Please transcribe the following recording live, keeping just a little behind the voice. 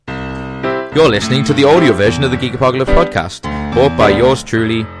You're listening to the audio version of the Geek Apocalypse podcast, brought by yours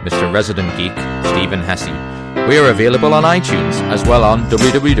truly, Mr. Resident Geek, Stephen Hesse. We are available on iTunes, as well on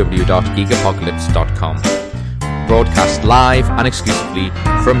www.geekapocalypse.com. Broadcast live and exclusively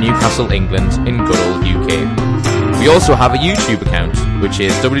from Newcastle, England, in good old UK. We also have a YouTube account, which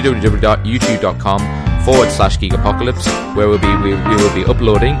is www.youtube.com/geekapocalypse, where we will be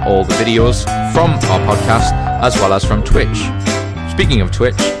uploading all the videos from our podcast, as well as from Twitch. Speaking of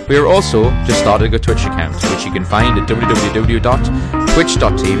Twitch, we are also just starting a Twitch account, which you can find at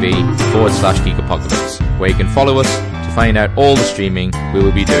www.twitch.tv/geekapocalypse, where you can follow us to find out all the streaming we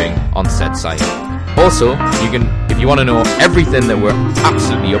will be doing on said site. Also, you can, if you want to know everything that we're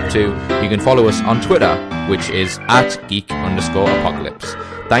absolutely up to, you can follow us on Twitter, which is @geek_apocalypse.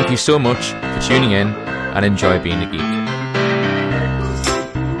 Thank you so much for tuning in, and enjoy being a geek.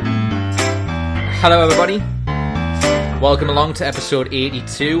 Hello everybody. Welcome along to episode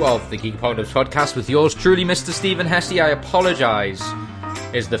 82 of the Geek Apocalypse podcast with yours truly, Mr. Stephen Hesse. I apologise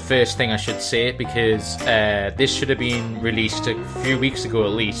is the first thing I should say, because this should have been released a few weeks ago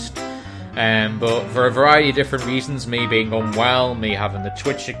at least. But for a variety of different reasons, me being unwell, me having the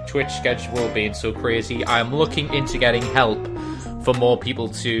Twitch schedule being so crazy, I'm looking into getting help for more people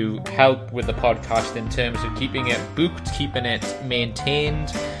to help with the podcast in terms of keeping it booked, keeping it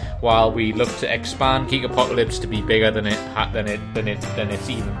maintained, while we look to expand Geek Apocalypse to be bigger than it's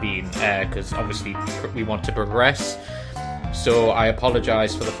even been, because obviously we want to progress. So I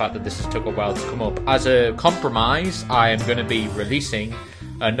apologise for the fact that this has took a while to come up. As a compromise, I am going to be releasing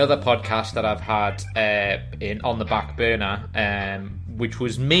another podcast that I've had on the back burner, which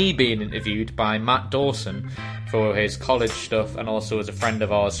was me being interviewed by Matt Dawson for his college stuff, and also as a friend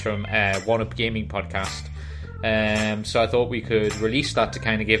of ours from One Up Gaming podcast. So I thought we could release that to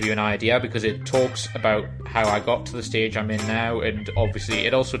kind of give you an idea, because it talks about how I got to the stage I'm in now, and obviously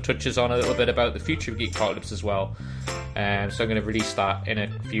it also touches on a little bit about the future of Geek Apocalypse as well. So I'm going to release that in a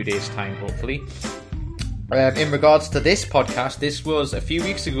few days' time, hopefully. In regards to this podcast, this was a few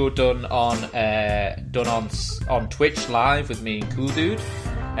weeks ago done on Twitch live with me and Cool Dude,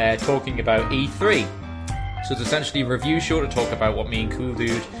 talking about E3. So it's essentially a review show to talk about what me and Cool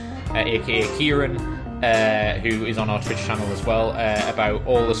Dude, aka Kieran, who is on our Twitch channel as well, about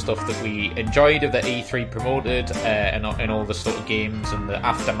all the stuff that we enjoyed of the E3 promoted, and all the sort of games and the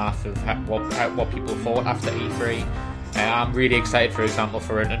aftermath of what people thought after E3. I'm really excited, for example,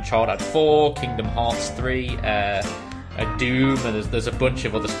 for an Uncharted 4, Kingdom Hearts 3, a Doom, and there's a bunch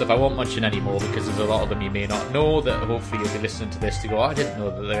of other stuff. I won't mention anymore because there's a lot of them you may not know that hopefully you'll be listening to this to go, I didn't know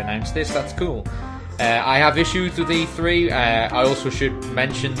that they announced this, that's cool. I have issues with E3. I also should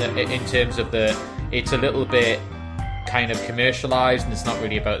mention that in terms of it's a little bit kind of commercialized, and it's not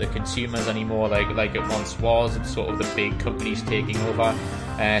really about the consumers anymore like it once was. It's sort of the big companies taking over.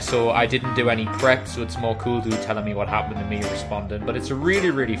 So I didn't do any prep, so it's more Cool Dude telling me what happened and me responding. But it's a really,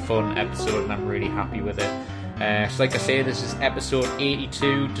 really fun episode, and I'm really happy with it. So like I say, this is episode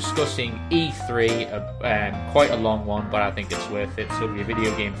 82, discussing E3, quite a long one, but I think it's worth it. So if you're a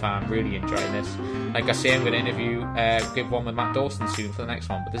video game fan, really enjoying this. Like I say, I'm going to give one with Matt Dawson soon for the next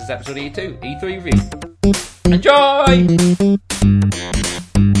one, but this is episode 82, E3 review. Enjoy!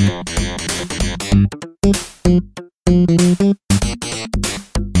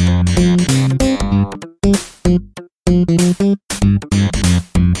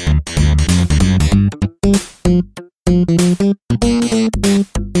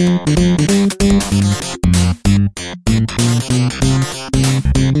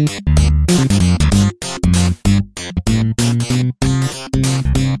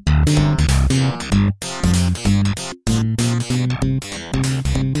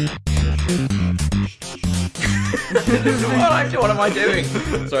 What am I doing?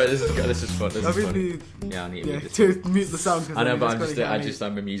 Sorry, this is fun. This is fun. Yeah, I need to mute the sound. I know, but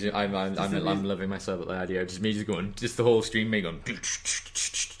I'm amusing. I'm loving myself at the idea. Just me going, just the whole stream me going.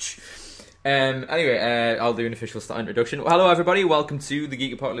 Anyway, I'll do an official introduction. Well, hello everybody, welcome to the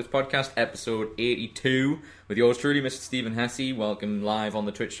Geek Apocalypse podcast, episode 82, with yours truly, Mr. Stephen Hesse. Welcome live on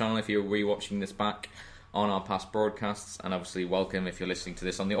the Twitch channel if you're rewatching this back on our past broadcasts, and obviously welcome if you're listening to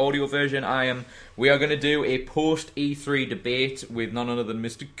this on the audio version. We are going to do a post E3 debate with none other than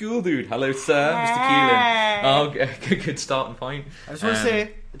Mr. Cool Dude. Hello, sir, Mr. Keelan. Oh, good starting point. I just want to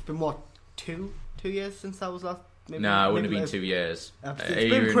say, it's been what, two years since that was last. No, it wouldn't have been 2 years. It's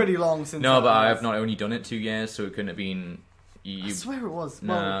been pretty long since. No, but I have not only done it 2 years, so it couldn't have been. I swear it was.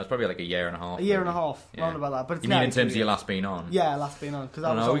 No, it was probably like a year and a half. A year and a half, round about that. But it's you mean in terms of your last being on? Yeah, last being on.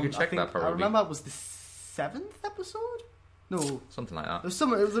 Because we could check that probably. I remember it was the 7th episode. No. Something like that. It was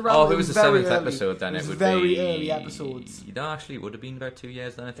around. Oh, if it was the very 7th early. episode, then it would very be... early episodes. No, actually, it would have been about 2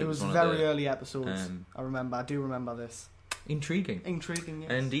 years then. If It was one very of the... early episodes. I do remember this. Intriguing. Intriguing,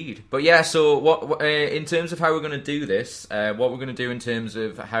 yes. Indeed. But yeah, so what in terms of how we're going to do this, what we're going to do in terms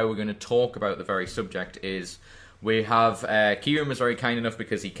of how we're going to talk about the very subject is we have Kieran was very kind enough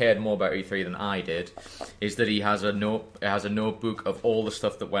because he cared more about E3 than I did. Is that he has a notebook of all the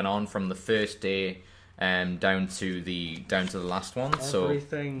stuff that went on from the first day down to the last one.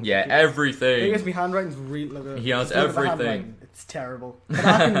 Everything. So yeah, everything. I guess my handwriting's really. He has everything. It's terrible. But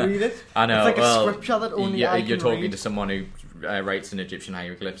I can read it. I know. It's like a scripture that only I can you're talking read. to someone who writes in Egyptian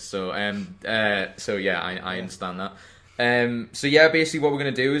hieroglyphs. So yeah, I understand that. So yeah, basically what we're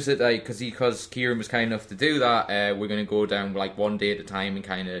gonna do is that because Kieran was kind enough to do that, we're gonna go down like one day at a time and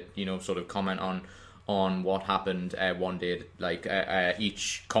kind of sort of comment on what happened one day, like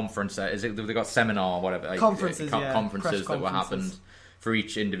each conference. Is it they got seminar or whatever? Like, conferences that were happened for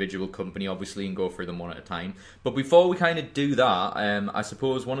each individual company, obviously, and go through them one at a time. But before we kind of do that, I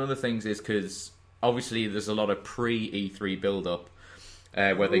suppose one of the things is because obviously there's a lot of pre-E3 build-up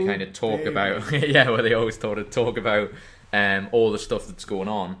where they kind of talk about, where they always talk about all the stuff that's going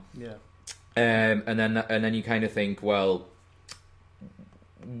on. Yeah. And then you kind of think, well,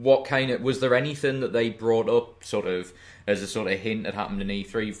 was there anything that they brought up sort of as a sort of hint that happened in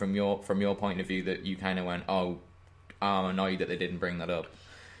E3 from your point of view that you kind of went, oh, I'm annoyed that they didn't bring that up?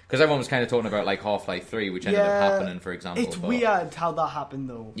 Because everyone was kind of talking about like Half-Life 3, which ended up happening, for example. It's weird how that happened,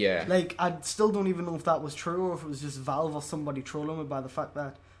 though. Yeah. Like, I still don't even know if that was true or if it was just Valve or somebody trolling me by the fact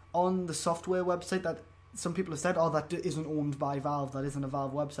that on the software website that some people have said, oh, that isn't owned by Valve, that isn't a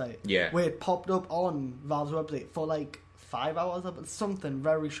Valve website. Yeah. Where it popped up on Valve's website for like 5 hours, something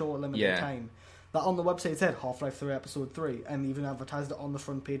very short, limited time. That on the website it said Half-Life 3 Episode 3 and even advertised it on the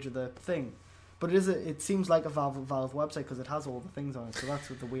front page of the thing. But it seems like a Valve website because it has all the things on it, so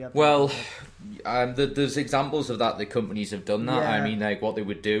that's what the weird thing Well, there's examples of that companies have done that. Yeah. I mean, like, what they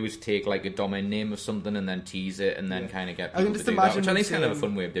would do is take, like, a domain name of something and then tease it and then kind of get I people can to just do that, which I imagine think is kind of a them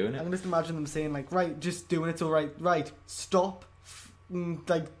fun way of doing I it. can just imagine them saying, like, right, just doing it so right, stop,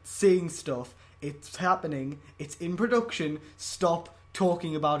 like, saying stuff. It's happening. It's in production. Stop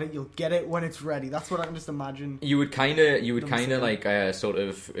talking about it. You'll get it when it's ready. That's what I can just imagine. You would kind of like sort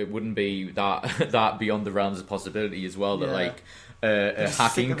of, it wouldn't be that beyond the realms of possibility as well that like a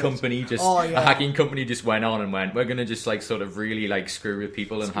hacking company just went on and went, we're gonna just like sort of really like screw with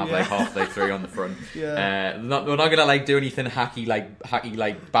people and have like Half-Life 3 on the front. We're not gonna like do anything hacky like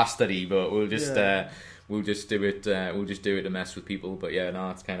bastardy, but we'll just we'll just do it to mess with people. But yeah,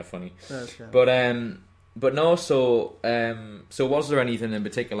 no, it's kind of funny. But no, so was there anything in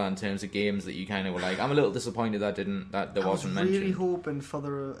particular in terms of games that you kind of were like, I'm a little disappointed that wasn't mentioned? I was really hoping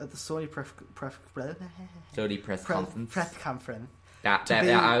for at the Sony press conference.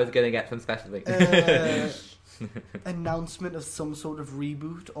 I was going to get some special things. Announcement of some sort of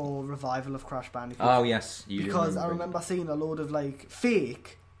reboot or revival of Crash Bandicoot. Oh yes, because I remember seeing a load of like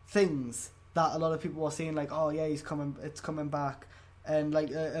fake things that a lot of people were saying, like, oh yeah, it's coming back. And like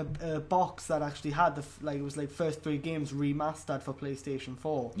a box that actually had it was like first 3 games remastered for PlayStation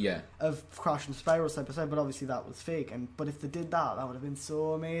 4. Yeah. Of Crash and Spyro side by side, but obviously that was fake. But if they did that would have been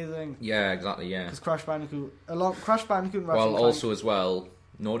so amazing. Yeah, exactly. Yeah. Because Crash Bandicoot and Ratchet well, also as well,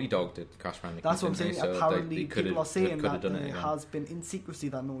 Naughty Dog did Crash Bandicoot. That's what I'm saying. So apparently, people are saying that it has been in secrecy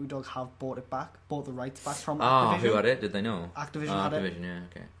that Naughty Dog have bought the rights back from Activision. Who had it? Did they know? Activision had it. Activision, yeah,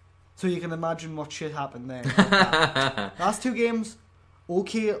 okay. So you can imagine what shit happened there. Last 2 games.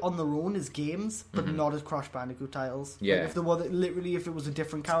 Okay on their own as games, but not as Crash Bandicoot titles. Yeah. Like if it was a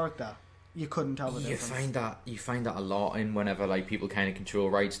different character, you couldn't tell the difference. You find that a lot in whenever like people kind of control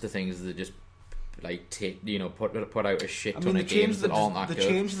rights to things that just like put out a shit ton of games that aren't that good. The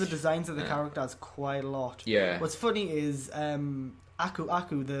change of the designs of the characters quite a lot. Yeah. What's funny is Aku,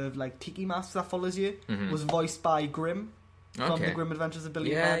 the like tiki mask that follows you, was voiced by Grimm. From the Grim Adventures of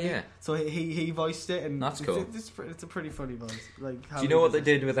Billy and Mandy. Yeah. So he voiced it, and that's cool. It's a pretty funny voice. Like, do you know what they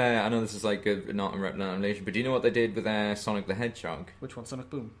did with? I know this is like not in relation, but do you know what they did with Sonic the Hedgehog? Which one, Sonic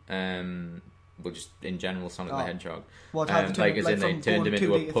Boom? Well, just in general, Sonic the Hedgehog. What? They turned him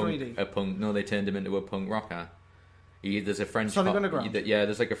into a punk. No, they turned him into a punk rocker. There's a French. Sonic Underground.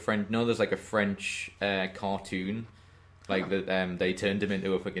 There's like a French. No, there's like a French cartoon. Like they turned him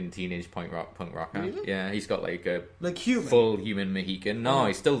into a fucking teenage punk rocker. Really? Yeah, he's got like a human? full human Mohican. No,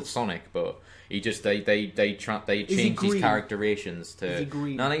 he's still Sonic, but he just they changed his characterizations to. Is he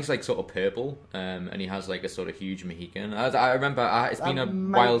green? No, I think he's like sort of purple, and he has like a sort of huge Mohican. I remember it's been a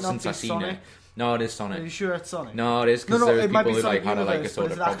while since I've seen it. No, it is Sonic. Are you sure it's Sonic? No, it is because there were people who like had a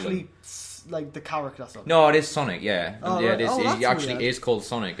sort of problem. like the character Sonic? No, it is Sonic. Yeah, Oh, yeah. right. It is. Oh, He that's actually weird. is called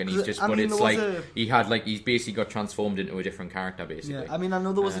Sonic, and he's just. I But mean, it's there was like he's basically got transformed into a different character, basically. Yeah, I mean, I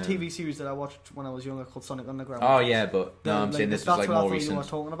know there was a TV series that I watched when I was younger called Sonic Underground. Oh yeah, but no, I'm like, saying this that's was like what I more thought recent. you were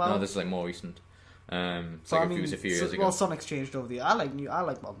talking about. No, this is like more recent. It's So, like I mean, it was a few years ago. Well, Sonic's changed over the years. I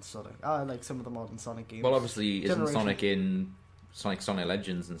like modern Sonic. I like some of the modern Sonic games. Well, obviously, isn't Generation. Sonic in Sonic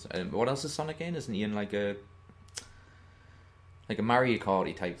Legends? And what else is Sonic in? Isn't he in like a Mario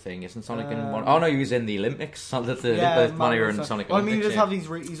Kart type thing? Isn't Sonic in one? Oh no, he was in the Olympics. The Mario and Sonic Well, I mean, he Olympics. does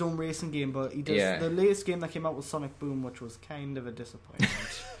have his own racing game, but he does. Yeah. The latest game that came out was Sonic Boom, which was kind of a disappointment.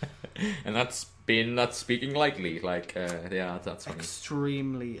 And that's speaking lightly. Like, yeah, that's funny.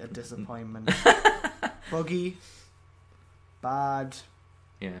 Extremely a disappointment. Buggy. Bad.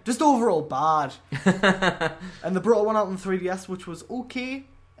 Yeah. Just overall bad. And they brought one out on 3DS, which was okay.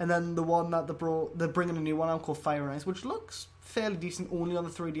 And then the one that they're bringing a new one out called Fire and Ice, which looks fairly decent only on the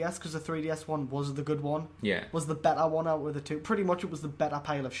 3DS, because the 3DS one was the good one. Yeah. Was the better one out of the two. Pretty much it was the better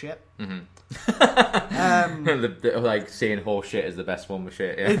pile of shit. Like saying horse shit is the best one with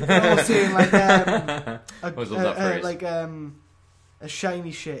shit. Yeah. Or saying like I always love that phrase. like a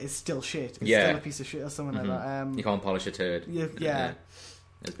shiny shit is still shit. It's Yeah. still a piece of shit or something like that. You can't polish a turd. Yeah.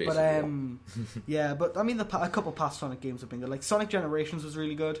 That's But basically yeah, but I mean, a couple past Sonic games have been good. Like Sonic Generations was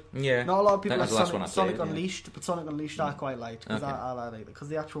really good. yeah. Not a lot of people That like was the last one I Sonic played, yeah. Unleashed, but Sonic Unleashed I quite liked because Okay. I liked it because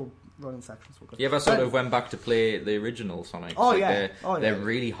the actual running sections were good. You ever sort of went back to play the original Sonic? Oh, Like, yeah. They're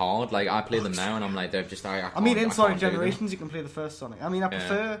really hard. Like I play them now, and I'm like, they're just. I mean, in can't Sonic do them. Generations, you can play the first Sonic. I mean, I Yeah.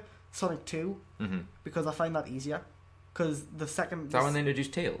 prefer Sonic 2 Mm-hmm. because I find that easier. Because the second, Is that when they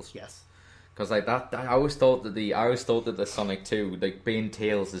introduced Tails? yes, Because like that, I always thought that the Sonic 2, like being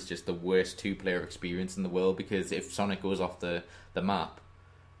Tails, is just the worst two-player experience in the world. Because if Sonic goes off the map,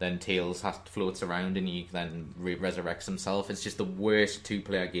 then Tails floats around and he then resurrects himself. It's just the worst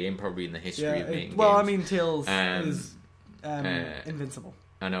two-player game probably in the history of making well, games. I mean, Tails Um, is invincible.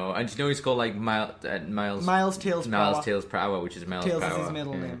 I know, and do you know he's called like Miles Tails per hour, which is Miles Tails per is hour. his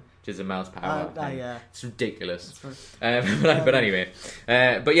middle Yeah. name. Which is a miles per hour. Yeah. It's ridiculous. That's But anyway,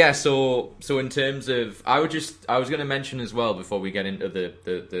 but yeah. So in terms of, I was going to mention as well before we get into the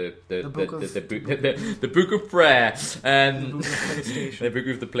book of prayer, the book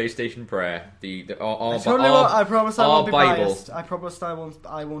of the PlayStation prayer, I promise I won't be Bible. biased. I promise I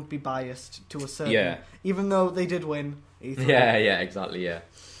won't be biased to a certain. Yeah. Even though they did win E3. Yeah, exactly. Yeah.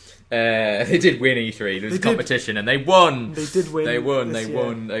 They did win E3. There was They competition, and they won. They did win. They won. this They year.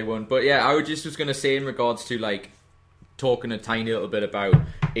 won. They won. But yeah, I was going to say in regards to like talking a tiny little bit about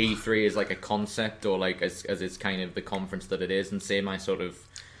E3 as like a concept, or like as it's kind of the conference that it is, and say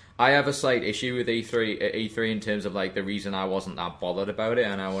I have a slight issue with E3 in terms of like the reason I wasn't that bothered about it,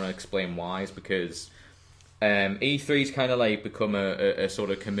 and I want to explain why is because E3's kind of like become a sort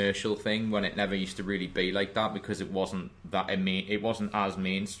of commercial thing when it never used to really be like that, because it wasn't as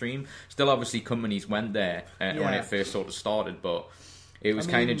mainstream. Still, obviously, companies went there when it first sort of started, but it was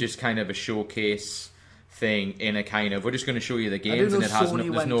kind of a showcase thing in a kind of, we're just going to show you the games and it has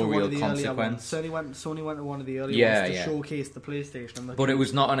there's no real consequence. Sony went to one of the earlier Yeah, ones to yeah. showcase the PlayStation. But it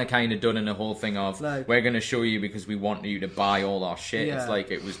was not on a kind of done in a whole thing of, Like- we're going to show you because we want you to buy all our shit. Yeah. It's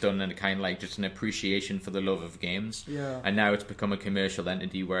like it was done in a kind of like just an appreciation for the love of games. Yeah. And now it's become a commercial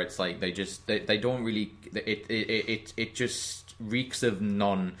entity where it's like they don't really, it just reeks of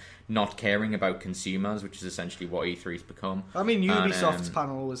not caring about consumers, which is essentially what E3's become. I mean, Ubisoft's And,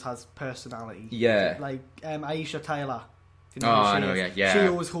 panel always has personality. Yeah. Like Aisha Tyler. If you Oh, who she I know, is. yeah. She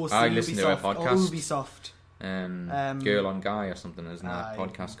always hosts I the listen to her Ubisoft, podcast. or Ubisoft. Girl on Guy or something, isn't that Aye,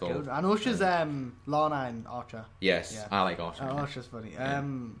 podcast called? good. I know she's Lana and Archer. Yes, Yeah. I like Archer. Archer's funny. Yeah.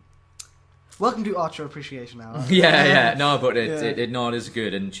 Welcome to Archer Appreciation Hour. Yeah, no, but it is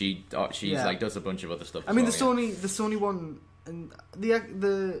good, and she's Yeah. like does a bunch of other stuff. I mean, as well, the Sony one and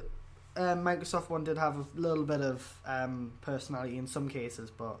the Microsoft one did have a little bit of personality in some cases,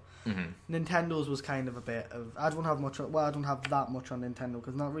 but Nintendo's was kind of a bit of. I don't have that much on Nintendo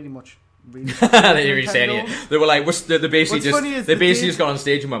because not really much. Really, they didn't really say Nintendo. anything. They were like, they basically What's funny is they they basically did- just got on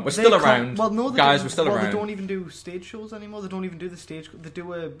stage and went, "We're They still can't- around, Well, no, guys. We're still around." They don't even do stage shows anymore. They don't even do the stage. They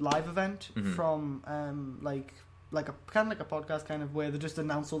do a live event from like a kind of like a podcast kind of where they just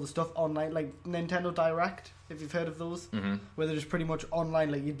announce all the stuff online, like Nintendo Direct, if you've heard of those, where they're just pretty much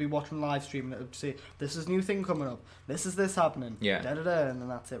online, like you'd be watching live stream and it would say, "This is new thing coming up. This is this happening." Yeah. Da da da, and then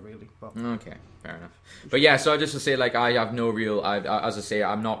that's it really. But Okay, fair enough. But yeah, so just to say, like, I have no real. As I say,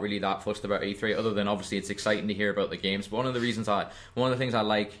 I'm not really that fussed about E3, other than obviously it's exciting to hear about the games. But one of the things I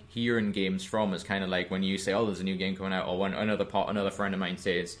like hearing games from is kind of like when you say, "Oh, there's a new game coming out," or when another friend of mine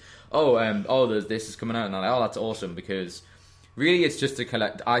says, "Oh, this is coming out," and I'm like, "Oh, that's awesome," because really, it's just a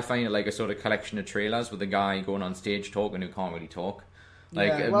collect. I find it like a sort of collection of trailers with a guy going on stage talking who can't really talk.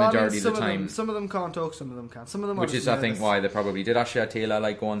 Like majority of the time, some of them can't talk, some of them can. Some of them, which is, I think, why they probably did. Ashia Taylor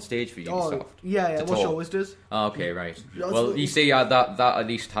like go on stage for Ubisoft. Yeah. Well, she always does. Oh, okay, right. Well, you see, that at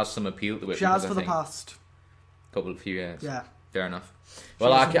least has some appeal to it. She has for the past few years. Yeah, fair enough.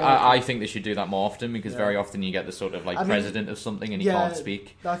 Well, I think they should do that more often because very often you get the sort of like president of something and he can't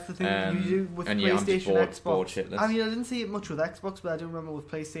speak. That's the thing you do with PlayStation, Xbox. Bored shitless. I mean, I didn't see it much with Xbox, but I do remember with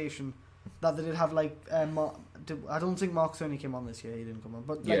PlayStation that they did have like. I don't think Mark Cerny came on this year. He didn't come on,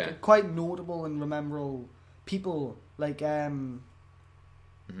 but like quite notable and memorable people like.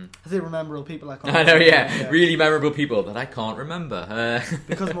 I say memorable people. I know, really memorable people that I can't remember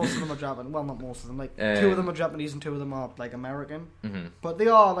because most of them are Japanese. Well, not most of them. Like 2 of them are Japanese and 2 of them are like American. But they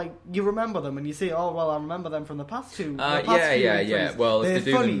are like you remember them and you say, "Oh, well, I remember them from the past 2." Yeah. Well, if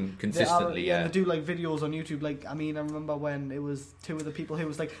they do them consistently, and they do like videos on YouTube. Like, I mean, I remember when it was 2 of the people who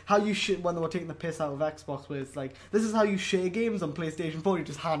was like, "How you shit," when they were taking the piss out of Xbox, where it's like, "This is how you share games on PlayStation 4. You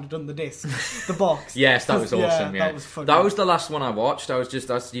just handed them the disc, the box." Yes, that was awesome. Yeah, that was funny. That was the last one I watched.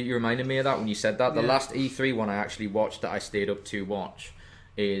 You reminded me of that when you said that. The last E3 one I actually watched that I stayed up to watch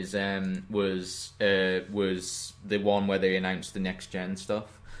was the one where they announced the next gen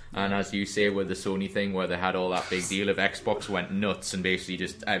stuff. And as you say, with the Sony thing, where they had all that big deal of Xbox went nuts and basically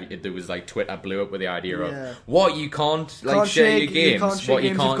just there was like Twitter blew up with the idea of what you can't share your games, what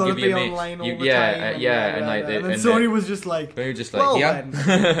you can't give your mates, and then Sony was just like, it's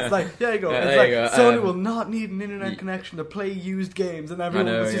like there you go. Sony will not need an internet connection to play used games, and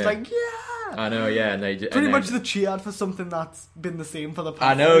everyone was just like, I know, yeah, and they pretty much the cheer for something that's been the same for the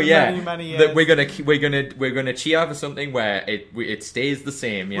past many years. That we're gonna cheer for something where it stays the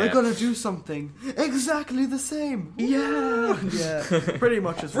same. Yeah. We're gonna do something exactly the same. Yeah, pretty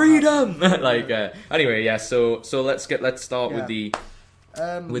much as freedom. Anyway, yeah. So let's start with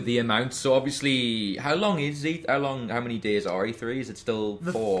the amount. So obviously, how long is it? How many days are E3? Is it still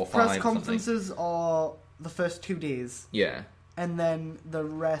 4 or 5? Press conferences are the first 2 days. Yeah. And then the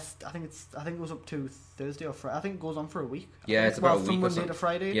rest, I think it goes up to Thursday or Friday. I think it goes on for a week. Yeah, it's about a week from Monday to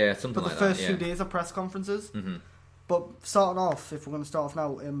Friday. Yeah, something like that. But the first 2 days are press conferences. Mm-hmm. But starting off, if we're going to start off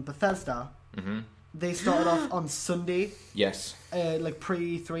now, Bethesda, they started off on Sunday. Yes. Like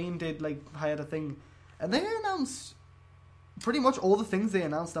pre-E3 and hired a thing. And they announced pretty much all the things they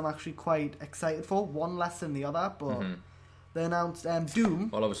announced I'm actually quite excited for. One less than the other, but they announced Doom.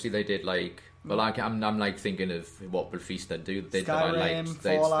 Well, obviously they did I'm like thinking of what Bethesda do. They Skyrim,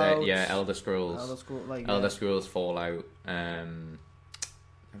 Fallout, Elder Scrolls, Fallout. I'm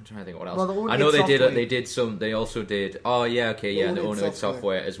trying to think what else. Well, I know they did. They did some. They also did. Oh yeah, okay, yeah. The Onward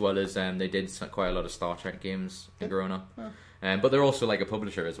software, as well as they did quite a lot of Star Trek games growing up. Yeah. But they're also like a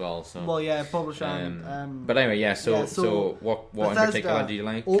publisher as well. So publisher. But anyway, yeah. So what in particular do you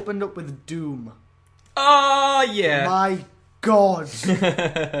like? Opened up with Doom. Oh yeah. My God,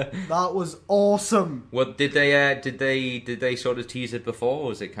 that was awesome. What did they sort of tease it before, or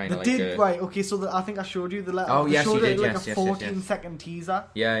was it kind of like right? Okay, so I think I showed you the letter. Oh yes, you did. A 14-second teaser.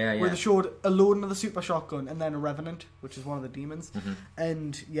 Yeah. Where they showed a loading of the super shotgun and then a Revenant, which is one of the demons.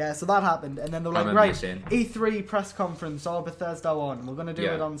 And so that happened, and then they're like, right, E3 press conference, all Bethesda on. We're gonna do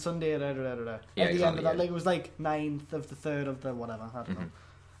it on Sunday. At the end of that, it was like 9th of the 3rd of the whatever. I don't know.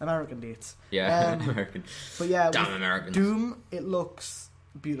 American dates. Yeah, American. But yeah, damn Americans. Doom, it looks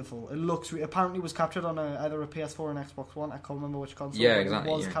beautiful. It looks apparently was captured on either a PS4 or an Xbox One. I can't remember which console. Yeah,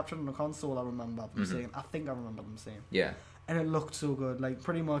 exactly. It was captured on a console. I remember them saying. I think I remember them saying. Yeah. And it looked so good. Like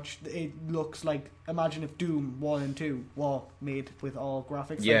pretty much, it looks like imagine if Doom 1 and 2 were made with all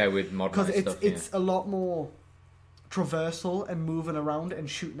graphics. Yeah, with modern stuff. Because it's a lot more traversal and moving around and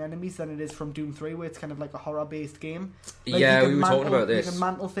shooting enemies than it is from Doom 3, where it's kind of like a horror-based game. We were talking about this. You can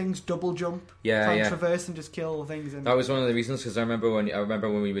mantle things, double jump, traverse and just kill things. And that was one of the reasons, because I remember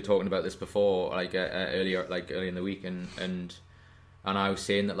when we were talking about this before, earlier in the week, and I was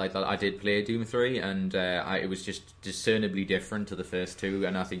saying that that I did play Doom 3, and it was just discernibly different to the first 2,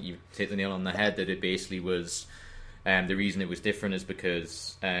 and I think you've hit the nail on the head that it basically was. The reason it was different is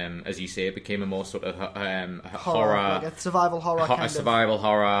because, as you say, it became a more sort of horror, like a survival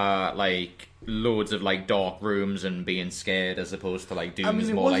horror, like loads of dark rooms and being scared, as opposed to Doom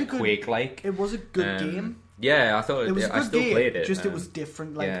is more Quake-like. It was a good game. Yeah, I thought it was a good I still game. Played it. Just it was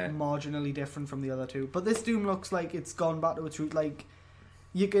different, marginally different from the other 2. But this Doom looks like it's gone back to its root.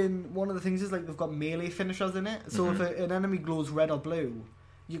 You can. One of the things is they've got melee finishers in it. So if an enemy glows red or blue,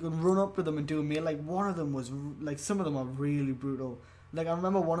 you can run up to them and do a melee. One of them was some of them are really brutal. I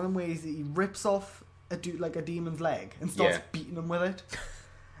remember one of them where he rips off a demon's leg and starts beating him with it.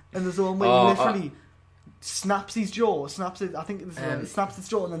 And there's the one where he literally snaps his jaw, I think it snaps his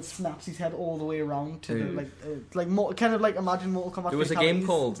jaw and then snaps his head all the way around to kind of like imagine Mortal Kombat. There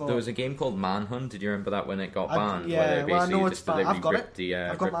was a game called Manhunt. Did you remember that when it got banned? Yeah, I know it's banned. I've got it.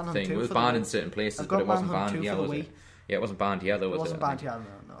 I've got Manhunt too. It was banned in certain places, but it wasn't banned here, was it? Yeah, it wasn't banned here, though, was it? It wasn't banned here,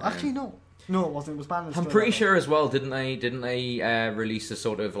 no. Actually, no. No, it wasn't. It was banned. I'm pretty sure as well. Didn't they release a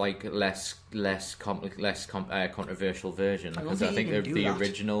sort of like less controversial version? Because I think the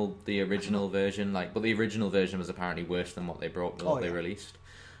original version, but the original version was apparently worse than what they released,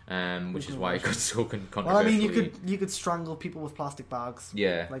 which is why it got so controversial. Well, I mean, you could strangle people with plastic bags.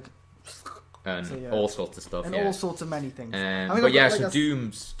 Yeah, and all sorts of stuff, and all sorts of many things. So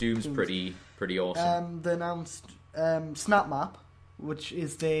Doom's pretty awesome. They announced Snap Map, which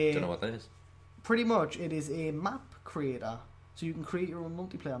is the... Don't know what that is. Pretty much, it is a map creator, so you can create your own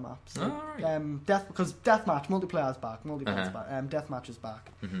multiplayer maps. Right. Because Deathmatch, multiplayer is back. Deathmatch is back.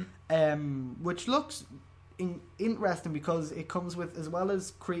 Mm-hmm. Which looks interesting because it comes with, as well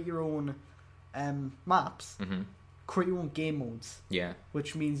as create your own maps, mm-hmm. create your own game modes. Yeah.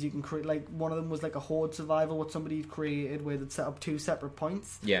 Which means you can create, like, one of them was like a horde survival, what somebody had created where they'd set up 2 separate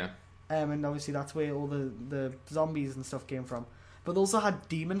points. Yeah. And obviously that's where all the zombies and stuff came from. But they also had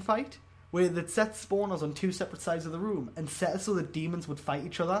Demon Fight, where they'd set spawners on 2 separate sides of the room and set it so the demons would fight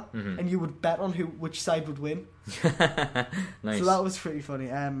each other, mm-hmm. and you would bet on which side would win. Nice. So that was pretty funny.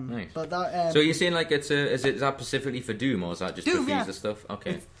 Nice. But that. So you're saying like is that specifically for Doom, or is that just Doom, for Bethesda stuff?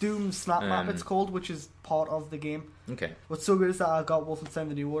 Okay. It's Doom Snap Map. It's called, which is part of the game. Okay. What's so good is that I got Wolfenstein: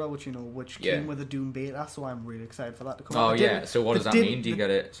 The New Order, which came with a Doom beta, so I'm really excited for that to come out. Oh yeah. So what does that mean? Do you get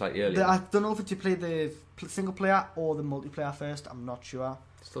it slightly earlier? I don't know if you play the single player or the multiplayer first. I'm not sure.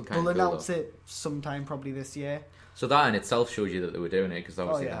 Still kind They'll of cool, announce it sometime probably this year. So that in itself shows you that they were doing it, because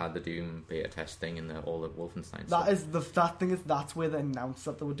obviously they had the Doom beta test thing and all the Wolfenstein stuff. That's where they announced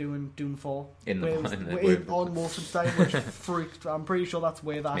that they were doing Doom 4 on Wolfenstein, which freaked. I'm pretty sure that's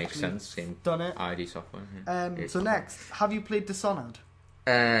where that makes sense. Same done it. ID software. Yeah. So next, have you played Dishonored?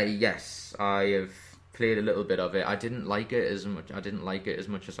 Yes, I have played a little bit of it. I didn't like it as much.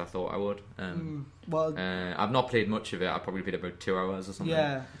 As I thought I would. I've not played much of it. I probably played about 2 hours or something.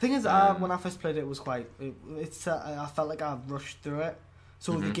 Yeah. The thing is, when I first played it, it was quite. I felt like I rushed through it,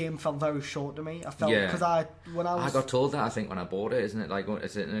 so the game felt very short to me. I felt because I got told that, I think, when I bought it. Isn't it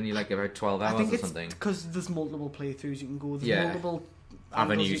is it only like about 12 hours or something? Because there's multiple playthroughs you can go. There's multiple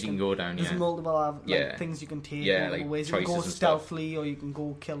avenues you can go down. There's multiple things you can take. Multiple ways you can go stealthily, or you can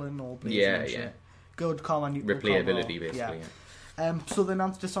go killing or blazing. Shit. Good combat replayability, basically. Yeah. So they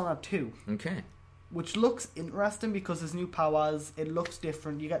announced Dishonored 2. Okay. Which looks interesting because there's new powers. It looks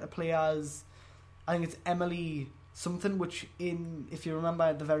different. You get to play as, I think it's Emily something, which if you remember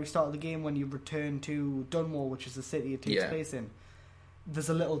at the very start of the game when you return to Dunwall, which is the city it takes place in, there's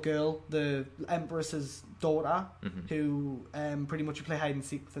a little girl, the Empress's daughter, mm-hmm. who pretty much you play hide and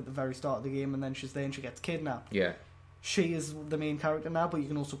seek with at the very start of the game, and then she's there and she gets kidnapped. Yeah. She is the main character now, but you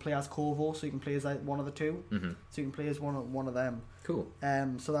can also play as Corvo, so you can play as one of the two. Mm-hmm. So you can play as one of them. Cool.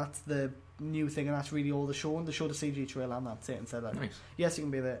 So that's the new thing, and that's really all they showed. They showed a CG trailer, and that's it, and said that. Nice. Yes, you can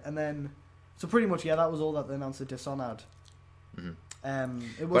be there. And then, so pretty much, that was all that they announced at Dishonored. Mm-hmm.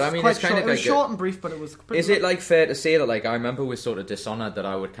 It was quite short. It was short and brief, but it was. Is it fair to say that I remember with sort of Dishonored that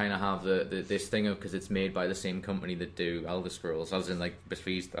I would kind of have this thing of, because it's made by the same company that do Elder Scrolls, as in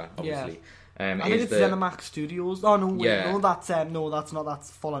Bethesda, obviously. Yeah. I think it's ZeniMax Studios. Oh no, wait, no, that's not. That's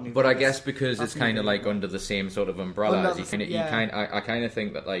full on. But I guess because it's kind of under the same sort of umbrella, I kind of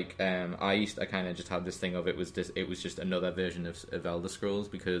think that I kind of just had this thing of it was just another version of Elder Scrolls,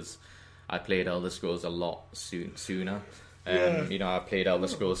 because I played Elder Scrolls a lot sooner. I played Elder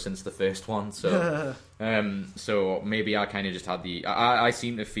Scrolls since the first one, so so maybe I kind of just had I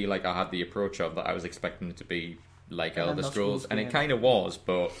seem to feel like I had the approach of that I was expecting it to be like Elder Scrolls, and it kind of was,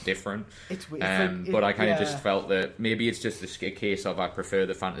 but different. It's weird. But I kind of just felt that maybe it's just a case of I prefer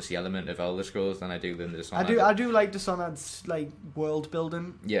the fantasy element of Elder Scrolls than I do the Dishonored. I do like Dishonored's world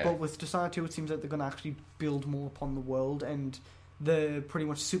building, yeah. But with Dishonored 2, it seems like they're going to actually build more upon the world and the pretty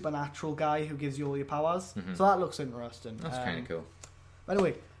much supernatural guy who gives you all your powers. Mm-hmm. So that looks interesting. That's kind of cool.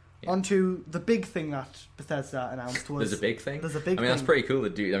 Anyway. Yeah. On to the big thing that Bethesda announced was... There's a big thing? There's a big thing. That's pretty cool.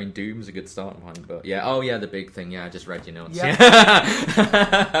 Doom's a good starting point, but yeah. Oh, yeah, the big thing. Yeah, I just read your notes. Yeah.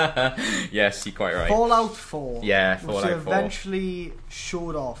 Yes, you're quite right. Fallout 4. Yeah, Fallout 4. Which eventually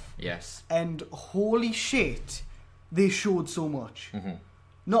showed off. Yes. And holy shit, they showed so much. Mm-hmm.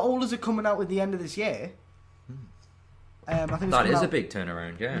 Not only is it coming out at the end of this year... I think that is a big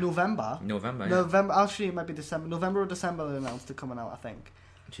turnaround, yeah. November. Yeah. November, actually it might be December. November or December they announced it coming out, I think.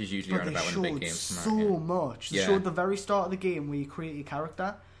 which is usually but around they about when the big showed games so come out. Yeah. much. They Yeah. showed the very start of the game where you create your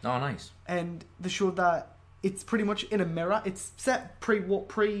character, Oh, nice. and they showed that it's pretty much in a mirror. It's set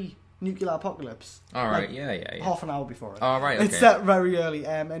pre-nuclear apocalypse. All right. Like, Yeah. half an hour before it. Oh, right. Okay. It's set very early,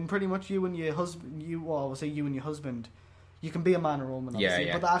 and pretty much you and your husband, you can be a man or a woman, obviously,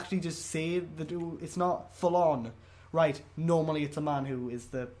 Yeah. but they actually just say it's not full on. Right, normally it's a man who is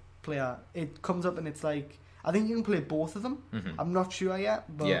the player. It comes up and it's like, I think you can play both of them. Mhm. I'm not sure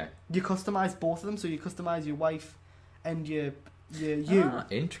yet, but Yeah. you customize both of them, so you customize your wife and you. Ah,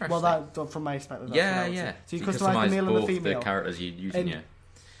 interesting. Well, that from my perspective. That's what I would say. So you customize the male and the both female. the characters you're using, And yeah.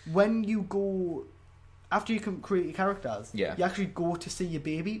 When you go, after you can create your characters, Yeah. you actually go to see your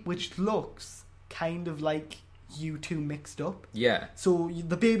baby, which looks kind of like you two mixed up. Yeah. So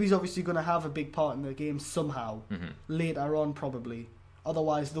the baby's obviously going to have a big part in the game somehow, Mhm. later on probably.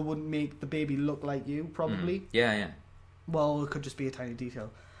 Otherwise, they wouldn't make the baby look like you, probably. Mhm. Yeah. Well, it could just be a tiny detail.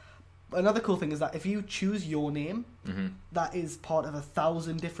 Another cool thing is that if you choose your name, Mhm. that is part of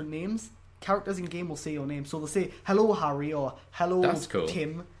 1,000 different names. Characters in game will say your name, so they'll say "Hello Harry" or "Hello That's cool.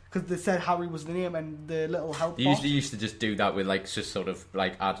 Tim," because they said Harry was the name, and the little help They bot. usually used to just do that with like just sort of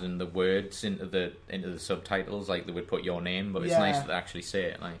like adding the words into the subtitles, like they would put your name, but it's Yeah. nice that they actually say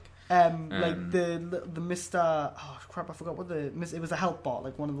it. Like, Like the Mr. Oh crap! I forgot what it was a help bot,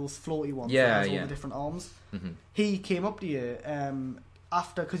 like one of those floaty ones. Yeah, that has all yeah. the different arms. Mhm. He came up to you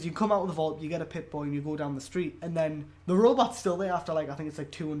after, because you come out of the vault, you get a Pip-Boy, and you go down the street, and then the robot's still there after I think it's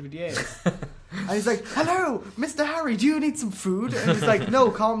like 200 years. And he's like, "Hello, Mr. Harry, do you need some food?" And he's like, "No,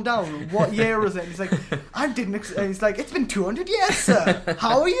 calm down. What year is it?" And he's like, "I didn't." And he's like, "It's been 200 years, sir.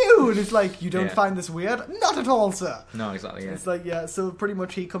 How are you?" And it's like, "You don't Yeah. find this weird?" "Not at all, sir." No, exactly. Yeah. It's like, yeah, so pretty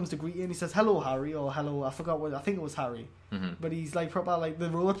much he comes to greet you and he says, "Hello, Harry," or "Hello," I forgot what, I think it was Harry. Mhm. But he's like, proper, like, the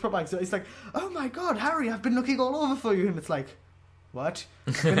robot's proper, like, so he's like, "Oh my god, Harry, I've been looking all over for you." And it's like, what?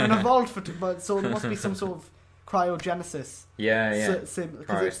 Been in a vault for but so there must be some sort of cryogenesis. Yeah. Because it's the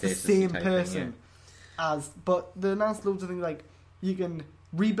Cryostasis same type thing, person as, but they announced loads of things like, you can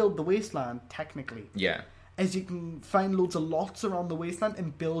rebuild the wasteland, technically. Yeah. As you can find loads of lots around the wasteland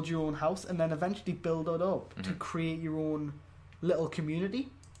and build your own house, and then eventually build it up to create your own little community.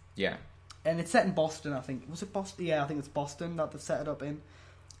 Yeah. And it's set in Boston, I think. Was it Boston? Yeah, I think it's Boston that they've set it up in.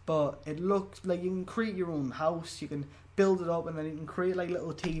 But it looks like you can create your own house, you can build it up, and then you can create like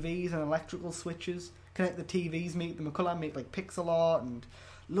little TVs and electrical switches, connect the TVs, make them a colour, make like pixel art, and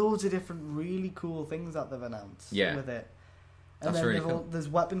loads of different really cool things that they've announced with it. And That's then really cool. there's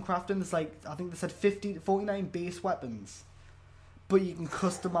weapon crafting. There's like, I think they said 49 base weapons, but you can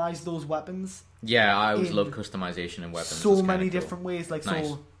customize those weapons. Yeah, I always in love customization in weapons. So It's many kinda cool. different ways, like Nice.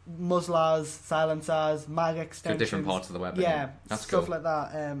 so muzzlers, silencers, mag To extensions, different parts of the weapon. yeah, That's stuff cool. like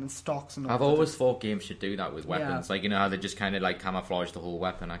that, and stocks and all I've that. always thought games should do that with weapons. Yeah. Like, you know how they just kind of like camouflage the whole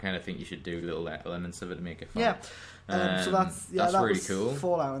weapon. I kind of think you should do little elements of it to make it fun. Yeah. So that's that really was cool.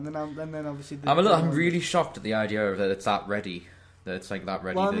 Fallout, and then obviously I'm really shocked at the idea of that it's that ready. That it's like that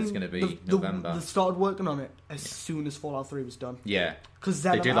ready. Well, I that it's mean, going to be November. They started working on it as soon as Fallout 3 was done. Yeah. Because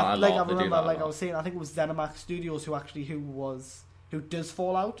They do that a like lot, I they do remember, that a like I lot. was saying, I think it was ZeniMax Studios who does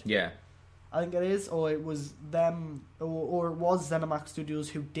Fallout. Yeah. I think it is, or it was them, or it was ZeniMax Studios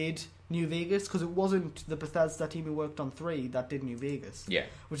who did New Vegas, because it wasn't the Bethesda team who worked on 3 that did New Vegas. Yeah.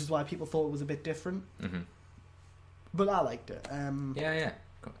 Which is why people thought it was a bit different. Mm-hmm. But I liked it. Yeah.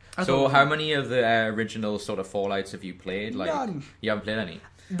 I So, thought- how many of the original sort of Fallouts have you played? Like, None. you haven't played any.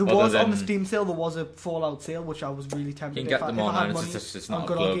 There Other was on the than- Steam sale. There was a Fallout sale, which I was really tempted. You can get them if I on, had and money it's on not a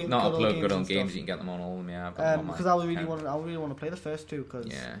good old plug. game- Not a good old plug. Good on and games. stuff. You can get them on all of them. Yeah, I've got them on Because my I really account. want to play the first two. Cause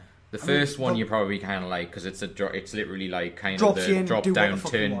Yeah. The I mean, first one the- you probably kind of like because it's it's literally like kind of Drops you the in, drop do what down the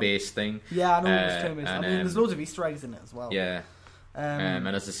fuck you want. turn based thing. yeah, I know it was turn-based. I and, mean, there's loads of Easter eggs in it as well. Yeah. And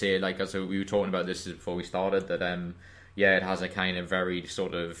as I say, like as we were talking about this before we started, that it has a kind of very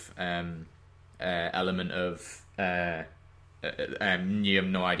sort of element of you have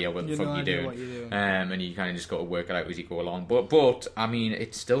no idea what the fuck you're doing. What you're doing. And you kind of just got to work it out as you go along. But I mean,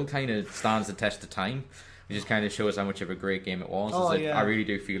 it still kind of stands the test of time. It just kind of shows how much of a great game it was. Oh, It's like, yeah. I really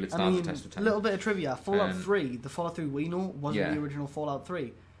do feel it stands the test of a time. little bit of trivia. Fallout Um, 3, the Fallout 3 we know, wasn't Yeah. the original Fallout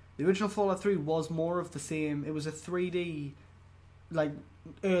 3. The original Fallout 3 was more of the same. It was a 3D, like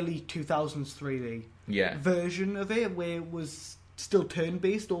early 2000s 3D Yeah. version of it, where it was still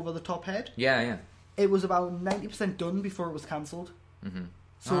turn-based over the top head. Yeah. It was about 90% done before it was cancelled. Mm-hmm.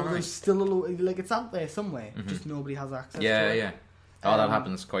 So Alright. there's still a lot, like it's out there somewhere, just nobody has access to it. Yeah. Oh, that Um,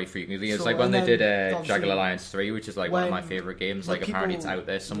 happens quite frequently. It's so- like when and they then, did obviously, Jagged Alliance 3, which is like one of my when- favourite games. when Like apparently it's people- out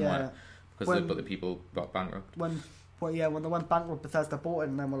there somewhere yeah, because when- but the people got bankrupt. When Well, yeah, when they went bankrupt, Bethesda bought it,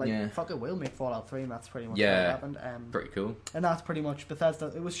 and then we're like, fuck it, we'll make Fallout 3, and that's pretty much what happened. Pretty cool. And that's pretty much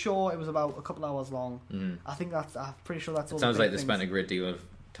Bethesda. It was short, it was about a couple hours long. I think I'm pretty sure that's all. It sounds like they spent a great deal of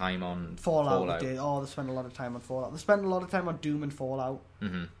time on Fallout. They did. They spent a lot of time on Fallout. They spent a lot of time on Doom and Fallout.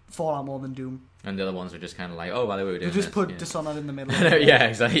 Fallout more than Doom. And the other ones are just kind of like, oh, by the way, we're doing They just put Dishonored in the middle. Of it. Yeah,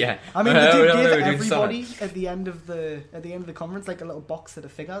 exactly. Yeah. I mean, they did give everybody at the end of the conference like a little box set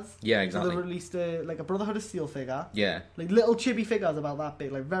of figures. Yeah, exactly. So they released a Brotherhood of Steel figure. Yeah. Like little chibi figures about that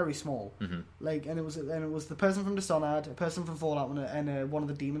big, like very small. Like, and it was the person from Dishonored, a person from Fallout, and one of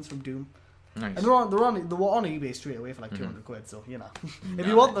the demons from Doom. Nice. And they were on eBay straight away for like 200 quid. So you know, if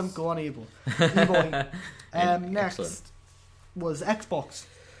you want them, go on eBay. Next was Xbox.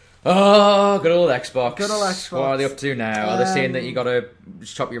 Oh, good old Xbox. Good old Xbox. What are they up to now? Are they saying that you got to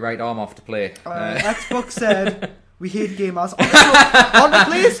chop your right arm off to play? Xbox said we hate gamers on the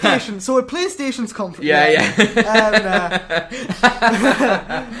PlayStation. So at PlayStation's conference.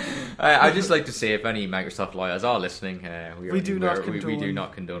 I'd just like to say, if any Microsoft lawyers are listening, we do not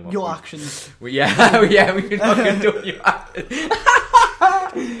condone what your actions. We do not condone your actions.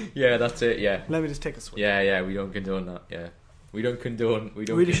 Yeah, that's it. Yeah. Let me just take a swig. Yeah, we don't condone that. Yeah. We don't condone.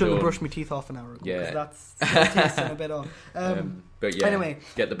 Really shouldn't have brushed my teeth off an hour ago. Yeah, that's tasting a bit off. But yeah, anyway,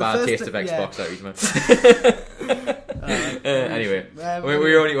 get the bad taste of Xbox out of your mouth. Anyway,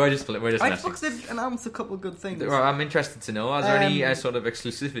 we're just Xbox did announce a couple of good things. Well, I'm interested to know. Is there any sort of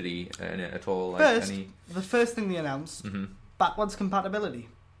exclusivity in it at all? The first thing they announced, backwards compatibility.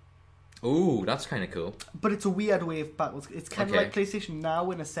 Ooh, that's kind of cool. But it's a weird way of backwards. It's kind of like PlayStation Now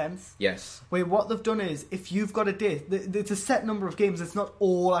in a sense. Yes. Where what they've done is, if you've got a disc, it's a set number of games. It's not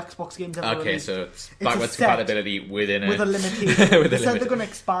all Xbox games ever released. So it's backwards compatibility with a limitation. They said they're going to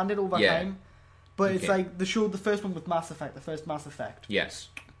expand it over time. But it's like, they showed the first one with Mass Effect, the first Mass Effect. Yes.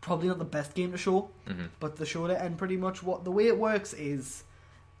 Probably not the best game to show, but they showed it, and pretty much the way it works is,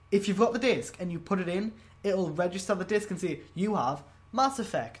 if you've got the disc and you put it in, it'll register the disc and say, you have Mass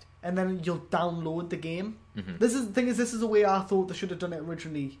Effect. And then you'll download the game. This is a way I thought they should have done it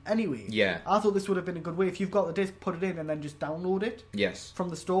originally anyway. Yeah. I thought this would have been a good way. If you've got the disc, put it in and then just download it. Yes.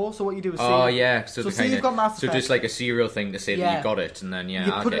 From the store. So what you do is So say you've got Mass Effect. So just like a serial thing to say that you got it, and then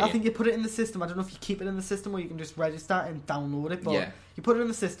I think you put it in the system. I don't know if you keep it in the system or you can just register and download it. But you put it in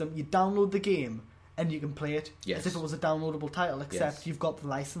the system, you download the game, and you can play it as if it was a downloadable title, except you've got the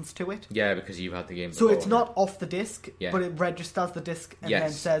license to it. Yeah, because you've had the game before. So it's right? not off the disc, but it registers the disc and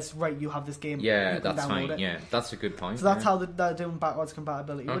then says, right, you have this game. Yeah, that's fine. Yeah, that's a good point. So that's how they're doing backwards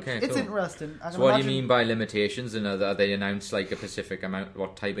compatibility. Okay, it's interesting. So what do you mean by limitations? And are they announced like a specific amount,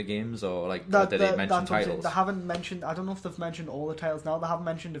 what type of games, or like did they mention titles? They haven't mentioned. I don't know if they've mentioned all the titles now. They have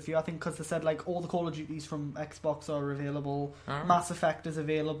mentioned a few. I think because they said like all the Call of Duties from Xbox are available. Mass Effect is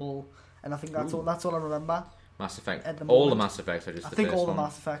available, and I think that's all. That's all I remember. Mass Effect. All the Mass Effects are just the first one. I think all the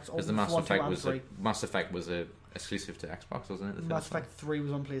Mass Effects. Because the Mass Effect was exclusive to Xbox, wasn't it? Mass Effect 3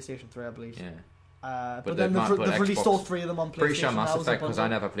 was on PlayStation 3, I believe. Yeah. But then they've released all three of them on PlayStation. Pretty sure Mass Effect, because I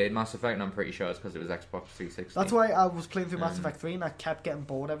never played Mass Effect, and I'm pretty sure it's because it was Xbox 360. That's why I was playing through Mass Effect 3, and I kept getting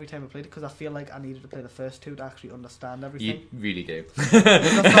bored every time I played it, because I feel like I needed to play the first two to actually understand everything. You really do.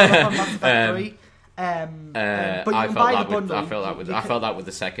 That's on Mass Effect 3. But I felt that with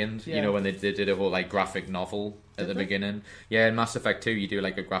the second. You know, when they did a whole like graphic novel at the beginning. Yeah, in Mass Effect 2 you do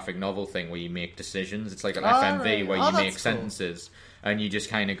like a graphic novel thing where you make decisions. It's like an FMV where you make sentences and you just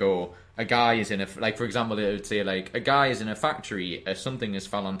kind of go, a guy is in for example, it would say like, a guy is in a factory, something has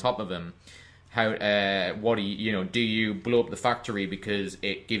fell on top of him. How do you blow up the factory because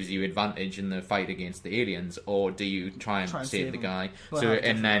it gives you advantage in the fight against the aliens, or do you try and save the guy?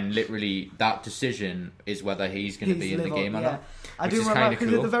 And then literally that decision is whether he's going to be in the game or not. I do remember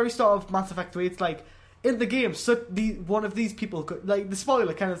because at the very start of Mass Effect 3, it's like, in the game, one of these people could, like, the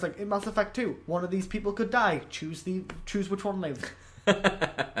spoiler kind of is like, in Mass Effect 2, one of these people could die. Choose which one lives.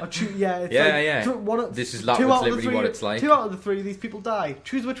 This is literally what it's like. 2 out of the 3 of these people die.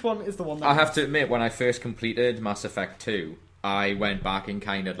 Choose which one is the one that I have to admit, when I first completed Mass Effect 2, I went back and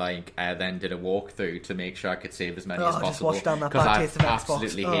kind of like then did a walkthrough to make sure I could save as many as possible. Because I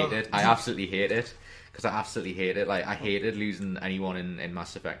absolutely hate it. I absolutely hate it. Because I absolutely hate it. Like, I hated losing anyone in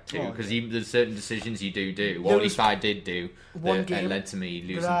Mass Effect 2. Because there's certain decisions you do, or at least I did do, that led to me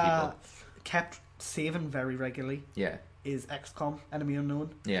losing people. Kept saving very regularly. Yeah. Is XCOM, Enemy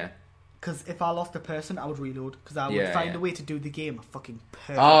Unknown. Yeah. Because if I lost a person, I would reload. Because I would find a way to do the game fucking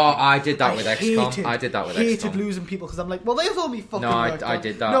perfect. Oh, I did that with XCOM. I hated losing people because I'm like, well, they told me fucking I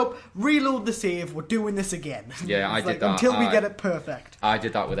did that. Nope, reload the save, we're doing this again. Yeah, I did that. Until we get it perfect. I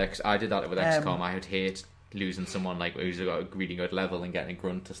did that with XCOM. I would hate losing someone like who's got a really good level and getting a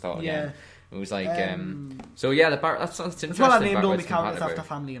grunt to start Yeah. again. It was like, so yeah, that's interesting. That's why I named all my characters after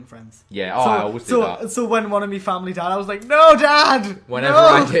family and friends. Yeah, I always do that. So when one of me family died, I was like, no, Dad.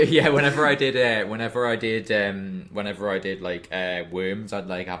 Whenever I did like Worms, I'd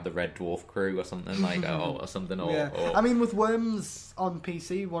like have the Red Dwarf crew or something like, or something. Or I mean, with Worms on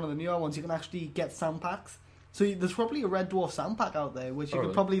PC, one of the newer ones, you can actually get sound packs. So there's probably a Red Dwarf sound pack out there, which you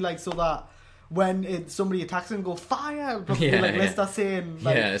could probably like so that. When somebody attacks them, go fire. It'll be like Lister saying,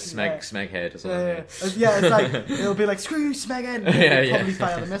 like, Smeghead or something. It's like it'll be like screw you, Smeghead. Probably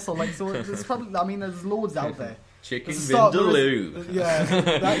fire the missile. Like so, there's probably. I mean, there's loads out there. Chicken Vindaloo.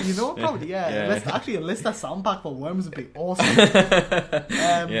 Probably Actually, a Lister sound pack for Worms would be awesome.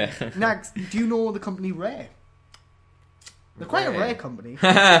 Next, do you know the company Rare? They're quite a rare company.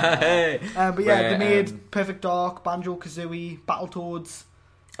 But yeah, they made Perfect Dark, Banjo-Kazooie, Battletoads.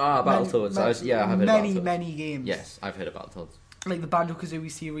 Battletoads. I have heard of Battletoads. Many games. Yes, I've heard of Battletoads. Like the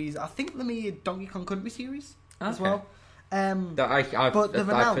Banjo-Kazooie series. I think they made Donkey Kong Country series as well. I've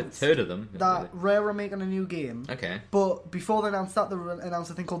heard of them. That Rare are making a new game. Okay. But before they announced that, they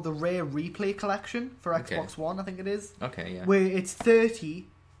announced a thing called the Rare Replay Collection for Xbox One, I think it is. Okay, yeah. Where it's 30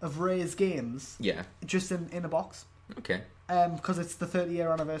 of Rare's games. Yeah. Just in a box. Okay. Because it's the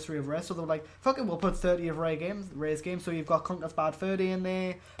 30-year anniversary of Rare, so they were like, fuck it, we'll put 30 of Rare's games. So you've got Conker's Bad Fur Day in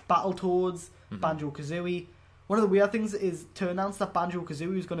there, Battletoads, Banjo-Kazooie. One of the weird things is, to announce that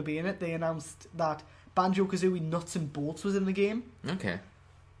Banjo-Kazooie was going to be in it, they announced that Banjo-Kazooie Nuts and Bolts was in the game. Okay.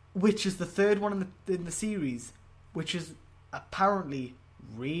 Which is the third one in the series, which is apparently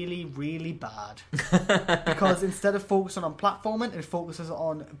really, really bad. Because instead of focusing on platforming, it focuses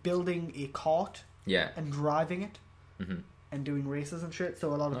on building a cart and driving it. And doing races and shit,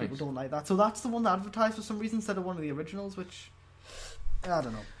 so a lot of people don't like that. So that's the one that advertised for some reason instead of one of the originals, which I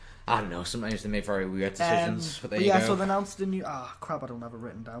don't know. Sometimes they make very weird decisions. But there you go. So they announced a new. Crap! I don't have it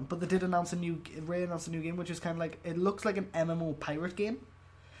written down. But they did announce Ray announced a new game, which is kind of like, it looks like an MMO pirate game,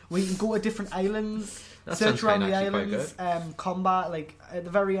 where you can go to different islands, search around the islands, combat. Like at the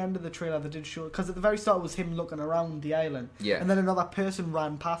very end of the trailer, they did show, because at the very start it was him looking around the island, and then another person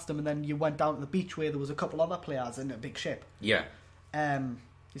ran past him, and then you went down to the beach where there was a couple other players in a big ship. Yeah.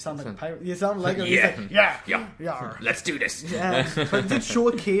 You sound like a pirate. You sound like yeah. Let's do this. But it did show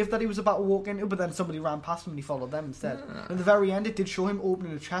a cave that he was about to walk into, but then somebody ran past him and he followed them instead. At the very end, it did show him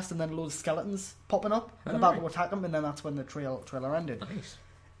opening a chest and then loads of skeletons popping up and about to attack him, and then that's when the trailer ended. Nice.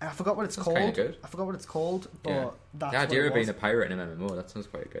 I forgot what it's called. Good. I forgot what it's called, but that's the idea of being a pirate in an MMO, that sounds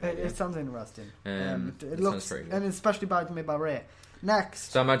quite good. It sounds interesting. It sounds looks, very good. and especially made by Rare.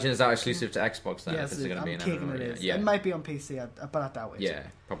 Next. So I imagine, is that exclusive to Xbox then? Yes, if it's going to be an MMO, it is. It might be on PC, but I doubt it. Yeah,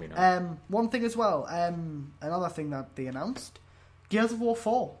 probably not. One thing as well, another thing that they announced, Gears of War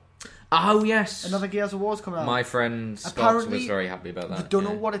 4. Oh, yes. Another Gears of War is coming out. My friend Scott was very happy about that. They don't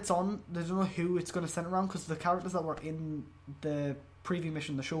know what it's on. They don't know who it's going to send around, because the characters that were in the preview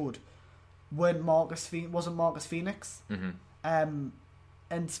mission they showed wasn't Marcus Phoenix. And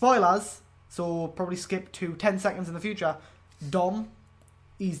spoilers, so probably skip to 10 seconds in the future. Dom,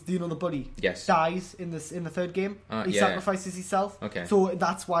 he's the buddy. Yes. Dies in the third game. He sacrifices himself. Okay. So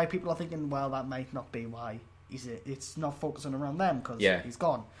that's why people are thinking, well, that might not be why it's not focusing around them, because he's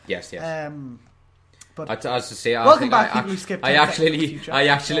gone. Yes. But I was to say, welcome back, people who skipped. I actually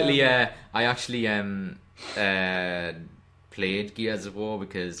played Gears of War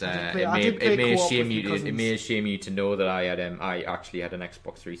because it may shame you to know that I actually had an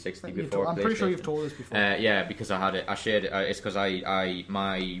Xbox 360 before. I'm pretty sure you've told us before. Because I had it. I shared it. It's because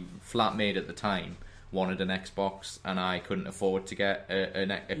my flatmate at the time wanted an Xbox and I couldn't afford to get a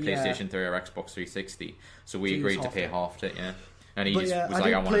PlayStation 3 or Xbox 360, so we agreed to pay half it. Yeah. And he was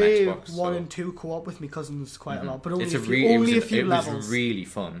like, I want an Xbox. 1 and 2 co-op with my cousins quite a lot, but only a few levels. It was really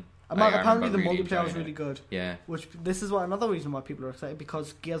fun. Apparently the multiplayer was really good. Yeah. Which, this is another reason why people are excited,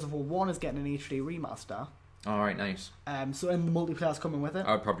 because Gears of War 1 is getting an HD remaster. Alright, nice. And the multiplayer's coming with it.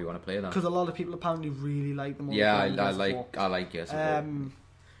 I'd probably want to play that. Because a lot of people apparently really like the multiplayer. Yeah, I like Gears of War.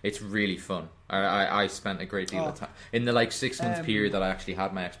 It's really fun. I spent a great deal of time in the 6-month period that I actually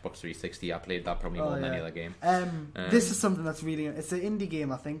had my Xbox 360. I played that probably more than any other game. This is something that's really, it's an indie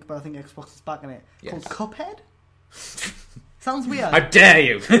game, I think, but I think Xbox is backing it. Called Cuphead. Sounds weird. How dare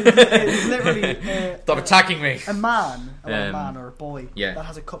you! It's literally stop attacking me. A man or a boy that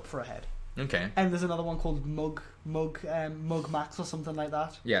has a cup for a head. Okay. And there's another one called Mug Max or something like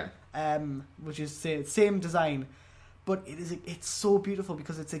that. Yeah. Which is same design. But it's so beautiful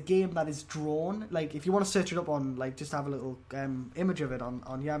because it's a game that is drawn. Like, if you want to search it up on, just have a little image of it on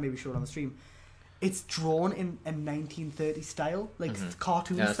maybe show it on the stream. it's drawn in a 1930s style, like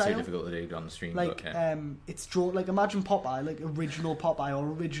cartoon that's style. Too difficult to do on the stream. Like, it's drawn like imagine Popeye, like original Popeye or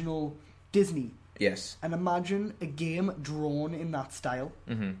original Disney. Yes. And imagine a game drawn in that style.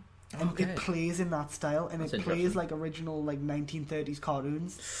 Mm-hmm. And it plays in that style, and That's it plays like original like 1930s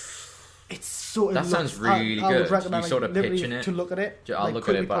cartoons. It's so. That sounds really good. I would recommend, you sort of pitching it to look at it. I'll look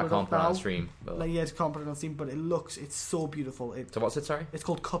at it, but I can't put it on stream. But... Like yeah, it's can't put it on stream, but it's so beautiful. So what's it? Sorry, it's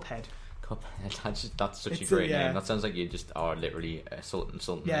called Cuphead. Cuphead. That's such a great name. That sounds like you just are literally insulting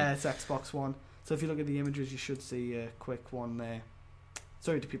something. Yeah, it's Xbox One. So if you look at the images, you should see a quick one there.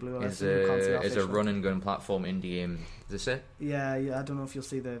 Sorry to people who are listening who can't see our Is a run and gun platform indie game. Is this it? Yeah. I don't know if you'll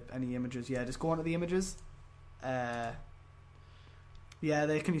see any images. Yeah, just go on to the images. Yeah,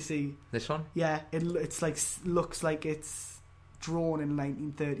 there can you see this one? Yeah, it's like looks like it's drawn in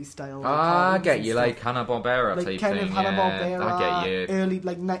 1930s style. I get you, like Hanna-Barbera like type kind thing. Of Hanna-Barbera, I get you. early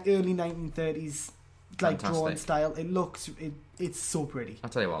 1930s like drawn style. It looks it's so pretty.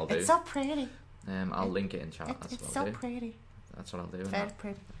 I'll tell you what I'll do. It's so pretty. I'll link it in chat. It's so pretty. That's what I'll do. Very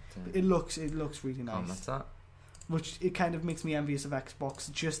pretty. It looks really nice. That's that. Which it kind of makes me envious of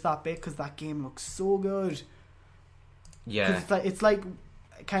Xbox just that bit because that game looks so good. Yeah. It's like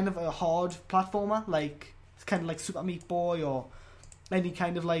kind of a hard platformer, like it's kind of like Super Meat Boy or any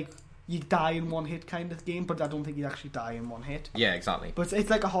kind of like you die in one hit kind of game, but I don't think you actually die in one hit. Yeah, exactly. But it's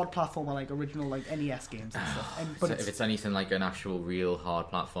like a hard platformer, like original like NES games and stuff. But so if it's anything like an actual real hard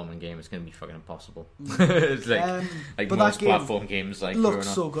platforming game, it's going to be fucking impossible. It's like most platform games. Like looks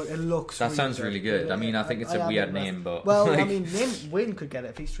so good. It looks. That sounds really good. I mean, I think it's a weird name, but well, I mean, Wayne could get it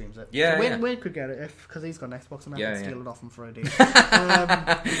if he streams it. Yeah, so Wayne could get it because he's got an Xbox and I can steal it off him for a day.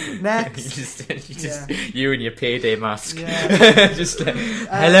 Next, you and your payday mask. Yeah. Just like,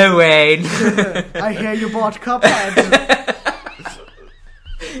 hello, Wayne. I hear you bought Cuphead.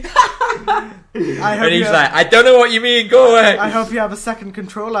 And he's like, I don't know what you mean, go away. I hope you have a second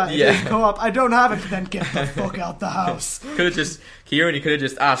controller. Yeah. Co-op. I don't have it. Then get the fuck out the house. Kieran, you could have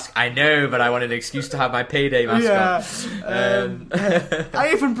just asked, I know, but I wanted an excuse to have my payday mask on.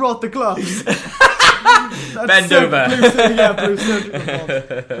 I even brought the gloves. Bend over. Blue surgical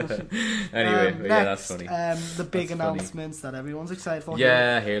gloves. Anyway, next, that's funny. The big announcements that everyone's excited for.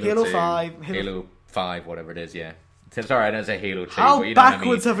 Yeah, Halo 2, 5. Halo 5, whatever it is, yeah. Sorry, I didn't say Halo 2. How but you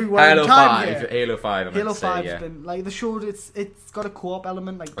backwards know what I mean. have we went in time here? Halo 5. Halo 5's been like the show. It's got a co-op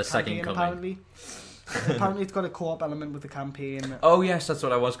element, like a second coming. Apparently. Apparently, it's got a co-op element with the campaign. Oh yes, that's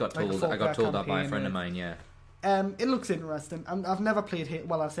what I got told. Like I got told that by a friend of mine. Yeah. It looks interesting. I've never played Halo.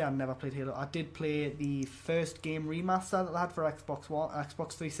 Well, I say I've never played Halo. I did play the first game remaster that I had for Xbox One,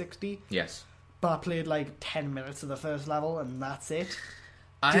 Xbox 360. Yes. But I played like 10 minutes of the first level, and that's it.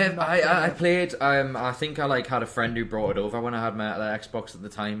 I played. I think I had a friend who brought it over when I had my Xbox at the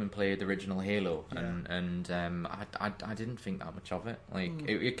time and played the original Halo, and I didn't think that much of it.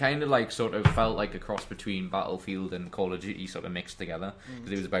 It kind of sort of felt like a cross between Battlefield and Call of Duty, sort of mixed together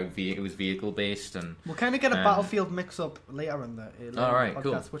because it was vehicle based, and we'll kind of get a Battlefield mix up later in the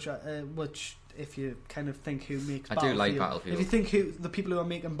podcast, cool. which. If you kind of think who makes Battlefield. I do like Battlefield. If you think who the people who are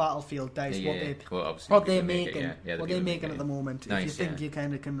making Battlefield dice, what they're making at the moment. Nice, if you think you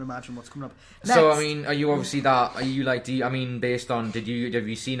kind of can imagine what's coming up. Next. So I mean, are you obviously that? Are you like? Based on? Have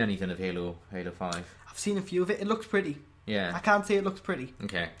you seen anything of Halo 5? I've seen a few of it. It looks pretty. Yeah. I can't say it looks pretty.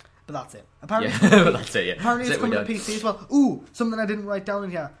 Okay. But that's it. Apparently, that's it. Yeah. Apparently, it's coming to PC as well. Ooh, something I didn't write down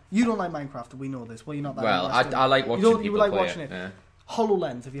in here. You don't like Minecraft. We know this. Well, you're not that. Well, I like watching people you like play watching it. Yeah.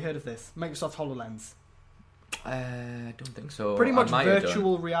 HoloLens. Have you heard of this? Microsoft HoloLens. I don't think so. Pretty much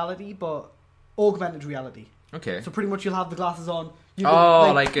virtual reality, but augmented reality. Okay. So pretty much you'll have the glasses on. You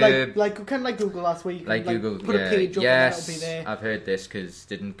can, like kind of like Google Glass, where you can put a page up and it'll be there. I've heard this because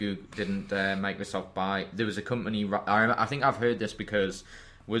didn't Microsoft buy? There was a company. I think I've heard this because.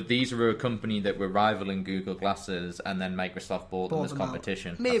 These were a company that were rivaling Google Glasses, and then Microsoft bought them as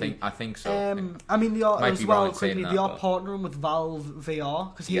competition. Maybe. I think so. I mean, they are partnering with Valve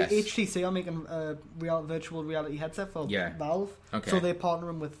VR because HTC are making a virtual reality headset for Valve. Okay. So they're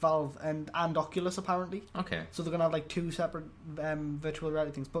partnering with Valve and Oculus apparently. Okay. So they're gonna have two separate virtual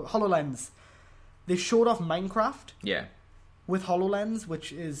reality things. But HoloLens, they showed off Minecraft. Yeah. With HoloLens,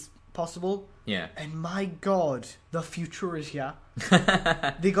 which is possible. Yeah. And my God, the future is here.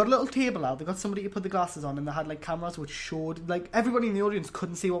 They got a little table out. They got somebody to put the glasses on, and they had cameras which showed everybody in the audience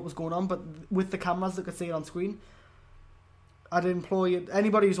couldn't see what was going on, but with the cameras they could see it on screen. I'd employ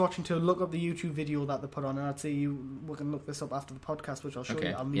anybody who's watching to look up the YouTube video that they put on, and I'd say we can look this up after the podcast, which I'll show you.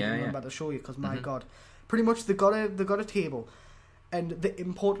 I'll remember to show you because my God, pretty much they got a table, and the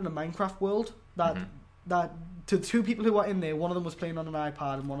important in Minecraft world that that to two people who were in there, one of them was playing on an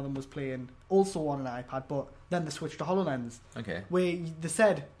iPad and one of them was playing also on an iPad, but then they switched to HoloLens. Okay. Where they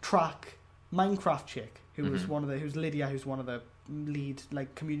said track Minecraft chick, who was who's Lydia, who's one of the lead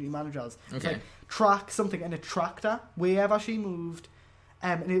like community managers. It's like track something in a tractor wherever she moved.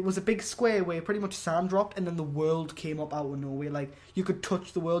 And it was a big square where pretty much sand dropped and then the world came up out of nowhere. Like, you could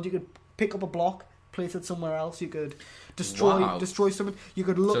touch the world, you could pick up a block, place it somewhere else, you could destroy something, you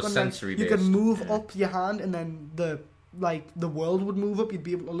could look you could move up your hand and then the world would move up, you'd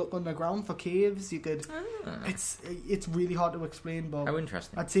be able to look underground for caves, you could... It's really hard to explain, but... How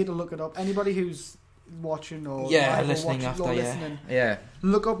interesting. I'd say to look it up. Anybody who's watching or listening,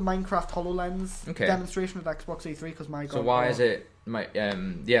 look up Minecraft HoloLens demonstration at Xbox E3 because my god. So why is it so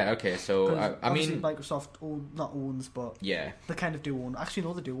I mean Microsoft not owns, but they kind of do own. Actually,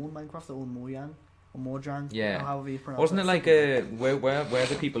 no, they do own Minecraft. They own Mojang or Mojang. Yeah, or however you pronounce Wasn't it. it like where are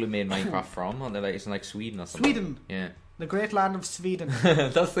the people who made Minecraft from? Aren't they like it's in like Sweden or something? Sweden. Yeah. The great land of Sweden.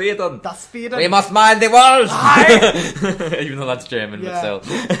 That's Sweden. We must mind the world! Even though that's German, but still.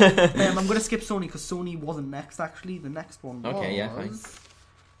 I'm going to skip Sony because Sony wasn't next, actually. The next one was... Okay, yeah,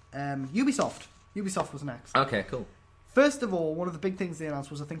 fine. Ubisoft. Ubisoft was next. Okay, cool. First of all, one of the big things they announced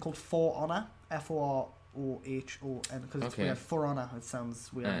was a thing called For Honor. FORHON. Because it's weird. For Honor. It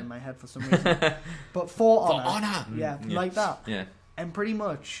sounds weird in my head for some reason. But For Honor. For Honor! Yeah, like that. Yeah. And pretty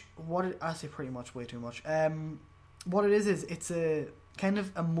much, I say pretty much way too much. What it is it's a kind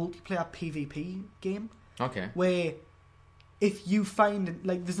of a multiplayer PvP game. Okay. Where if you find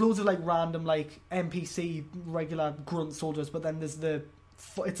like there's loads of like random like NPC regular grunt soldiers, but then there's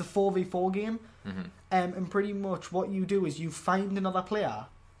it's a 4v4 game. And pretty much what you do is you find another player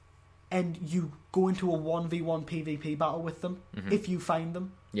and you go into a 1v1 PvP battle with them if you find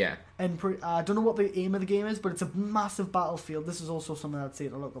them. Yeah. And I don't know what the aim of the game is, but it's a massive battlefield. This is also something I'd say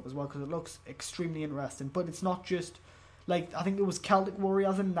to look up as well because it looks extremely interesting. But it's not just like I think it was Celtic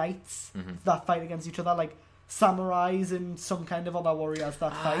warriors and knights that fight against each other, like samurais and some kind of other warriors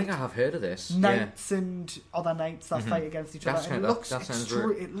that fight. I think I have heard of this. Knights and other knights that fight against each other. And it looks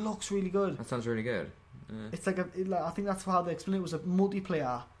it looks really good. That sounds really good. It's like I think that's how they explain it. It was a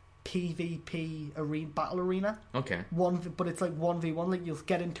multiplayer PvP battle arena. Okay. But it's like 1v1. Like you'll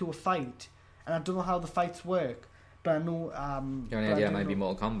get into a fight, and I don't know how the fights work, but I know. Do you have any idea? It might be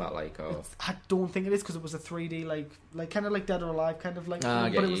Mortal Kombat, like. Or... I don't think it is because it was a 3D, like kind of like Dead or Alive, kind of like.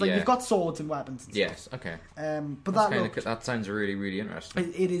 But it was like you've got swords and weapons. And yes. stuff. Okay. But that sounds really, really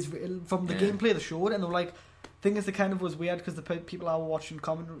interesting. It is from the gameplay they showed, and they were like. Thing is, it kind of was weird because the people I were watching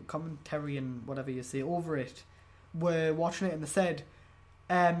commentary and whatever you say over it were watching it and they said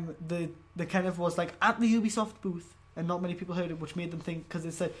the kind of was like at the Ubisoft booth and not many people heard it, which made them think because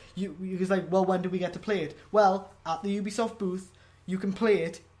it said you was like, well, when do we get to play it? Well, at the Ubisoft booth you can play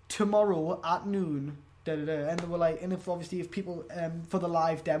it tomorrow at noon. And they were like, and if people for the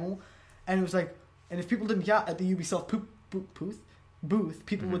live demo, and it was like, and if people didn't get at the Ubisoft booth,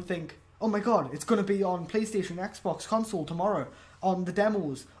 people would think, oh my god, it's going to be on PlayStation, Xbox, console tomorrow on the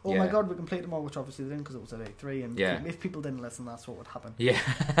demos. Oh my god, we can play it tomorrow, which obviously they didn't because it was at E3. And if people didn't listen, that's what would happen. Yeah.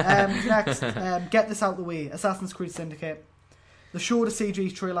 Next, get this out of the way. Assassin's Creed Syndicate. They showed a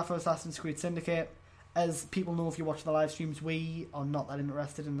CG trailer for Assassin's Creed Syndicate. As people know if you watch the live streams, we are not that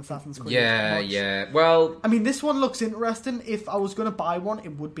interested in Assassin's Creed. Yeah. Well, I mean, this one looks interesting. If I was going to buy one,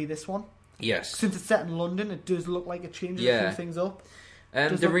 it would be this one. Yes. Since it's set in London, it does look like it changes a few things up.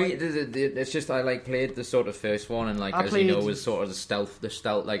 It's just I played the sort of first one and was sort of the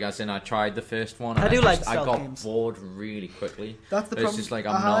stealth like as in I tried the first one and I got bored really quickly. That's the problem. It's just like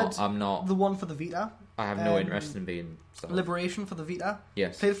I'm not the one for the Vita. I have no interest in being stealth. Liberation for the Vita.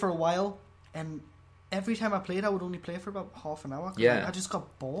 Yes. Played it for a while and every time I played I would only play for about half an hour. Yeah. I just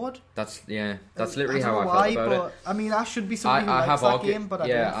got bored. That's literally how I felt about it. I mean, I should be somebody who likes that game, but I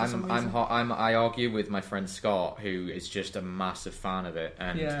don't for some reason. I argue with my friend Scott, who is just a massive fan of it,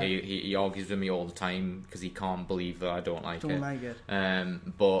 and he argues with me all the time because he can't believe that I don't like it.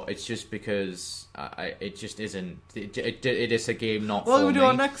 But it's just because it just isn't. It is a game not for me. Well, we do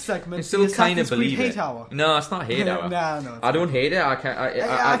our next segment. I still kind of believe hate hour. No, it's not hate hour. No, I don't hate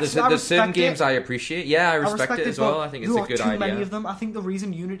it. There's certain games I appreciate. Yeah, I respect it as well. I think it's a good idea. Many of them. I think the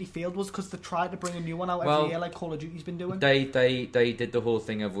reason Unity failed was because they tried to bring a new one out every year, like Call of Duty's been doing. They did the whole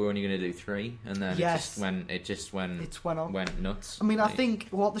thing of we're only going to do 3, and then it just went nuts. I mean, I think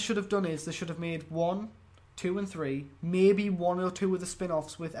what they should have done is they should have made 1, 2, and 3, maybe 1 or 2 of the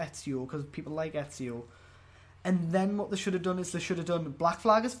spin-offs with Ezio because people like Ezio, and then what they should have done is they should have done Black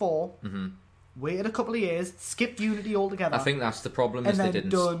Flag as 4. Waited a couple of years, skipped Unity altogether. I think that's the problem. Is they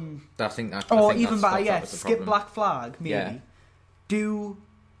didn't. Skip Black Flag, maybe. Do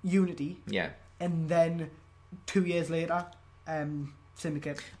Unity. Yeah. and then 2 years later,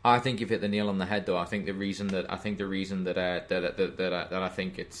 Syndicate. I think you've hit the nail on the head, though. I think the reason that I think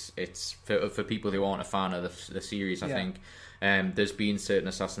it's for people who aren't a fan of the series. I think there's been certain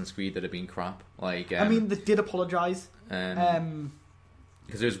Assassin's Creed that have been crap. Like I mean, they did apologise.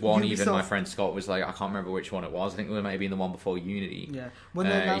 Because there was one, Ubisoft, even my friend Scott was like, I can't remember which one it was. I think it might have been the one before Unity.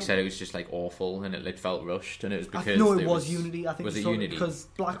 Yeah, he said it was just like awful and it felt rushed, and it was because it was Unity. I think was it Unity because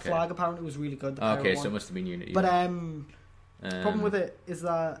Black Flag apparently was really good. Okay, so it must have been Unity. But the problem with it is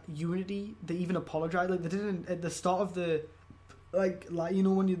that Unity, they even apologised. Like they didn't at the start of the like you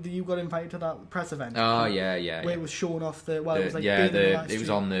know when you got invited to that press event. Oh yeah, where it was showing off it was like it was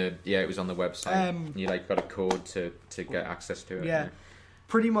on the website. You like got a code to get access to it. Yeah.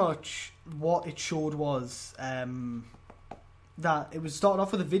 Pretty much what it showed was that it was started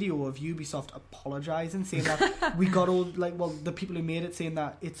off with a video of Ubisoft apologising, saying that we got all the people who made it saying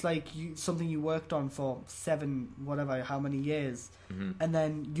that it's like something you worked on for 7 whatever how many years, and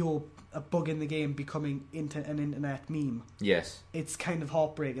then you're a bug in the game becoming an internet meme. Yes, it's kind of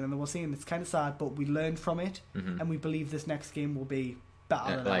heartbreaking, and they were saying it's kind of sad, but we learned from it, and we believe this next game will be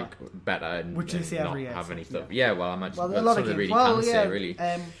better, better, and, which they say every year. Have any stuff? Yeah, well, I imagine a lot of games. Really can say really.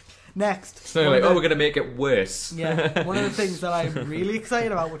 Next, so we're going to make it worse. Yeah, one of the things that I'm really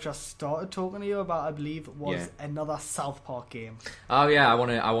excited about, which I started talking to you about, I believe, was another South Park game. Oh yeah, I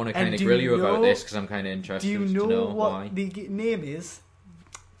want to kind of grill you about this because I'm kind of interested. Do you know, to know what why. The name is?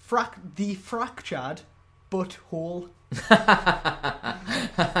 The Fractured Butthole.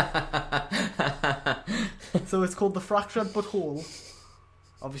 So it's called the Fractured Butthole.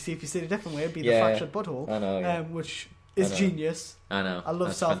 Obviously, if you say it a different way, it'd be the Fractured Butthole. I know. Yeah. Which is genius. I know. I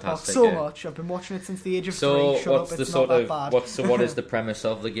love South Park so much. I've been watching it since the age of 3. What's the sort of what is the premise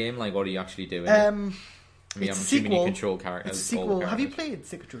of the game? Like, what are you actually doing? I'm assuming you control characters. It's a sequel. Have you played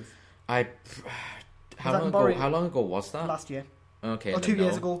Stick of Truth? How long ago was that? Last year. Okay. Or 2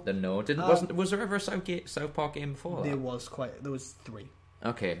 years ago. Then no. Was there ever a South Park game before that? There was 3.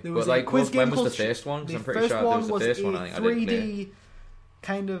 Okay. There was when was the first one? Because I'm pretty sure there was the first one. I think 3D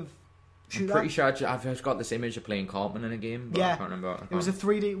kind of shooter. I'm pretty sure I've got this image of playing Cartman in a game, but I can't remember. It was a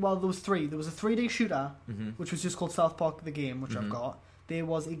 3D. Well, there was 3. There was a 3D shooter, which was just called South Park the Game, which I've got. There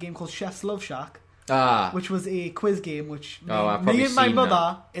was a game called Chef's Love Shack, which was a quiz game which me and my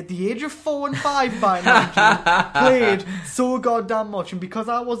mother at the age of 4 and 5 by now played so goddamn much, and because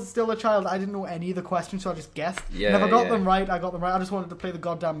I was still a child I didn't know any of the questions, so I just guessed. Never got them right. I got them right. I just wanted to play the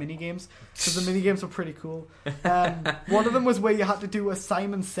goddamn mini games because the mini games were pretty cool. One of them was where you had to do a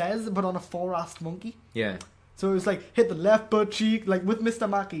Simon Says but on a 4-assed monkey. So it was like, hit the left butt cheek, like with Mr.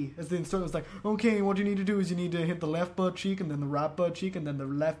 Mackey as the instructor. It was like, okay, what you need to do is you need to hit the left butt cheek and then the right butt cheek and then the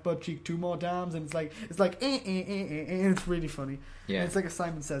left butt cheek 2 more times, and it's like it's really funny. And it's like a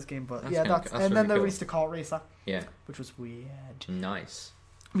Simon Says game, but and really then they released a kart racer, which was weird. Nice.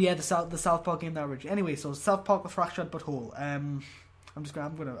 Yeah, the South Park game that originally. Anyway, so South Park the Fractured Butthole. I'm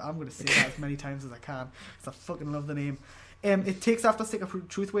gonna say that as many times as I can because I fucking love the name. It takes after Stick of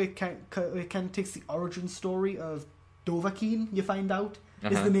Truth, where it kind of takes the origin story of Dovahkiin. You find out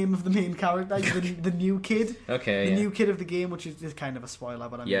is the name of the main character, the new kid, the new kid of the game, which is kind of a spoiler,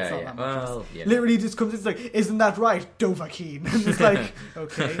 but I mean it's not that much. Well, literally just comes. It's like, isn't that right, Dovahkiin? And it's like,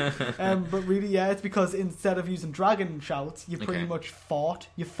 okay, but really, it's because instead of using dragon shouts, you pretty much fart.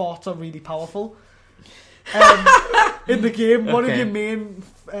 Your farts are really powerful. In the game, one of your main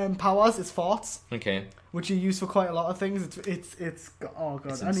powers is farts. Which you use for quite a lot of things. It's oh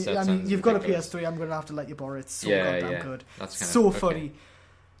god. And you've got a PS3. I'm gonna have to let you borrow it. It's so goddamn good. That's so funny.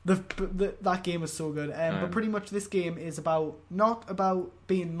 That game is so good. But pretty much this game is not about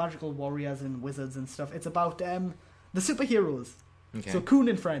being magical warriors and wizards and stuff. It's about the superheroes. So Coon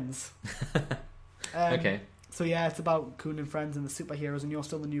and Friends. So it's about Coon and Friends and the superheroes, and you're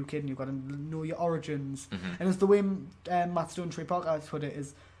still the new kid, and you've got to know your origins. And it's the way Matt Stone Trey Parker put it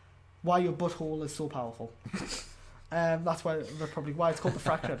is why your butthole is so powerful. That's why it's called the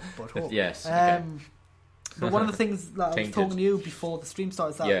Fractured Butthole. Yes. But one of the things that I was talking to you before the stream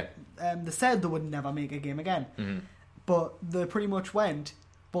started is that they said they would never make a game again, but they pretty much went,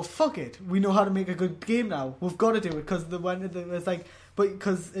 well, fuck it, we know how to make a good game now. We've got to do it because it's like. But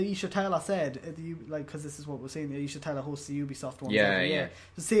because Aisha Tyler said, because this is what we're saying, Aisha Tyler hosts the Ubisoft ones every year.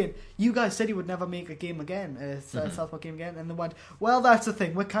 Just saying, you guys said you would never make a game again, South Park game again, and they went, well, that's the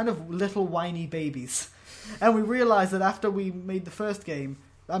thing, we're kind of little whiny babies. And we realised that after we made the first game,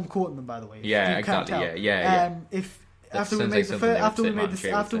 I'm quoting them by the way. Yeah, exactly. After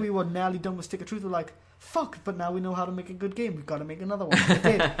we were nearly done with Stick of Truth, we're like, fuck, but now we know how to make a good game. We've got to make another one.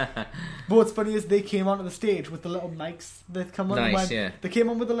 They did. But what's funny is they came onto the stage with the little mics that come on. Nice, and went, yeah. They came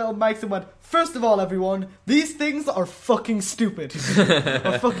on with the little mics and went, first of all, everyone, these things are fucking stupid.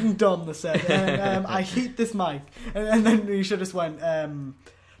 Or fucking dumb, they said. And I hate this mic. And then Nisha just went,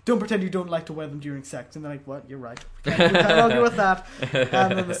 don't pretend you don't like to wear them during sex. And they're like, what? You're right. We can't argue with that.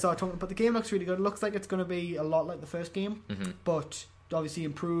 And then they start talking. But the game looks really good. It looks like it's going to be a lot like the first game, but obviously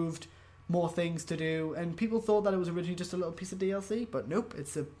improved, more things to do. And people thought that it was originally just a little piece of DLC, but nope,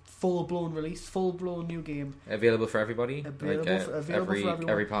 it's a full-blown release, full-blown new game. Available for everybody? Available for everyone.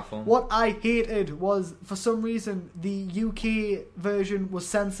 Every platform? What I hated was, for some reason, the UK version was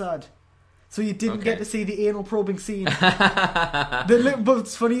censored. So you didn't get to see the anal probing scene. But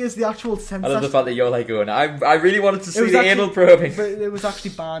what's funny is the actual censorship. I love the fact that you're like going, I really wanted to see the anal probing. But it was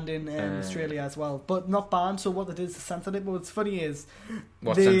actually banned in Australia as well. But not banned, so what they did is they censored it. But what's funny is...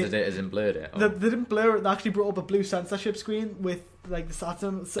 censored it as in blurred it? They didn't blur it. They actually brought up a blue censorship screen with like the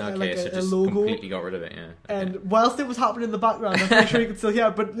Saturn, like a logo. Completely got rid of it, yeah. Okay. And whilst it was happening in the background, I'm pretty sure you could still hear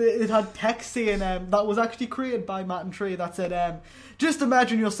it, but it had text saying that was actually created by Matt and Trey that said, just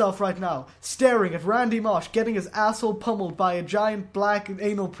imagine yourself right now, staring at Randy Marsh getting his asshole pummeled by a giant black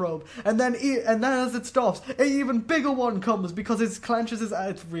anal probe, and then as it stops, an even bigger one comes because it clenches his...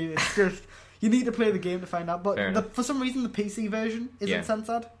 It's just... You need to play the game to find out, but for some reason the PC version isn't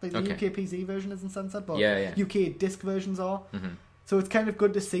censored. Like the UK PC version isn't censored, but UK disc versions are. So it's kind of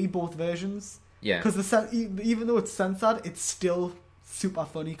good to see both versions. Yeah. Because even though it's censored, it's still super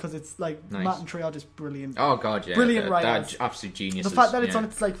funny because it's like Matt and Trey are just brilliant. Oh god, yeah, brilliant writers. They're absolute geniuses. The fact that it's on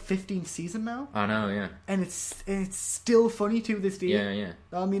its like 15th season now. I know, yeah. And it's still funny to this day. Yeah, yeah.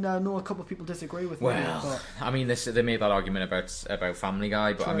 I mean, I know a couple of people disagree with me. Well, I mean, they made that argument about Family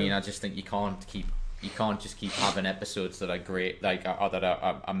Guy, but True. I mean, I just think you can't just keep having episodes that are great, like that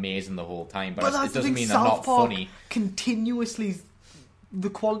are amazing the whole time. But it doesn't mean they're not funny. Continuously, the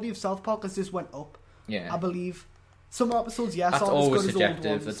quality of South Park has just went up. Yeah, I believe. Some episodes, yes, that's aren't always as good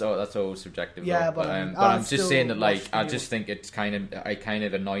subjective. as old ones. That's always subjective. Yeah, though. but I'm just saying that, like, I just think it kind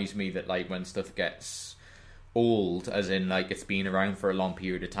of annoys me that, like, when stuff gets old, as in like it's been around for a long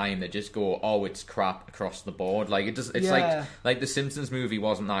period of time, they just go, oh, it's crap across the board. Like it does. It's like the Simpsons movie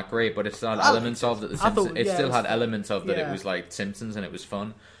wasn't that great, but it still had elements of that. It still had elements of that. It was like Simpsons and it was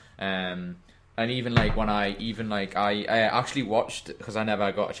fun. And even like when I actually watched, because I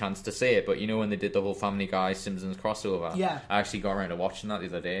never got a chance to say it, but you know when they did the whole Family Guy Simpsons crossover, I actually got around to watching that the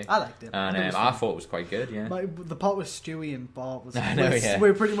other day. I liked it, and I thought it was quite good. Yeah, the part with Stewie and Bart was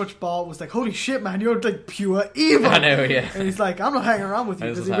where pretty much Bart was like, "Holy shit, man, you're like pure evil." I know, yeah. And he's like, "I'm not hanging around with you,"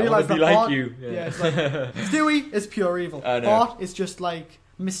 because he realized that Bart, it's like Stewie is pure evil. Bart is just like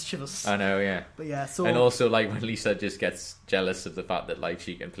mischievous. I know, yeah. But yeah, so and also like when Lisa just gets jealous of the fact that like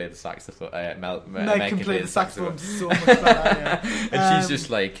she can play the saxophone, Meg can play the saxophone so much better. And she's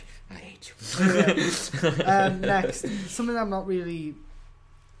just like, I hate you. Next, something I'm not really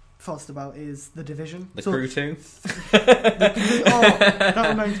fussed about is The Division. The Crew 2. That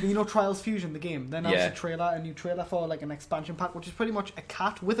reminds me, you know Trials Fusion, the game. Then there's a new trailer for like an expansion pack, which is pretty much a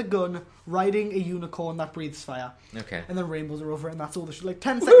cat with a gun riding a unicorn that breathes fire. Okay. And then rainbows are over it, and that's all the like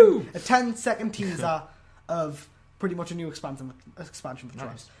 10-second teaser of pretty much a new expansion for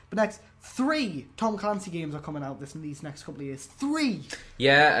Trials. But next, 3 Tom Clancy games are coming out these next couple of years. 3.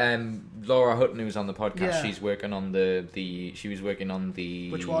 Yeah, Laura Hutton, who's on the podcast, she's working on she was working on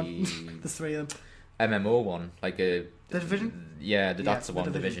the which one? There's 3 of them. MMO one, like The Division. Yeah, that's the one.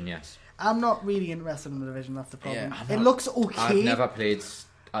 The Division, yes. I'm not really interested in The Division. That's the problem. Yeah, it looks okay. I've never played.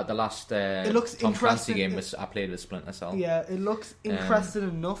 The last it looks Tom Clancy game I played with Splinter Cell. Yeah, it looks interesting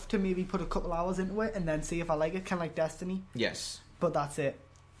enough to maybe put a couple hours into it and then see if I like it, kind of like Destiny. Yes. But that's it.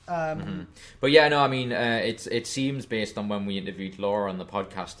 But yeah, no, I mean, it seems based on when we interviewed Laura on the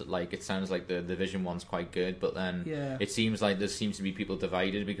podcast that like it sounds like the Division one's quite good, but then it seems like there seems to be people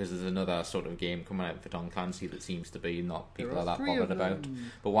divided because there's another sort of game coming out for Tom Clancy that seems to be not people are that bothered about.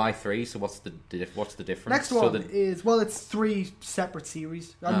 But why 3? So what's the difference? Next one is it's 3 separate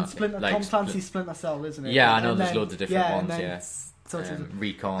series. I mean, Tom Clancy's Splinter Cell, isn't it? Yeah, I know there's loads of different ones.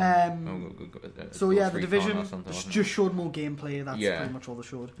 Recon. The Division just showed more gameplay. That's pretty much all they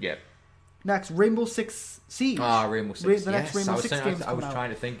showed. Yeah. Next, Rainbow Six Siege. Rainbow Six. The next Rainbow Six game's I was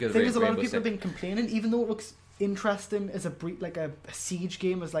trying to think of. I think there's a lot of people have been complaining, even though it looks interesting as a siege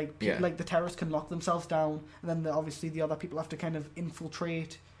game, as like like the terrorists can lock themselves down, and then obviously the other people have to kind of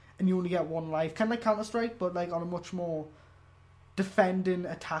infiltrate, and you only get one life, kind of like Counter-Strike, but like on a much more defending,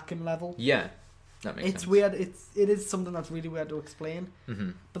 attacking level. Yeah. That makes sense. It's weird. It is something that's really weird to explain.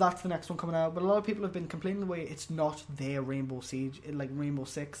 But that's the next one coming out. But a lot of people have been complaining the way it's not their Rainbow Siege, like Rainbow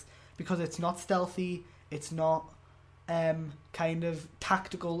Six, because it's not stealthy, it's not kind of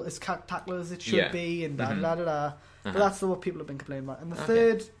tactical as it should be, and But that's what people have been complaining about. And the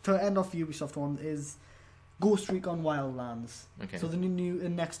third, to end off Ubisoft one, is Ghost Recon Wildlands. Okay. So the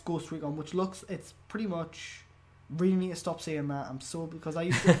next Ghost Recon, which it's pretty much. Really need to stop saying that. Because I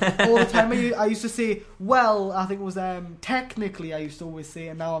used to all the time. I used to say, well, I think it was technically I used to always say,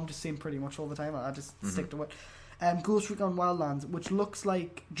 and now I'm just saying pretty much all the time. I just stick to it. Ghost Recon Wildlands, which looks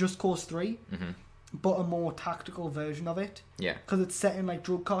like Just Cause 3, but a more tactical version of it. Yeah. Because it's set in like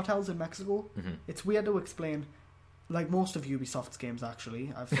drug cartels in Mexico. It's weird to explain. Like most of Ubisoft's games,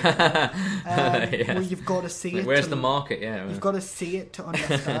 actually, I've where you've got to see it. Where's the market? Yeah, you've got to see it to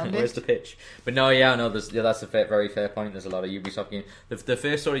understand Where's the pitch? But no, that's a very fair point. There's a lot of Ubisoft games. The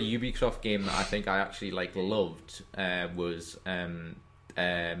first sort of Ubisoft game that I think I actually loved was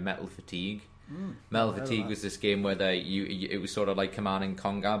Metal Fatigue. Metal Fatigue was this game where it was sort of like Command and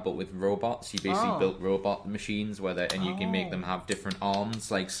Conquer, but with robots. You basically built robot machines and you can make them have different arms,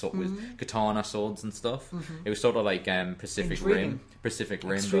 like with katana swords and stuff. It was sort of like Pacific Rim.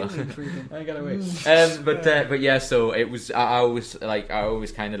 I got away. But yeah, so it was. I always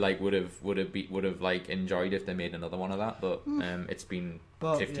kind of like would have like enjoyed if they made another one of that, but it's been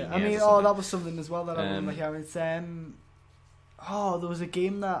 15 years. I mean, that was something as well that I remember hearing. It's there was a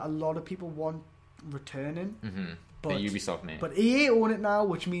game that a lot of people want returning. But the Ubisoft name. But EA own it now,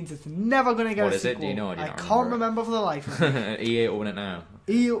 which means it's never going to get a sequel. What is it? Do you know? I can't remember for the life of me. EA own it now.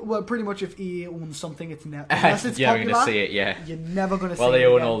 Well, pretty much if EA owns something, it's never... Unless it's you're popular, going to see it, yeah. You're never going to see it. Well, they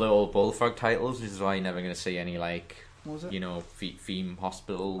own all the old Bullfrog titles, which is why you're never going to see any, like... What was it? You know, Theme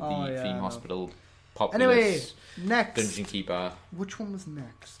Hospital, Theme Hospital... Populous, anyway, next Dungeon Keeper. Which one was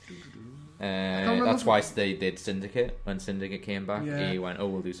next? That's why they did Syndicate. When Syndicate came back, he went,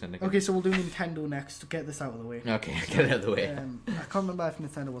 we'll do Syndicate. Okay, so we'll do Nintendo next to get this out of the way. Okay, get it out of the way. I can't remember if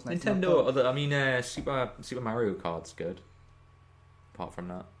Nintendo was next. Super Mario Kart's good. Apart from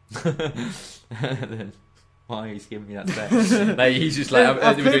that. Why he's giving me that stare? Like, he's just like...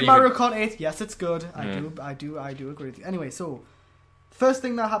 I've played Mario Kart 8. Yes, it's good. I do agree with you. Anyway, so... First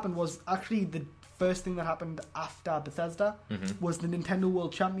thing that happened was... Actually, the first thing that happened after Bethesda was the Nintendo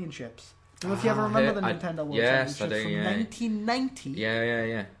World Championships. I don't know if you ever remember the Nintendo World Championships from 1990.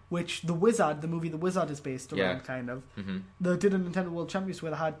 Yeah. Which The movie The Wizard is based around, kind of. They did a Nintendo World Championships where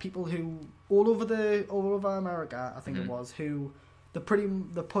they had people who all over America, I think it was, who they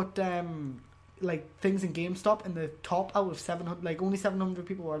put like things in GameStop, and the top out of 700, like only 700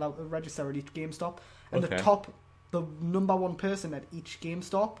 people were allowed to register at each GameStop, and the number one person at each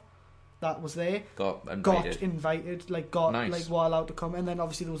GameStop that was there got invited, nice. Were allowed to come. And then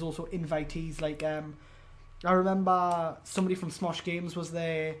obviously there was also invitees, like I remember somebody from Smosh Games was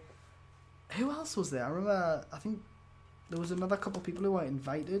there. Who else was there? I think there was another couple of people who were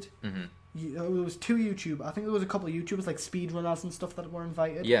invited. There was two YouTubers. I think there was a couple of YouTubers like speedrunners and stuff that were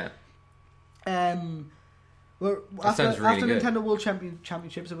invited. Yeah. After Nintendo World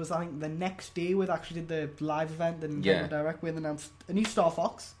Championships, it was, I think, the next day where they actually did the live event, the Nintendo Direct, where they announced a new Star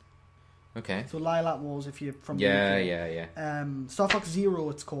Fox. Okay. So Lilac Wars, if you're from the UK. Star Fox Zero,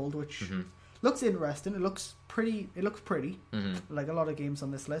 it's called, which looks interesting. It looks pretty. Like a lot of games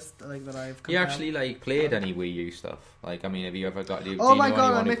on this list, like that I've. You actually played any Wii U stuff? Like, I mean, have you ever got? Oh my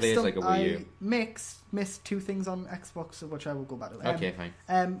god, I mixed them. I missed two things on Xbox, which I will go back to. Okay,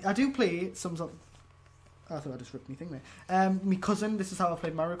 fine. I do play some. I thought I just ripped my thing there. My cousin, this is how I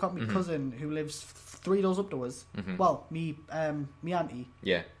played Mario Kart. My cousin, who lives 3 doors up to us, well, me auntie,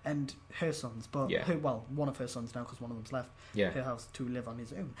 and her sons, but one of her sons now, because one of them's left her house to live on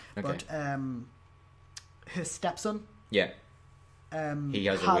his own. Okay. But her stepson, he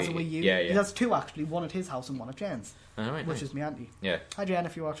has a Wii U. He has two actually, one at his house and one at Jen's. Which is my auntie. Yeah. Hi Jen,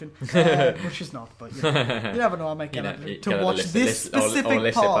 if you're watching. Which she's not, but you never know. I might get her to watch this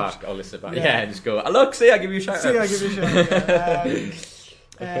specific part. I'll listen back. Yeah, just go. Look, see, I give you a shout out.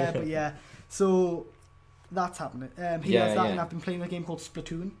 But yeah, so that's happening. He has that, and I've been playing a game called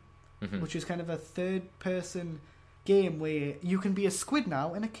Splatoon, which is kind of a third-person game where you can be a squid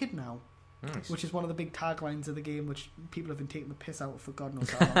now and a kid now. Nice. Which is one of the big taglines of the game, which people have been taking the piss out for God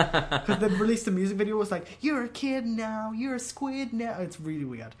knows how long. Because they released a music video, it was like, you're a kid now, you're a squid now. It's really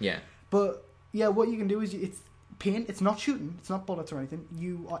weird. Yeah. But, yeah, what you can do is, it's paint, it's not shooting, it's not bullets or anything.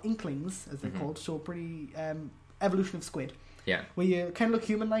 You are inklings, as they're called, so pretty evolution of squid. Yeah. Where you kind of look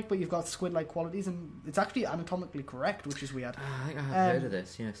human-like, but you've got squid-like qualities, and it's actually anatomically correct, which is weird. I think I have heard of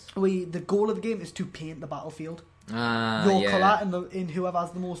this, yes. The goal of the game is to paint the battlefield. your colour in whoever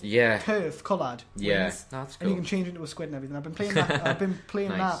has the most turf coloured wins. Yeah, that's cool. And you can change it into a squid and everything. I've been playing that. I've been playing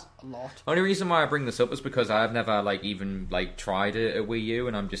Nice. that a lot. Only reason why I bring this up is because I've never even tried a Wii U,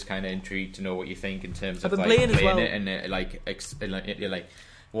 and I'm just kind of intrigued to know what you think in terms of I've been playing playing as well. it and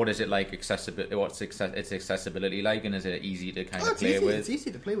what is it like what's its accessibility like, and is it easy to kind of play with? It's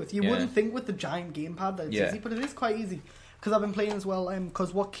easy to play with. You wouldn't think with the giant gamepad that it's easy, but it is quite easy. Because I've been playing as well,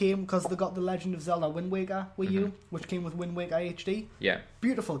 because they got the Legend of Zelda Wind Waker Wii U, which came with Wind Waker HD. Yeah.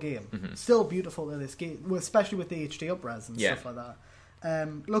 Beautiful game. Still beautiful to this game, especially with the HD upres and stuff like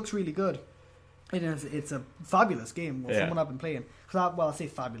that. Looks really good. It's a fabulous game from what I've been playing. I say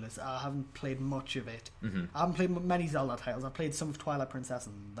fabulous, I haven't played much of it. I haven't played many Zelda titles. I played some of Twilight Princess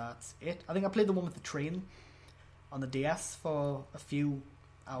and that's it. I think I played the one with the train on the DS for a few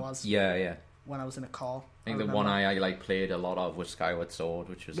hours. Yeah. When I was in a car. I think the one I played a lot of was Skyward Sword,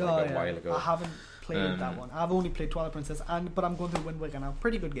 which was a while ago. I haven't played that one. I've only played Twilight Princess, but I'm going through Wind Waker now.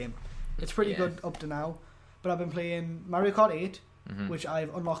 Pretty good game. It's pretty good up to now. But I've been playing Mario Kart 8, which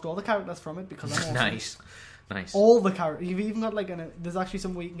I've unlocked all the characters from it because I'm awesome. Nice. All the characters. You've even got there's actually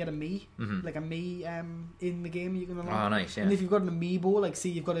some way you can get a Mii, like a Mii in the game you can unlock. Oh, nice, yeah. And if you've got an amiibo, say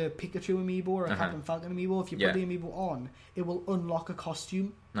you've got a Pikachu amiibo or a Captain Falcon amiibo, if you put the amiibo on, it will unlock a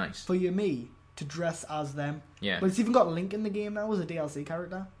costume for your Mii to dress as them. Yeah. But it's even got Link in the game now as a DLC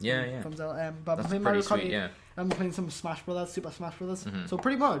character. Yeah. From Zelda. But I'm playing Mario Kart 8. I'm playing some Smash Brothers, Super Smash Brothers. So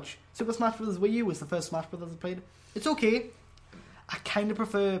pretty much, Super Smash Brothers Wii U was the first Smash Brothers I played. It's okay. I kind of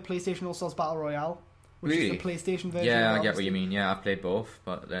prefer PlayStation All-Stars Battle Royale, which is the PlayStation version. Yeah, I get what you mean. Yeah, I've played both,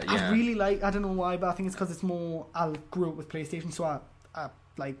 but I really like. I don't know why, but I think it's because it's more. I grew up with PlayStation, so I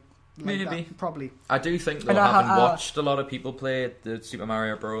like. Maybe that, probably. I do think though, having watched a lot of people play the Super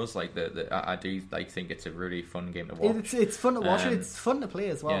Mario Bros, I do think it's a really fun game to watch. It's fun to watch. It's fun to play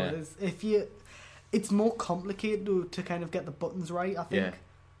as well. Yeah. It's more complicated to kind of get the buttons right. I think.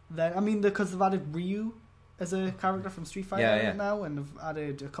 Because they've added Ryu as a character from Street Fighter now, and they've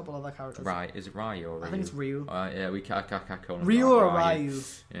added a couple other characters. Right? Is it Ryu or Ryu? I think it's Ryu. We can't call him Ryu or Ryu.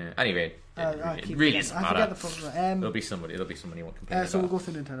 Yeah. Anyway, it really doesn't matter. I forget the problem. There'll be somebody who can play. So we'll go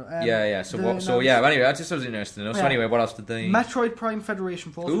through Nintendo. Anyway, I just was interested to know. So anyway, what else did they? Metroid Prime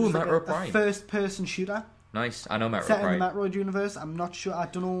Federation Force. Ooh, Metroid Prime. A first-person shooter. Nice. I know Metroid Set Prime. in the Metroid universe. I'm not sure. I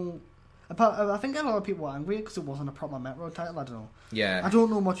don't know. I think a lot of people were angry because it wasn't a proper Metroid title. I don't know. Yeah. I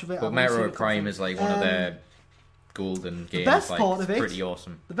don't know much of it. But Metroid Prime is like one of their golden games. The best part of it, pretty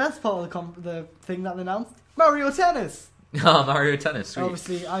awesome. The best part of the thing that they announced, Mario Tennis. Oh, Mario Tennis, sweet.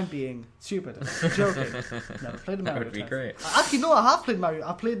 Obviously, I'm being stupid. I'm joking. Never played Mario Tennis. That would be great. Actually, no, I have played Mario.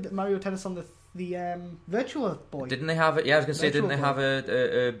 I played Mario Tennis on the Virtual Boy. Didn't they have it? Yeah, I was going to say, didn't they have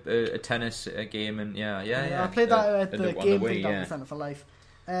a tennis game? And yeah. I played that at the game thing down the Centre for Life.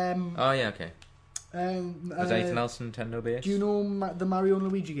 Oh yeah, okay. Was anything else Nintendo based? Do you know the Mario and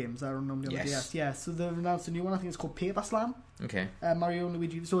Luigi games that are normally on the DS? Yeah, so they've announced a new one. I think it's called Paper Slam. Okay. Mario and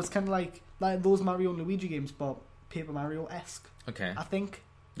Luigi. So it's kind of like those Mario and Luigi games, but Paper Mario-esque. Okay. I think.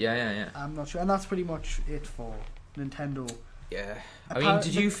 Yeah. I'm not sure, and that's pretty much it for Nintendo. Yeah. I mean,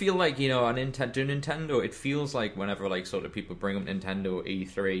 did you feel like, on Nintendo, it feels like whenever sort of people bring up Nintendo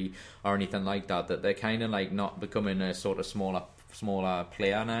E3 or anything like that they're kind of not becoming a sort of smaller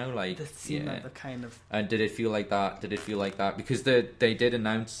player now, They seem like the kind of. And did it feel like that? Because they did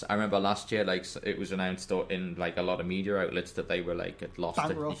announce. I remember last year, it was announced in a lot of media outlets that they were had lost a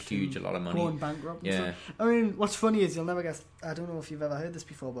lot of money, going bankrupt. Yeah. I mean, what's funny is you'll never guess. I don't know if you've ever heard this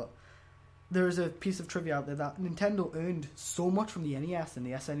before, but there is a piece of trivia out there that Nintendo earned so much from the NES and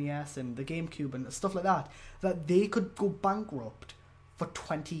the SNES and the GameCube and stuff like that they could go bankrupt for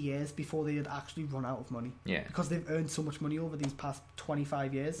 20 years before they had actually run out of money. Yeah. Because they've earned so much money over these past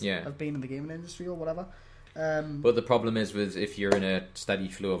 25 years of being in the gaming industry or whatever. But the problem is with if you're in a steady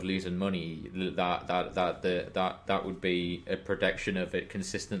flow of losing money, that would be a prediction of it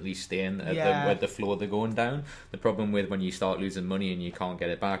consistently staying at the flow they're going down. The problem with when you start losing money and you can't get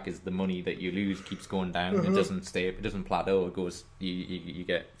it back is the money that you lose keeps going down. It doesn't stay. It doesn't plateau. It goes. You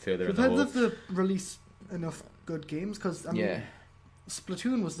get further in the hole. Depends if they release enough good games because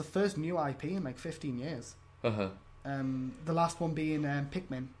Splatoon was the first new IP in 15 years. The last one being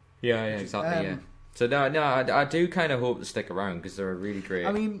Pikmin. Yeah, exactly. So no, I do kind of hope to stick around because they're really great.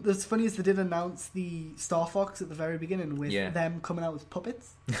 I mean, the funny is they did announce the Star Fox at the very beginning with them coming out with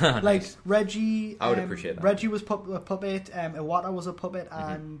puppets. Nice. Reggie. I would appreciate that. Reggie was a puppet. Iwata was a puppet,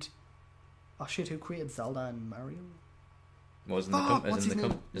 and who created Zelda and Mario?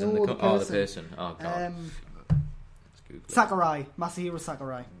 The person. Oh god. Google it. Sakurai, Masahiro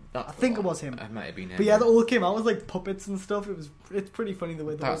Sakurai. I think it was him. It might have been him. But yeah, they all came out as like puppets and stuff. It's pretty funny the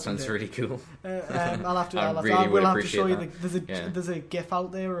way they that sounds really cool. I'll have to. I will have to show you. that. There's a GIF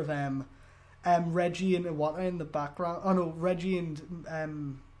out there of Reggie and Iwata in the background. Oh no, Reggie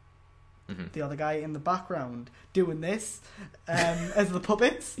and the other guy in the background doing this as the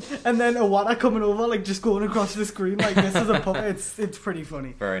puppets, and then Iwata coming over, like just going across the screen like this as a puppet. It's pretty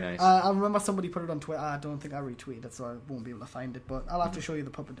funny. Very nice. I remember somebody put it on Twitter. I don't think I retweeted it, so I won't be able to find it. But I'll have to show you the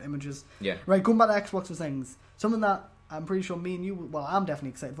puppet images. Yeah. Right, going back to Xbox for things. Something that I'm pretty sure me and you, well, I'm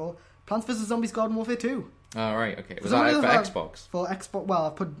definitely excited for. Plants vs Zombies Garden Warfare 2. Oh, right, okay. Was that for Xbox? For Xbox, well,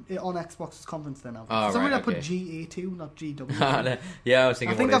 I put it on Xbox's conference then. Oh, for some reason right, I put okay. GA2, not GW2. Yeah, I was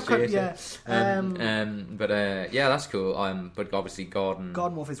thinking I've cut, yeah. Yeah, that's cool. But obviously Garden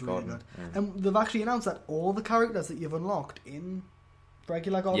Warfare is really good. Yeah. And they've actually announced that all the characters that you've unlocked in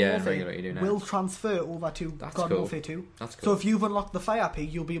regular Garden Warfare will transfer over to Garden Warfare 2. That's cool. So if you've unlocked the Fire P,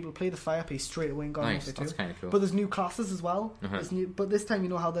 you'll be able to play the Fire P straight away in Garden Warfare 2. That's kind of cool. But there's new classes as well. But this time, you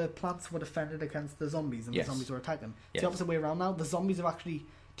know how the plants were defended against the zombies and the zombies were attacking. It's the opposite way around now. The zombies have actually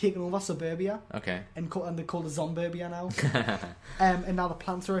taken over Suburbia. Okay. And they're called the Zomburbia now. And now the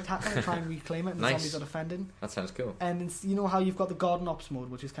plants are attacking and trying to reclaim it, and the zombies are defending. That sounds cool. And you know how you've got the Garden Ops mode,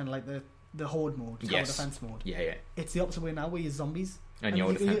 which is kind of like the Horde mode, tower defense mode. Yeah. It's the opposite way now, where you're zombies. And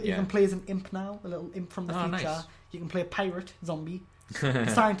you can play as an imp now, a little imp from the future. Nice. You can play a pirate zombie. The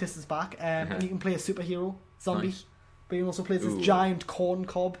scientist is back, and you can play a superhero zombie. Nice. But you can also play this giant corn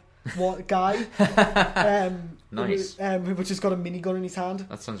cob guy. Nice. Which has got a minigun in his hand.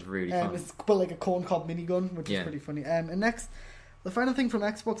 That sounds really fun. It's built like a corn cob minigun, which is pretty funny. And next, the final thing from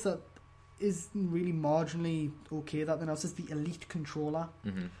Xbox that is really marginally okay that they announced is the Elite controller,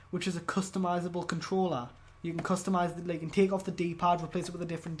 which is a customizable controller. You can customize it, like, you can take off the D-pad, replace it with a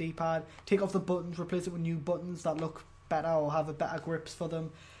different D-pad, take off the buttons, replace it with new buttons that look better or have a better grips for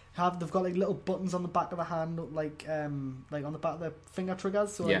them. They've got like little buttons on the back of the hand, like on the back of the finger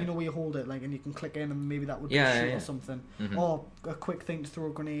triggers, so like, you know where you hold it, like, and you can click in and maybe that would shoot or something, or a quick thing to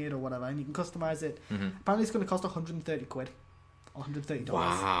throw a grenade or whatever, and you can customize it. Apparently, it's going to cost $130, $130.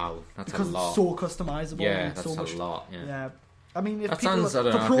 Wow, that's because a lot. it's so customizable. Yeah, and that's so much, a lot. Yeah. I mean, if that people sounds, I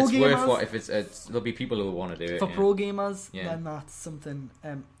don't know, if it's worth what, if it's there'll be people who will want to do it. For pro gamers, then that's something.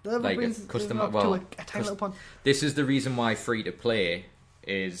 Like a custom, a tiny little point. This is the reason why free to play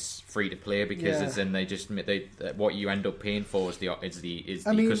is free to play, because it's in what you end up paying for is the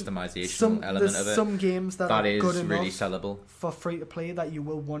customization element of it. Some games that is good really sellable for free to play that you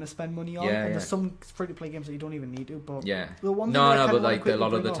will want to spend money on, and there's some free to play games that you don't even need to. But the one but like a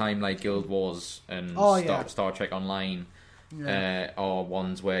lot of the time, like Guild Wars and Star Trek Online. Or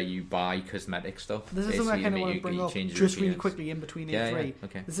ones where you buy cosmetic stuff. This is something I kind of want to bring up just really quickly in between E3.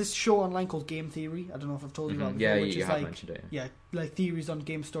 Okay. There's this show online called Game Theory. I don't know if I've told you about it before, which is like mentioned it. Like theories on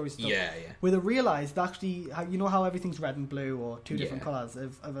game stories stuff. Where they realised actually, you know how everything's red and blue or two different colours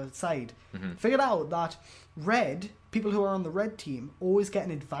of a side. Figured out that people who are on the red team always get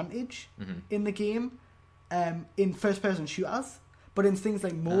an advantage in the game, in first person shooters. But in things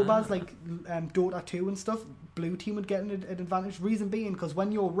like MOBAs, like Dota 2 and stuff, blue team would get an advantage. Reason being, because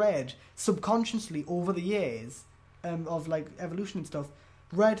when you're red, subconsciously over the years of like evolution and stuff,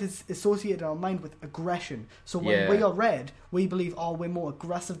 red is associated in our mind with aggression. So when we are red, we believe, we're more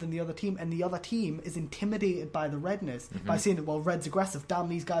aggressive than the other team, and the other team is intimidated by the redness by saying that, well, red's aggressive, damn,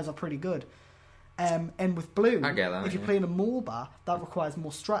 these guys are pretty good. And with blue, if you're playing a MOBA, that requires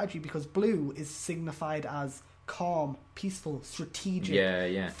more strategy, because blue is signified as calm, peaceful,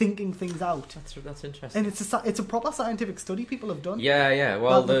 strategic, thinking things out. That's interesting. And it's a proper scientific study people have done.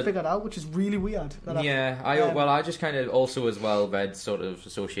 Well, they've figured out, which is really weird. I just kind of also as well read sort of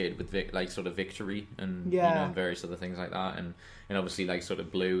associated with sort of victory and various other things like that, and obviously like sort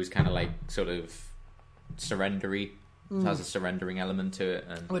of blue is kind of like sort of surrendery. It has a surrendering element to it,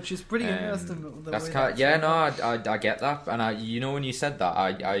 and which is pretty interesting. That's I get that, and when you said that,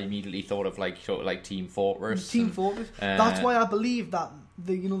 I immediately thought of like sort of like Team Fortress. That's why I believe that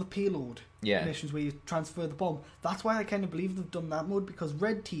the payload missions where you transfer the bomb. That's why I kind of believe they've done that mode, because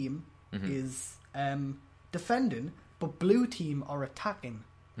red team is defending, but blue team are attacking.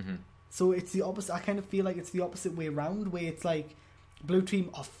 So it's the opposite. I kind of feel like it's the opposite way around, where it's like blue team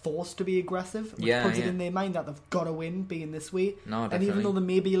are forced to be aggressive, which puts it in their mind that they've got to win being this way. And even though they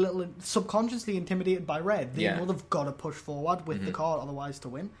may be a little subconsciously intimidated by red, they know they've got to push forward with the card otherwise to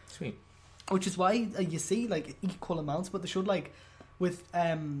win. Sweet. Which is why you see like equal amounts, but they should like with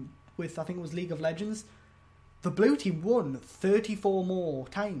I think it was League of Legends, the blue team won 34 more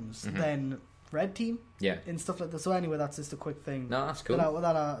times than Red Team. Yeah. And stuff like that. So anyway, that's just a quick thing. No, that's cool.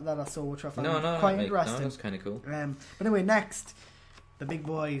 That I saw, which I found quite interesting. No, that's kind of cool. But anyway, next, the big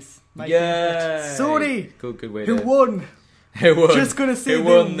boys. My favorite. Sony. Good way. Who won? Who won? Just gonna say who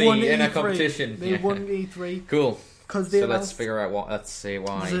won the inner competition. They won E3. Cool. So let's figure out what. Let's see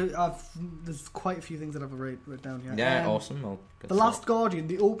why. There's quite a few things that I've written down here. Yeah, awesome. The Last Guardian.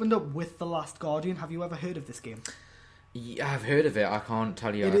 They opened up with The Last Guardian. Have you ever heard of this game? Yeah, I've heard of it. I can't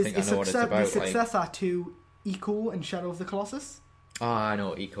tell you. I think I know what it's about. The successor to Echo and Shadow of the Colossus. Oh, I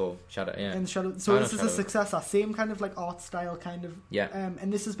know Echo, Shadow. Yeah. And Shadow. So this is a successor, same kind of like art style, kind of. Yeah.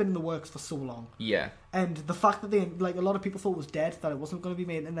 And this has been in the works for so long. Yeah. And the fact that they a lot of people thought it was dead, that it wasn't going to be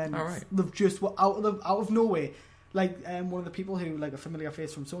made, and then they've just were out of nowhere. Like one of the people who like a familiar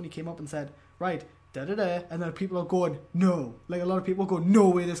face from Sony came up and said, right, and then people are going, no. Like a lot of people go, no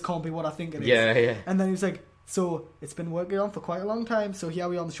way, this can't be what I think it is. Yeah. And then he was like, so it's been working on for quite a long time. So here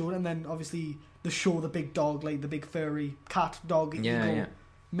we are on the show, and then obviously the show, the big dog, like the big furry cat dog,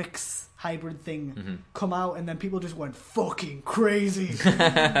 mix hybrid thing, come out, and then people just went fucking crazy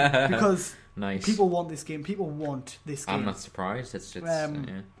because people want this game. People want this game. I'm not surprised. It's just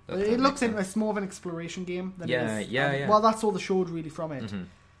it looks it's more of an exploration game than it is. Well, that's all they showed really from it,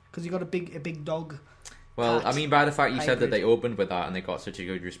 because you got a big dog. Well, I mean, by the fact you said that they opened with that and they got such a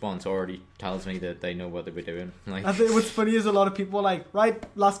good response, already tells me that they know what they were doing. Like, I think what's funny is a lot of people are like, right,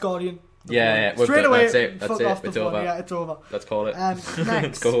 Last Guardian. Straight away. That's it. It's over. Yeah, it's over. Let's call it. Next,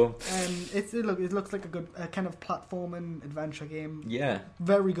 let's go. It looks like a good kind of platforming adventure game. Yeah.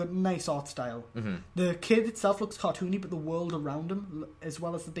 Very good, nice art style. The kid itself looks cartoony, but the world around him, as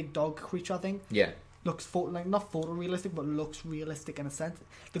well as the big dog creature thing, looks not photorealistic, but looks realistic in a sense.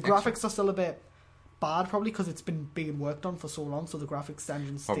 The graphics are still a bit bad, probably because it's been being worked on for so long, so the graphics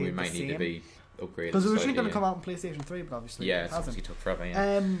engine stayed probably the might same. need to be upgraded. Because it was originally going to come out on PlayStation 3, but obviously it hasn't. Obviously took forever.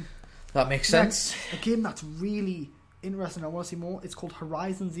 Yeah. That makes sense. A game that's really interesting, I want to see more. It's called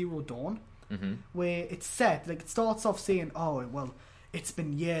Horizon Zero Dawn, where it's set, like it starts off saying, oh, well, it's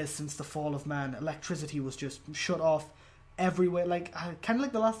been years since the fall of man. Electricity was just shut off everywhere, like kind of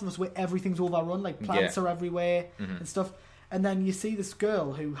like The Last of Us, where everything's overrun, like plants are everywhere and stuff. And then you see this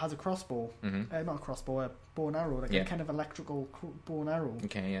girl who has a crossbow, not a crossbow, a bow and arrow, like a kind of electrical bow and arrow.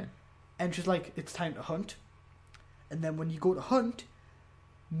 Okay, yeah. And she's like, it's time to hunt. And then when you go to hunt,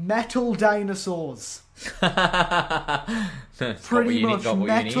 metal dinosaurs. Pretty much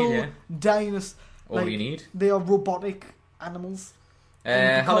metal dinosaurs. All you need. They are robotic animals.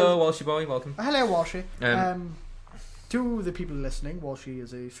 Hello, Walshy boy, welcome. Hello, Walshy. To the people listening, Walshy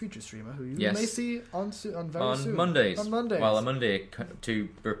is a future streamer who you may see on Mondays. On Mondays. Well, a Monday to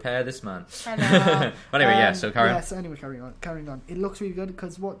prepare this man. Anyway, so carry on. Yeah, so anyway, carrying on. It looks really good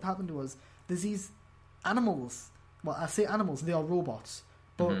because what happened was there's these animals. Well, I say animals, they are robots.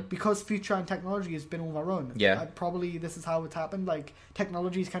 But because future and technology has been overrun, probably this is how it's happened. Like,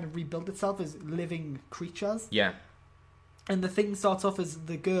 technology has kind of rebuilt itself as living creatures. Yeah. And the thing starts off as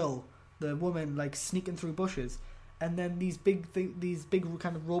the woman, like, sneaking through bushes. And then these big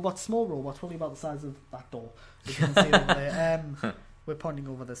kind of robots, small robots, probably about the size of that door. You can see over there. We're pointing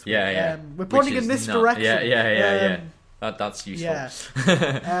over this way. We're pointing in this direction. Yeah. That's useful.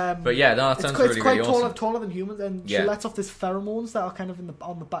 Yeah. But yeah, that sounds really, it's quite really awesome. taller than humans, and she lets off these pheromones that are kind of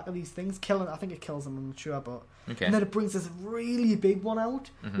on the back of these things, killing. I think it kills them. I'm not sure, but and then it brings this really big one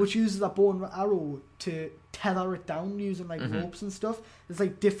out, which uses that bow and arrow to tether it down using like ropes and stuff. There's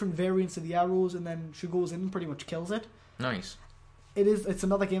like different variants of the arrows, and then she goes in and pretty much kills it. Nice. It's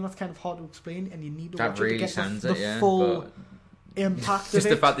another game that's kind of hard to explain, and you need to watch really it to get sounds the full impact just of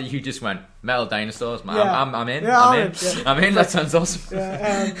the it. fact that you just went metal dinosaurs, man. I'm in. That sounds awesome.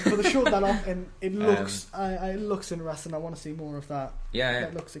 But they showed that off, and it looks it looks interesting. I want to see more of that.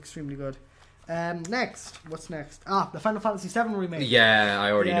 That looks extremely good. Next, what's next? The Final Fantasy VII remake. Yeah,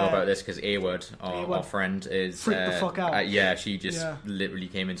 I already know about this because Awood, our friend, is freaked the fuck out. She just literally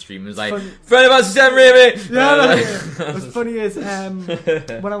came in stream and was like, Final Fantasy VII remake. What's funny is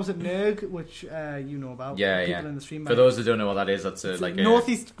when I was at NERG, which you know about, people in the stream. For those that don't know what that is, that's like a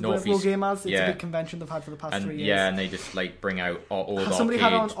Northeast Retro Gamers. It's a big convention they've had for the past 3 years. Yeah, and they just like bring out all the somebody had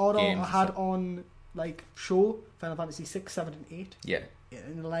games on like show Final Fantasy 6, 7, and 8. Yeah.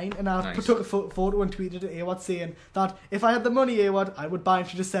 In the line, and I took a photo and tweeted at Awad saying that if I had the money, Awad, I would buy. And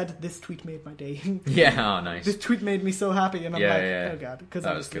she just said, "This tweet made my day." Nice. This tweet made me so happy, and I'm oh god, because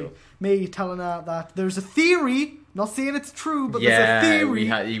that was cool. Me telling her that there's a theory, not saying it's true, but there's a theory. We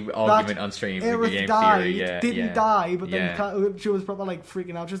had the argument on stream. Aerith died, didn't die, but then she was probably like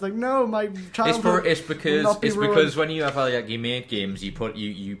freaking out. She's like, "No, my childhood." It's because when you have like you make games, you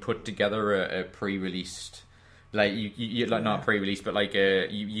put together a pre-released Like you like not pre-release, but like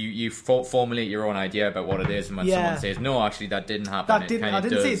you formulate your own idea about what it is, and when someone says no, actually that didn't happen, that didn't. It I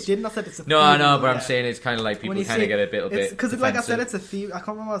didn't does. say it didn't. I said it's a no, theory, I know, but I'm saying it's kind of like people kind of get a little bit because like I said, it's a theory. I can't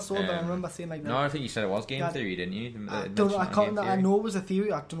remember what I saw, but I remember saying like no, I think you said it was game theory, didn't you? I don't know. I can't. I know it was a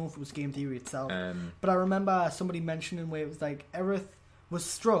theory. I don't know if it was game theory itself, but I remember somebody mentioning where it was like Aerith was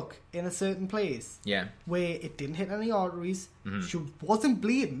struck in a certain place, where it didn't hit any arteries. She wasn't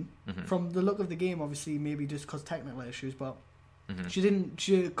bleeding from the look of the game. Obviously, maybe just because technical issues, but she didn't.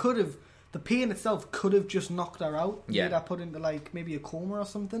 She could have. The pain itself could have just knocked her out. Made her put into like maybe a coma or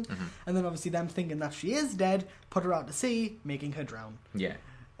something, and then obviously them thinking that she is dead, put her out to sea, making her drown. Yeah.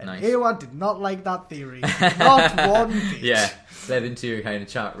 And nice. Eowyn did not like that theory. Not one bit. Yeah, led into a kind of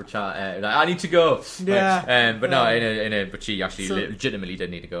chat. Like, I need to go. Yeah. But no, but she actually legitimately did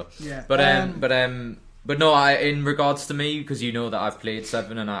need to go. Yeah. But no, in regards to me, because you know that I've played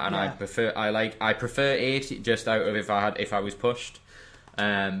 7 and I prefer 8 just out of if I was pushed.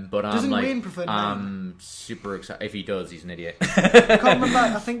 But Doesn't Wayne prefer 9? I'm super excited. If he does, he's an idiot. I can't remember.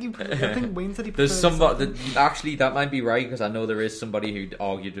 I think Wayne said he preferred. There's somebody actually that might be right, because I know there is somebody who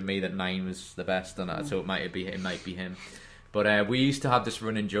argued with me that 9 was the best, and so it might be him. But we used to have this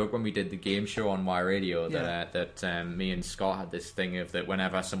running joke when we did the game show on Y Radio that me and Scott had this thing of that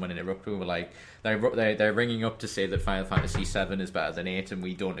whenever someone interrupted, we were like they're ringing up to say that Final Fantasy 7 is better than 8, and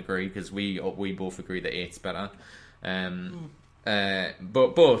we don't agree because we both agree that 8's better.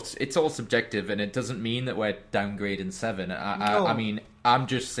 But it's all subjective, and it doesn't mean that we're downgrading 7. I mean, I'm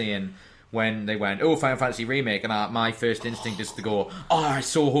just saying when they went, Final Fantasy Remake, and my first instinct is to go, I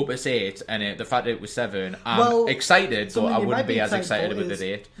so hope it's 8, and the fact that it was 7, I'm excited, but I wouldn't be as excited with it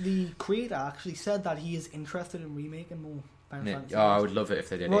 8. The creator actually said that he is interested in remaking more Final Fantasy. I would love it if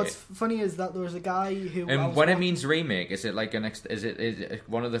they did. What's funny is that there was a guy who. And when it means remake, is it like is it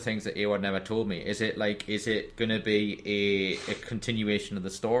one of the things that Eowyn never told me? Is it going to be a continuation of the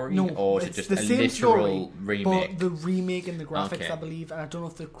story, or is it just a literal story, remake? But the remake and the graphics, I believe, and I don't know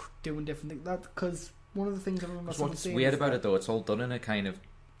if they're doing different things. That because one of the things I remember. What's weird about it though, it's all done in a kind of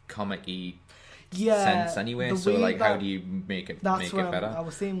comic-y sense anyway. So like, how do you make it better? I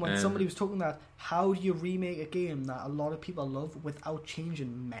was saying when somebody was talking that, how do you remake a game that a lot of people love without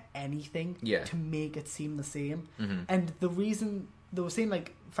changing anything to make it seem the same? And the reason they were saying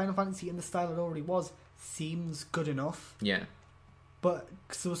like Final Fantasy in the style it already was seems good enough. Yeah. But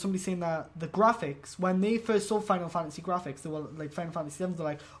so somebody saying that the graphics, when they first saw Final Fantasy graphics, they were like Final Fantasy 7, they're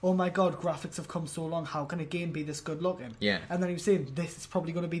like, oh my god, graphics have come so long, how can a game be this good looking? Yeah. And then he was saying this is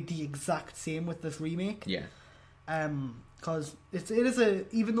probably going to be the exact same with this remake. Yeah. Because it is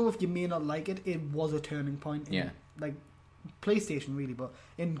even though if you may not like it, it was a turning point in like PlayStation really, but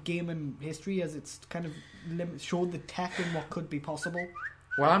in gaming history, as it's kind of showed the tech and what could be possible.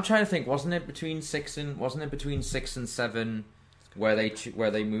 Well, I'm trying to think, wasn't it between 6 and 7 where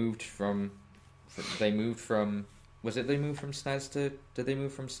they moved from was it they moved from SNES to did they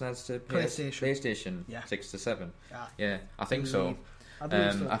move from SNES to PlayStation 6 to 7? Yeah, I think so.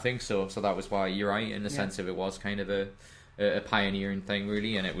 I think so. So that was why you're right in the sense of it was kind of a pioneering thing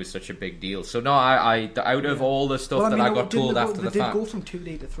really, and it was such a big deal. So no, I out of all the stuff I got told after the fact, they did go from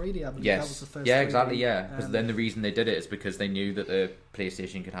 2D to 3D. I believe that was the first. Yeah, exactly. Yeah, because then the reason they did it is because they knew that the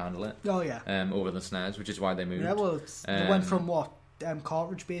PlayStation could handle it. Oh yeah. Over the SNES, which is why they moved. Yeah, well, they went from what?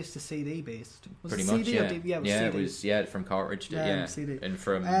 Cartridge based to CD based. Was pretty it much, CD yeah. It was from cartridge to CD. And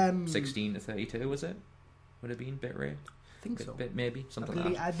from 16 to 32 was it? Would have been bitrate. I think so. Maybe something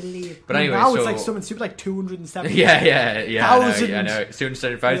like that. I believe. But anyway, now it's like something super like 270. Yeah. I know.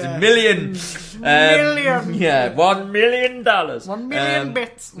 270,000 million. Yeah, $1 million. 1 million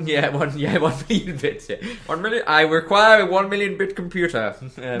bits. 1 million bits. Yeah. 1 million. I require a 1 million bit computer.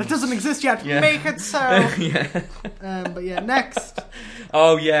 That doesn't exist yet. Yeah. Make it so. But yeah, next.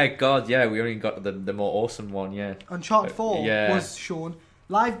 Oh yeah, God, yeah. We only got the more awesome one. Yeah. Uncharted 4 was shown.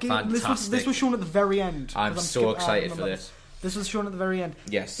 Live game. This was shown at the very end. I'm so excited for this. This was shown at the very end.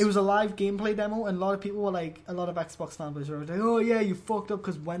 Yes. It was a live gameplay demo, and a lot of people were like, a lot of Xbox fanboys were like, oh yeah, you fucked up,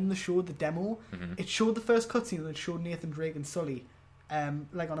 because when they showed the demo, it showed the first cutscene, and it showed Nathan Drake and Sully,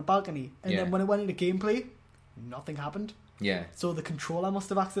 like on a balcony, and then when it went into gameplay, nothing happened. Yeah. So the controller must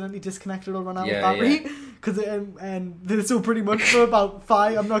have accidentally disconnected or run out of battery. Because so pretty much for about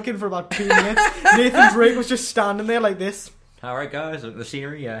 2 minutes, Nathan Drake was just standing there like this. Alright guys, the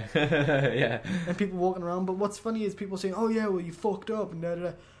scenery, yeah. Yeah. And people walking around, but what's funny is people saying, oh yeah, well you fucked up, and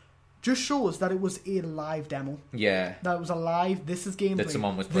da-da-da. Just shows that it was a live demo. Yeah. That it was a live, this is gameplay. That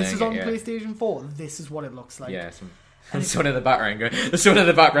someone was playing This is on PlayStation 4, this is what it looks like. Yeah. And someone in the background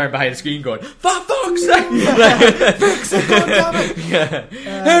behind the screen going, "For fuck's sake!" Fix it, goddammit!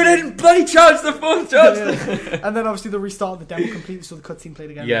 Who didn't bloody charge the phone? And then obviously they restarted the demo completely, so the cutscene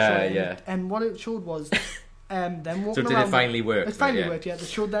played again. And what it showed was them walking so did around. it finally work? It finally worked. Yeah, they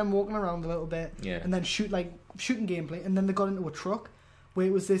showed them walking around a little bit, and then shooting gameplay, and then they got into a truck where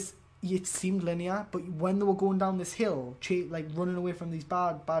it was this. It seemed linear, but when they were going down this hill, like running away from these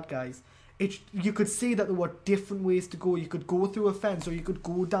bad guys. You could see that there were different ways to go. You could go through a fence, or you could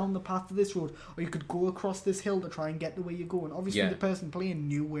go down the path to this road, or you could go across this hill to try and get to where you're going. Obviously, the person playing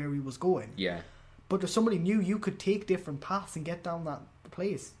knew where he was going. Yeah. But if somebody knew, you could take different paths and get down that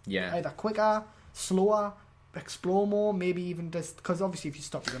place. Yeah. Either quicker, slower, explore more, maybe even just... Because obviously if you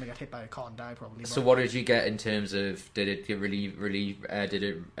stop, you're going to get hit by a car and die probably. So what did you get in terms of... Did it reveal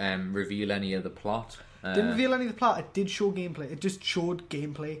any of the plot? Didn't reveal any of the plot. It did show gameplay. It just showed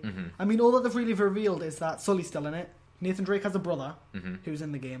gameplay. Mm-hmm. I mean, all that they've really revealed is that Sully's still in it. Nathan Drake has a brother who's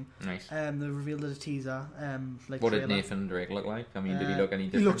in the game. Nice. They revealed as a teaser. What did Nathan Drake look like? I mean, did he look any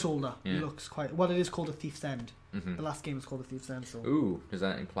different? He looks older. Yeah. He looks quite... Well, it is called A Thief's End. Mm-hmm. The last game is called A Thief's End. So. Ooh, does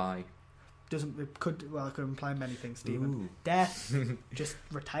that imply... It could imply many things, Stephen. Ooh. Death, just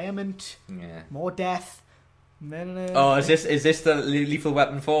retirement, more death. Oh, is this the Lethal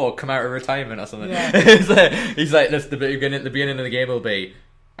Weapon 4 come out of retirement or something? Yeah. He's like, the beginning of the game will be,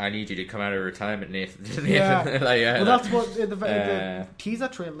 I need you to come out of retirement, Nathan. Yeah. Well, that's what the teaser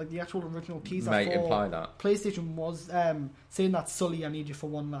trailer, like the actual original teaser might for imply that. PlayStation was saying that Sully, I need you for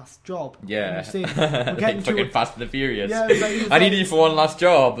one last job. Yeah. Saying, we're getting fucking Fast and the Furious. Yeah, I need you for one last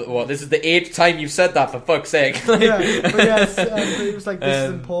job. What? This is the 8th time you've said that, for fuck's sake. Yeah, but yes, but it was like, this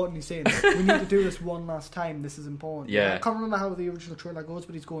is important. He's saying, we need to do this one last time. This is important. Yeah. I can't remember how the original trailer goes,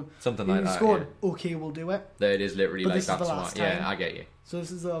 but he's going something like that. He's going, okay, we'll do it. There it is, literally, but like that's what. Yeah, I get you. So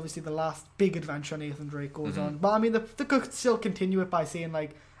this is obviously the last big adventure Nathan Drake goes on. But I mean, they could still continue it by saying,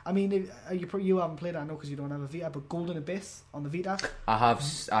 like, I mean, you haven't played it, I know, because you don't have a Vita, but Golden Abyss on the Vita. I have.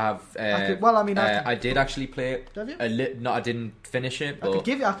 I did actually play it. Have you? No, I didn't finish it. But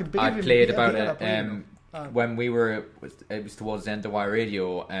I could played about it. When we were, it was towards the end of Wire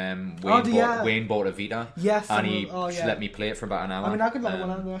Radio. Wayne bought a Vita. Yes, and he let me play it for about an hour. I mean, I could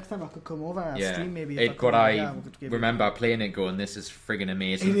next time I could come over and stream maybe. But I remember playing it, going, "This is friggin'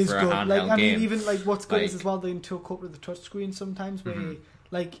 amazing for a handheld game." I mean, even like what's good is as well, they took up with the touchscreen sometimes where.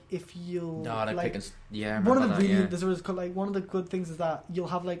 Like if you one of the good things is that you'll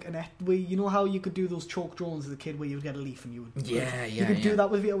have like where you know how you could do those chalk drawings as a kid where you would get a leaf and you would you could do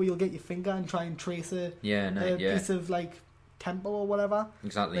that with Vita where you'll get your finger and try and trace a piece of like temple or whatever,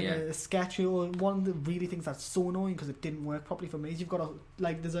 exactly, like a sketch. Or one of the really things that's so annoying because it didn't work properly for me is you've got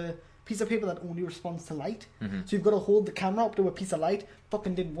there's a piece of paper that only responds to light, so you've got to hold the camera up to a piece of light.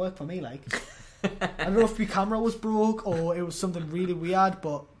 Fucking didn't work for me, like. I don't know if my camera was broke or it was something really weird,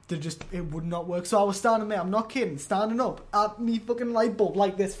 but it would not work. So I was standing there, I'm not kidding, standing up at me fucking light bulb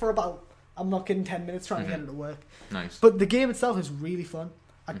like this for about, I'm not kidding, 10 minutes trying to get it to work. Nice. But the game itself is really fun.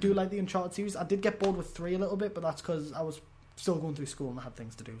 I do like the Uncharted series. I did get bored with 3 a little bit, but that's because I was still going through school and I had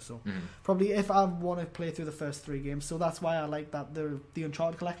things to do. So probably if I want to play through the first 3 games, so that's why I like that the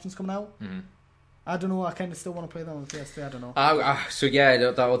Uncharted collection's coming out. I don't know. I kind of still want to play that on the PS3. I don't know. So yeah,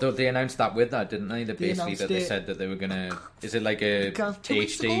 they announced that with that, didn't they? They said that they were gonna. Is it like a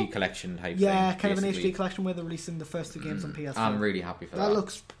HD collection type thing? Yeah, kind of an HD collection where they're releasing the first 2 games on PS4. I'm really happy for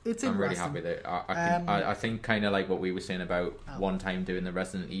that. It's I'm really happy that I think kind of like what we were saying about one time doing the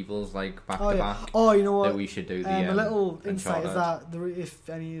Resident Evils like back to back. Oh, you know what? That we should do the a little insight is that if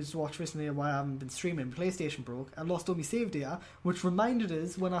any of you watched recently why I haven't been streaming, PlayStation broke. I lost all my save data, which reminded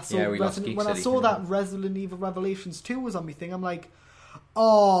us when I saw that Resident Evil Revelations 2 was on my thing. I'm like,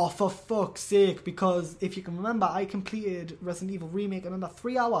 oh, for fuck's sake, because if you can remember, I completed Resident Evil Remake in under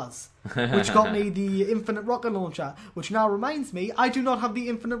 3 hours, which got me the Infinite Rocket Launcher, which now reminds me I do not have the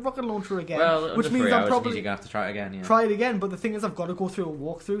Infinite Rocket Launcher again, which means I'm probably going to have to try it again. Yeah. Try it again, but the thing is I've got to go through a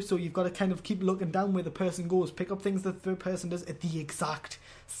walkthrough, so you've got to kind of keep looking down where the person goes, pick up things that the person does at the exact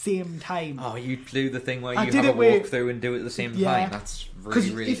same time. Oh, you do the thing where you have a walkthrough and do it at the same time. That's really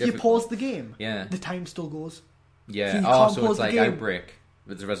difficult. Because if you pause the game, the time still goes. Yeah. So it's like Outbreak.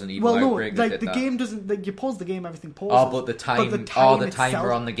 With the Resident Evil Outbreak, like the game doesn't. Like you pause the game, everything pauses. Oh, but the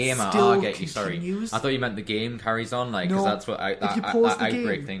timer on the game. I get you. Sorry, I thought you meant the game carries on. Like, because that's what that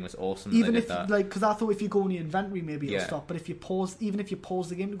Outbreak thing was awesome. Even if because I thought if you go in the inventory, maybe it'll stop. But if you pause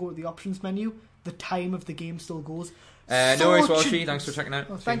the game to go to the options menu, the time of the game still goes. No worries, Walshy. Thanks for checking out.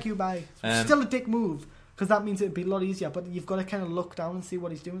 Oh, thank you. Bye. Still a dick move. Because that means it'd be a lot easier. But you've got to kind of look down and see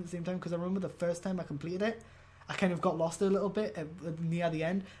what he's doing at the same time. Because I remember the first time I completed it, I kind of got lost a little bit near the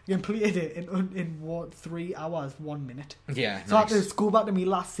end. I completed it in 3 hours, 1 minute. Yeah, so nice. I had to go back to my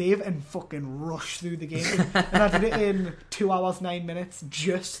last save and fucking rush through the game. And I did it in 2 hours, 9 minutes,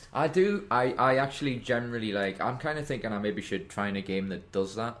 just. I actually generally, like, I'm kind of thinking I maybe should try in a game that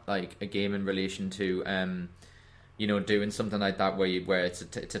does that. Like, a game in relation to, you know, doing something like that where it's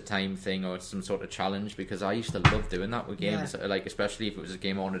a time thing or some sort of challenge, because I used to love doing that with games, like, especially if it was a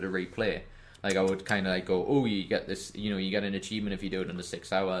game I wanted to replay. Like, I would kind of like go, oh, you get this, you know, you get an achievement if you do it under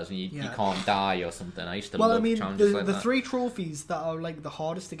 6 hours and you can't die or something. I used to love challenges like that. The 3 trophies that are, like, the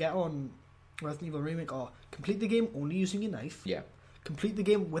hardest to get on Resident Evil Remake are complete the game only using your knife. Yeah. Complete the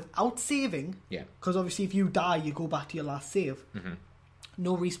game without saving. Yeah. Because obviously if you die, you go back to your last save. Mm-hmm.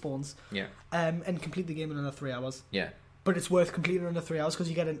 No respawns. Yeah. And complete the game in under 3 hours. Yeah. But it's worth completing in under 3 hours because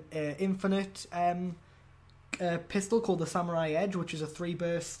you get an infinite pistol called the Samurai Edge, which is a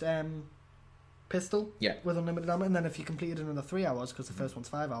 3-burst... pistol with unlimited ammo, and then if you complete it in under 3 hours, because the first one's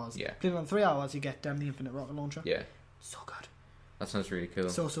 5 hours, complete it in 3 hours, you get the infinite rocket launcher. Yeah, so good. That sounds really cool.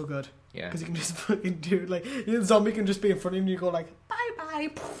 So good. Yeah, because you can just fucking do like the zombie can just be in front of you and you go like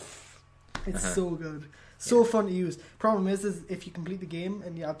bye. It's so good, so fun to use. Problem is if you complete the game,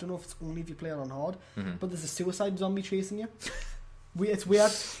 and I don't know if it's only if you play it on hard, but there's a suicide zombie chasing you. It's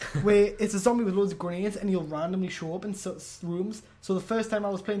weird. Where it's a zombie with loads of grenades, and he'll randomly show up in rooms. So the first time I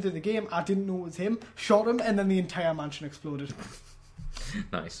was playing through the game, I didn't know it was him. Shot him, and then the entire mansion exploded.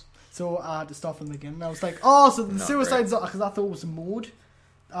 Nice. So I had to stop him again. And I was like, "Oh, so the suicide zombie?" Because I thought it was a mode.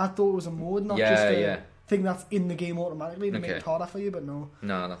 I thought it was a mode, not just a thing that's in the game automatically to make it harder for you. But no,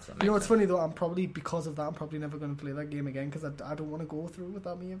 that's not. You know what's funny though? Because of that, I'm probably never going to play that game again because I don't want to go through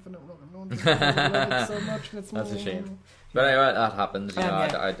without me infinite rocket launcher. I love it so much, and it's that's a shame. But anyway, that happens. You know,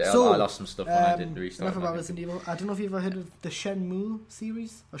 I lost some stuff when I did the restart. Enough about Resident Evil. I don't know if you've ever heard of the Shenmue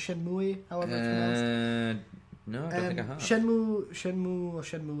series or Shenmue, however it's pronounced. No, I don't think I have. Shenmue or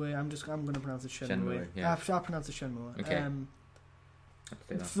Shenmue. I'm going to pronounce it Shenmue. Yeah. I pronounce it Shenmue. Okay.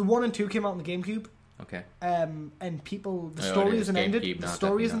 The 1 and 2 came out on the GameCube. Okay. And people, the story isn't ended. The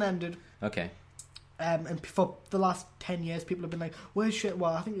story isn't ended. Okay. And for the last 10 years, people have been like, "Where's shit?"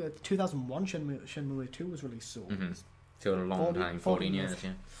 Well, I think 2001 Shenmue 2 was released, so so a long time, 14 years.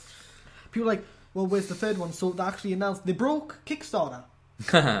 Yeah. People are like, "Well, where's the third one?" So they actually announced they broke Kickstarter.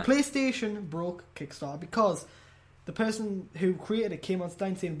 PlayStation broke Kickstarter because the person who created it came on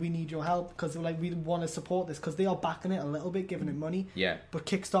Stein saying, "We need your help because like we want to support this because they are backing it a little bit, giving it money." Yeah. But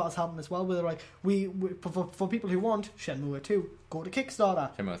Kickstarter's helping as well. Where they're like, "We for people who want Shenmue 2, go to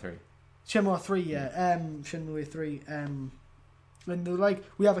Kickstarter." Shenmue 3. Shenmue 3, yeah. Shenmue 3. And they're like,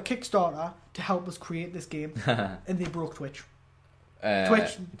 "We have a Kickstarter to help us create this game," and they broke Twitch.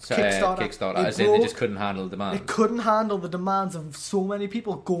 Kickstarter. As in, they just couldn't handle the demands. They couldn't handle the demands of so many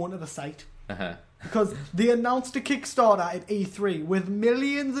people going to the site. Because they announced a Kickstarter at E3 with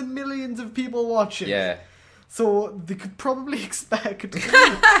millions and millions of people watching. Yeah. So they could probably expect.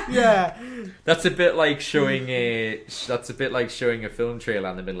 Yeah. That's a bit like showing a film trailer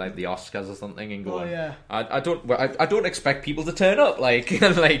and they've been like the Oscars or something and going. Oh yeah. I don't expect people to turn up like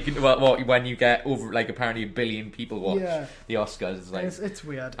when you get over like apparently 1 billion people watch the Oscars. It's like it's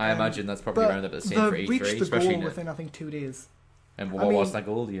weird. I imagine that's probably around about the same for E3. They reached the especially goal within I think 2 days. And what was that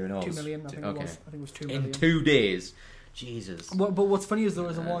goal? Do you know? 2 million. I think it was. I think it was 2 million in 2 days. Jesus. But what's funny is there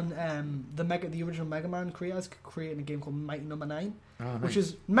was the original Mega Man creators creating a game called Mighty Number 9, which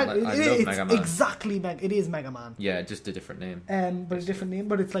is Mega Man. Exactly it is Mega Man. Yeah, just a different name. But a different name,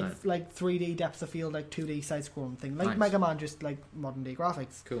 but it's like 3D depth of field, like 2D side scrolling thing, like Mega Man, just like modern day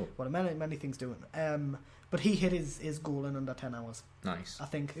graphics. Cool. What many things doing. But he hit his goal in under 10 hours. Nice. I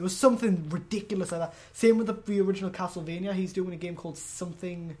think it was something ridiculous like that. Same with the original Castlevania. He's doing a game called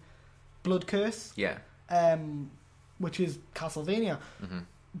something Blood Curse. Yeah. Which is Castlevania,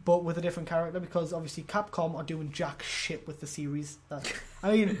 but with a different character because obviously Capcom are doing jack shit with the series.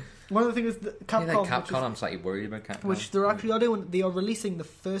 I mean, one of the things is that Capcom, I'm slightly worried about Capcom. Which they actually are doing. They are releasing the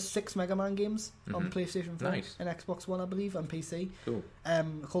first 6 Mega Man games on PlayStation 4 and Xbox One, I believe, and PC. Cool.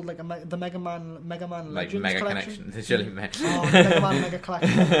 Called like the Mega Man Legends like Mega Collection. Connection. Mega Man Mega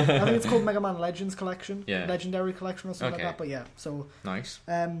Collection. I think it's called Mega Man Legends Collection. Yeah. Legendary Collection or something like that. But yeah, so nice.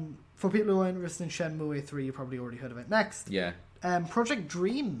 For people who are interested in Shenmue 3, you probably already heard of it. Next. Yeah. Project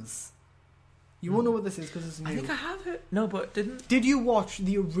Dreams. You won't know what this is because it's new. I think I have it. No, but didn't. Did you watch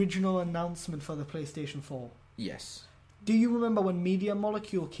the original announcement for the PlayStation 4? Yes. Do you remember when Media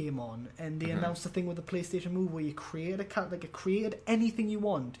Molecule came on and they announced the thing with the PlayStation Move where you create it created anything you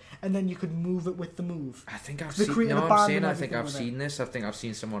want and then you could move it with the Move? I think I've seen. No, I'm saying I think I've seen this. I think I've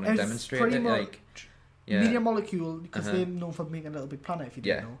seen someone demonstrate it. Media Molecule, because they're known for making a Little Big Planet. If you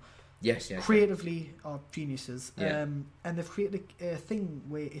didn't know. Yes, creatively are geniuses. Yeah. And they've created a thing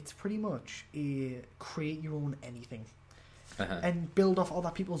where it's pretty much a create your own anything. And build off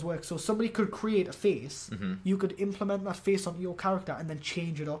other people's work. So somebody could create a face, you could implement that face onto your character and then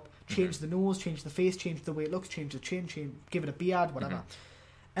change it up, change the nose, change the face, change the way it looks, change the chin, give it a beard, whatever.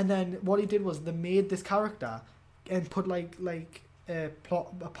 And then what he did was they made this character and put like a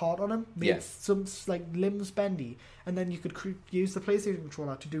part on him, made some like limbs bendy, and then you could use the PlayStation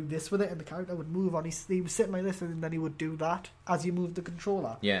controller to do this with it, and the character would move on. He was sitting like this, and then he would do that as you moved the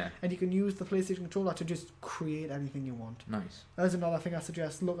controller. Yeah. And you can use the PlayStation controller to just create anything you want. Nice. There's another thing I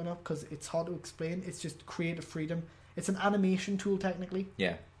suggest looking up because it's hard to explain. It's just creative freedom. It's an animation tool technically.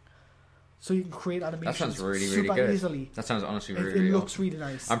 Yeah. So you can create animations. That sounds really super good. Easily. That sounds honestly It really. looks really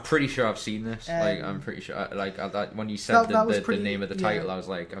nice. I'm pretty sure I've seen this. I'm pretty sure. When you said the name of the title, I was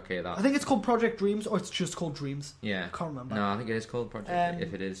like, okay, that. I think it's called Project Dreams, or it's just called Dreams. Yeah. I can't remember. No, I think it is called Project.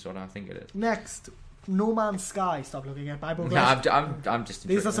 If it is what I think it is. Next, No Man's Sky. Stop looking at my book. No, I'm just.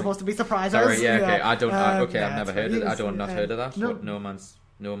 These are supposed to be surprises. Sorry, yeah, okay. I don't. I've never heard of it. I've heard of that. No. What No Man's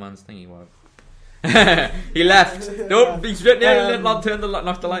thingy was. He left. Nope, he's written there. Knock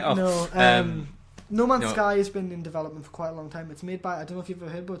the light off. No. No Man's Sky has been in development for quite a long time. It's made by, I don't know if you've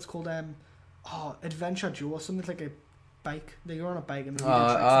ever heard, but it's called Adventure Joe or something. It's like a bike. You're on a bike and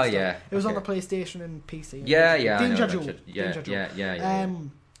yeah. It was on the PlayStation and PC. Yeah. Danger Joe. Yeah.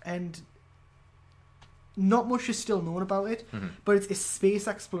 And not much is still known about it, but it's a space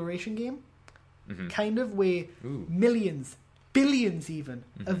exploration game, kind of where millions, billions even,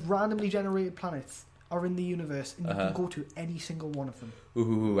 of randomly generated planets are in the universe, and you can go to any single one of them.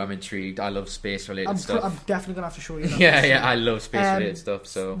 Ooh, I'm intrigued. I love space-related stuff. I'm definitely going to have to show you that. Yeah, I love space-related stuff,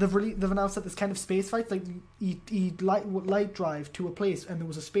 so... They've announced that there's kind of space fights, like, you'd light drive to a place, and there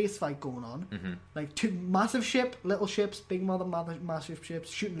was a space fight going on. Like, two massive ship, little ships, big massive ships,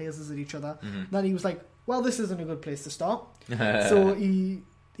 shooting lasers at each other. Then he was like, well, this isn't a good place to start. So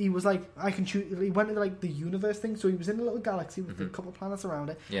he was like, I can shoot. He went to like the universe thing, so he was in a little galaxy with a couple of planets around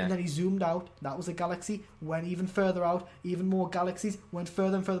it, and then he zoomed out. That was a galaxy. Went even further out, even more galaxies. Went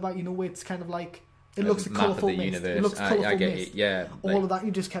further and further back. You know where it's kind of like it looks a colourful mist. It looks colourful I get mist. it. Yeah, all of that.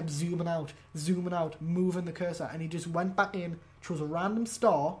 He just kept zooming out, moving the cursor, and he just went back in, chose a random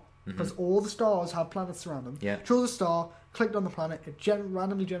star because all the stars have planets around them. Yeah, chose a star, clicked on the planet. It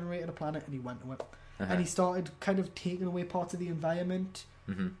randomly generated a planet, and he went to it. And he started kind of taking away parts of the environment.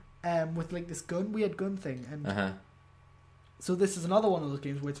 With like this weird gun thing, and so this is another one of those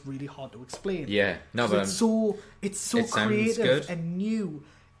games where it's really hard to explain. Yeah, no, but it's so creative and new,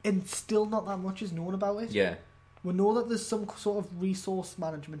 and still not that much is known about it. Yeah, we know that there's some sort of resource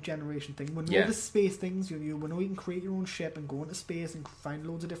management generation thing. We know the space things. We know you can create your own ship and go into space and find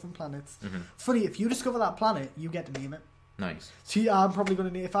loads of different planets. It's funny, if you discover that planet, you get to name it. Nice. See, I'm probably going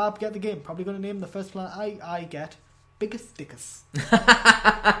to name, if I get the game, probably going to name the first planet I get Biggest Dickus.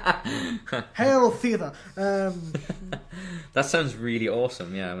 Hail Theatre. That sounds really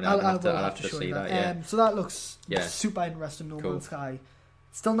awesome. Yeah, I'll have to see that. Yeah. So that looks super interesting. No Man's Sky.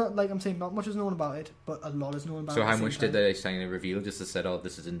 Still not, like I'm saying, not much is known about it, but a lot is known about it. So how much did they say reveal? Just to said, oh,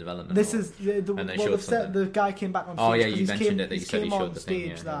 this is in development. This is the guy came back on stage. Oh yeah, you mentioned it. That you said he showed the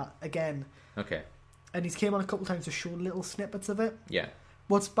thing. Stage that again. Okay. And he's came on a couple of times to show little snippets of it. Yeah.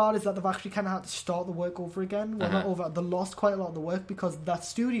 What's bad is that they've actually kind of had to start the work over again. Well, not over. They lost quite a lot of the work because that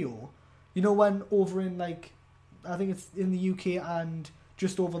studio, you know, when over in like, I think it's in the UK and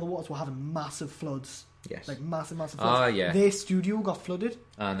just over the waters, were having massive floods. Yes. Like massive floods. Oh yeah. Their studio got flooded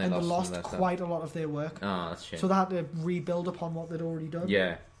and they lost quite a lot of their work. Oh, that's shame. So they had to rebuild upon what they'd already done.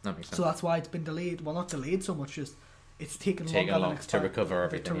 Yeah, that makes sense. So that's why it's been delayed. Well, not delayed so much, just it's taken longer than expected to recover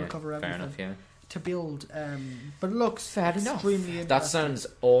everything. Fair enough. Yeah. To build, but it looks fair extremely enough. interesting. That sounds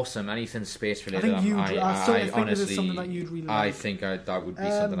awesome. Anything space related. I think honestly, this is something that you'd really like. I think that would be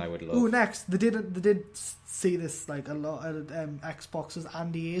something I would love. Oh, next they did see this like a lot at Xboxes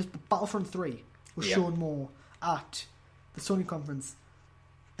and EA's, but Battlefront 3 was shown more at the Sony conference.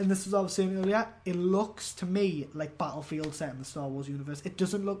 And this was what I was saying earlier. It looks to me like Battlefield set in the Star Wars universe. It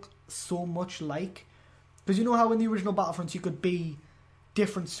doesn't look so much like, because you know how in the original Battlefronts you could be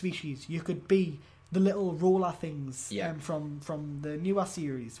different species. You could be the little roller things from the newer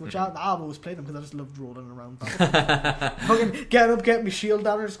series, which I've always played them because I just loved rolling around. Fucking getting up, getting my shield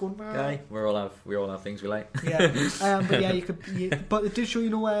down, and just going. Yeah, we all have things we like. Yeah, but yeah, you could. But it did show, you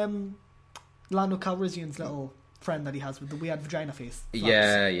know, Lando Calrissian's little friend that he has with the weird vagina face.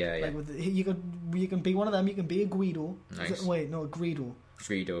 Yeah. Like you can be one of them. You can be a Guido. Nice. Wait, no, a Greedo.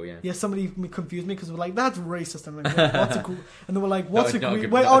 Greedo, yeah. Yeah, somebody confused me because they were like, that's racist. And, like, what's a and they were like, what's No, a not a-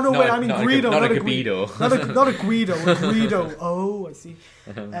 Greedo? Wait, not- oh no, not wait, a- I mean not a- Greedo. not a Greedo. Gabido. Not a Guido, a Greedo. Oh, I see.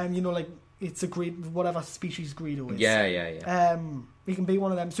 You know, like, it's a whatever species Greedo is. Yeah. You can be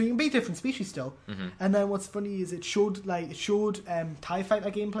one of them. So you can be different species still. Mm-hmm. And then what's funny is it showed TIE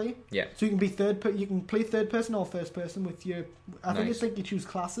Fighter gameplay. Yeah. So you can be you can play third person or first person with your, I think it's like you choose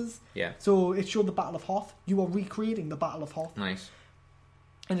classes. Yeah. So it showed the Battle of Hoth. You are recreating the Battle of Hoth. Nice.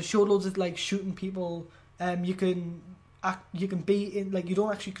 And it showed loads of like shooting people. You can be in, like, you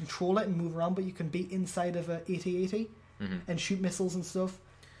don't actually control it and move around, but you can be inside of a AT-AT and shoot missiles and stuff.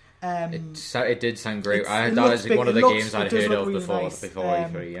 It did sound great. That looks was big. one of the games I'd heard of really before nice.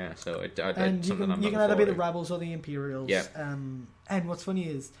 E3. Yeah, so and you can either be the rebels or the Imperials. Yeah. And what's funny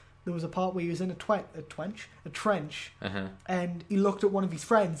is there was a part where he was in a trench, and he looked at one of his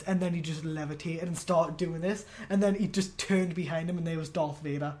friends, and then he just levitated and started doing this, and then he just turned behind him, and there was Darth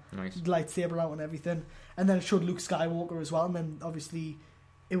Vader, nice, lightsaber out and everything, and then it showed Luke Skywalker as well, and then obviously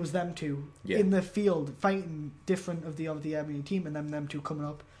it was them two in the field fighting different of the enemy team, and then them two coming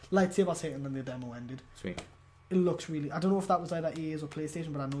up, lightsabers hitting, and then the demo ended. Sweet. It looks really. I don't know if that was either EA's or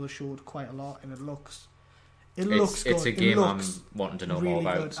PlayStation, but I know they showed quite a lot, and it looks good. It's a game I'm wanting to know really more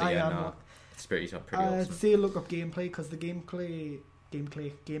about. good. So it's pretty awesome. Say look up gameplay, because the gameplay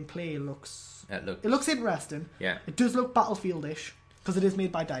looks. It looks interesting. Yeah. It does look Battlefield-ish because it is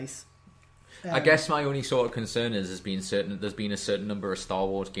made by DICE. I guess my only sort of concern is there's been a certain number of Star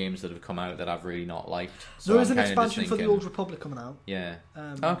Wars games that have come out that I've really not liked. So there is an expansion for the Old Republic coming out. Yeah.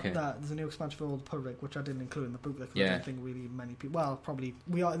 Okay. There's a new expansion for Old Republic, which I didn't include in the booklet. I don't think really many people. Well, probably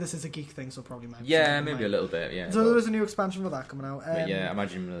this is a geek thing, so probably might. Yeah, maybe a little bit. Yeah. So there is a new expansion for that coming out. Yeah, I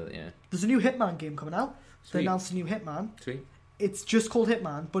imagine. Yeah. There's a new Hitman game coming out. Sweet. They announced a new Hitman. Sweet. It's just called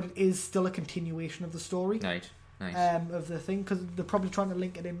Hitman, but it is still a continuation of the story. Nice. Of the thing, because they're probably trying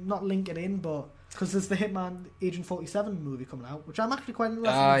to not link it in, but because there's the Hitman Agent 47 movie coming out, which I'm actually quite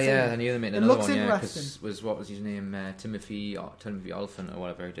interested in. Yeah, I knew they made another one. It looks one. interesting. What was his name? Timothy Olyphant or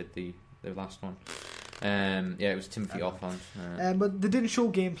whatever. He did the last one. It was Timothy Olyphant. But they didn't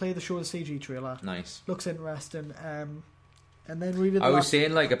show gameplay. They showed a CG trailer. Nice. Looks interesting. And then really, I was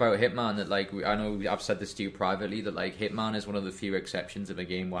saying about Hitman that I know I've said this to you privately that Hitman is one of the few exceptions of a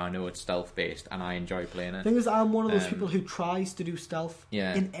game where I know it's stealth based and I enjoy playing it. The thing is, I'm one of those people who tries to do stealth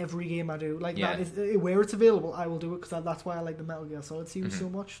in every game I do. That is where it's available, I will do it, because that's why I like the Metal Gear Solid series so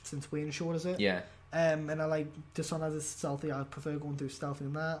much, since Wayne showed us it. Yeah. And I like Dishonored as stealthy. I prefer going through stealth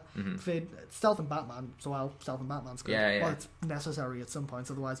in that. Stealth and Batman, so stealth and Batman's good. Yeah. Well, it's necessary at some points,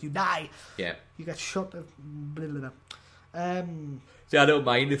 otherwise you die. Yeah. You get shot. Blah, blah, blah. See, I don't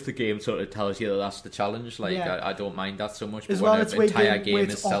mind if the game sort of tells you that that's the challenge. I don't mind that so much. But as well, when it's an entire game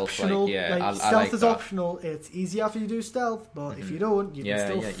is stealth, optional. I stealth like is that. optional. It's easier for you to do stealth, but if you don't, you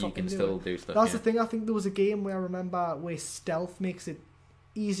can still do stuff. That's the thing. I think there was a game where I remember where stealth makes it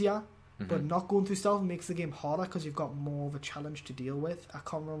easier, but not going through stealth makes the game harder because you've got more of a challenge to deal with. I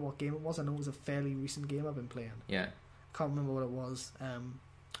can't remember what game it was. I know it was a fairly recent game I've been playing. Yeah. Can't remember what it was.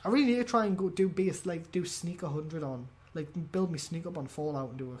 I really need to try and do Sneak 100 on. Build me sneak up on Fallout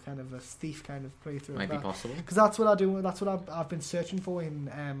and do a kind of a thief kind of playthrough. Might be possible. Because that's what I do. That's what I've been searching for in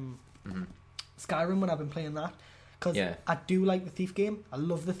Skyrim when I've been playing that. Because I do like the thief game. I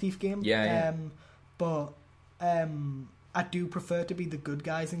love the thief game. But I do prefer to be the good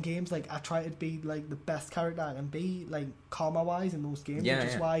guys in games. I try to be the best character I can be, karma wise in most games.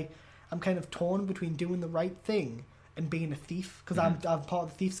 Which is why I'm kind of torn between doing the right thing and being a thief, because I'm part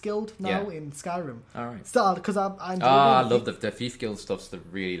of the Thieves Guild now in Skyrim. All right. Still, because I enjoy I love the Thief Guild stuff's the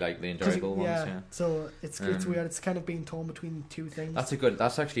really the enjoyable ones. Yeah. So it's weird. It's kind of being torn between two things.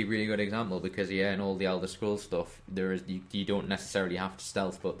 That's actually a really good example, because in all the Elder Scrolls stuff, there is you don't necessarily have to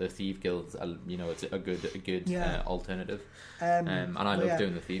stealth, but the Thief Guilds, it's a good alternative. And I love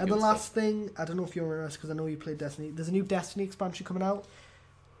doing the Thief Guild. And the last thing, I don't know if you're interested, because I know you played Destiny. There's a new Destiny expansion coming out,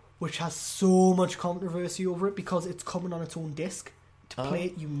 which has so much controversy over it because it's coming on its own disc. To play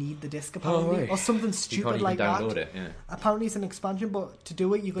it, you need the disc apparently, or something stupid like that. Download it, apparently, it's an expansion, but to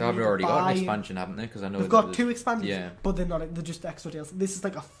do it, you're going to already got an expansion, haven't they? Because I know they've got 2 expansions, but they're not. They're just extra DLC. This is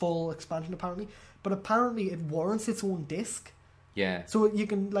a full expansion apparently, but apparently it warrants its own disc. Yeah. So you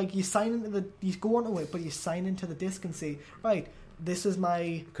can you sign into you go onto it, but you sign into the disc and say, right, this is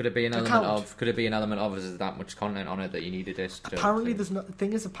my. Could it be an element of? Could it be an element of? Is there that much content on it that you need a disc? Apparently, there's no. The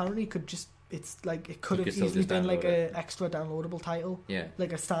thing is, apparently, it could just. It's it could have easily been an extra downloadable title. Yeah.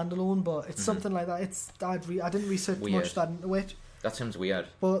 Like a standalone, but it's something like that. I didn't research much that into it. That sounds weird.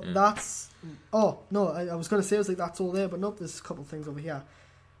 But that's. Oh no! I was going to say that's all there, but nope. There's a couple of things over here.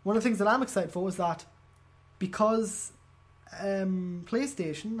 One of the things that I'm excited for is that because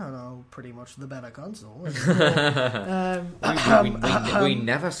PlayStation, I know, pretty much the better console. We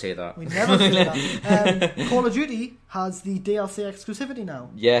never say that. We never say that. Call of Duty has the DLC exclusivity now.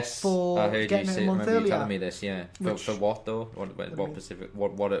 Yes, for I heard getting you it say. a month Remember you earlier. telling me this? Yeah. For what though? What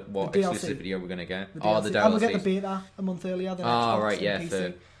exclusivity are we going to get? The Oh, the DLC. And we get the DLC. beta a month earlier than Oh, Xbox right, and yeah.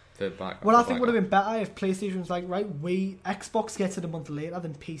 PC. Well, I think would have been better if PlayStation was like, right, Xbox gets it a month later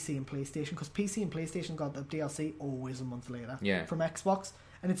than PC and PlayStation, because PC and PlayStation got the DLC always a month later from Xbox,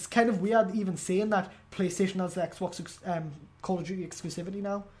 and it's kind of weird even saying that PlayStation has the Xbox Call of Duty exclusivity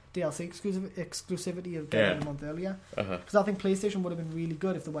now, DLC exclusivity of getting it a month earlier, because I think PlayStation would have been really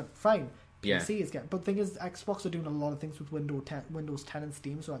good if they went fine. PC is getting, but the thing is, Xbox are doing a lot of things with Windows 10 and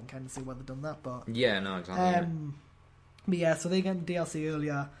Steam, so I can kind of see why they've done that. But exactly. But yeah, so they get DLC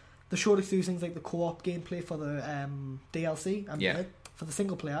earlier. They showed us through things like the co-op gameplay for the DLC and for the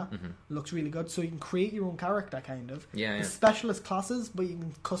single player. Looks really good. So you can create your own character, kind of. The specialist classes, but you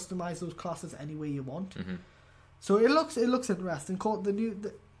can customize those classes any way you want. So it looks interesting.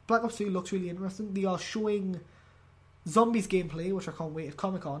 The Black Ops 3 looks really interesting. They are showing zombies gameplay, which I can't wait at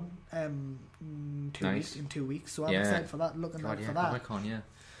Comic-Con in 2 weeks. So I'm excited for that. Looking out for that. Comic-Con,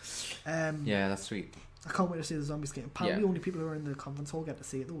 that's sweet. I can't wait to see the zombies game. Apparently only people who are in the conference hall get to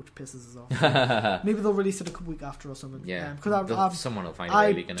see it though, which pisses us off. Maybe they'll release it a week after or something. Because someone will find a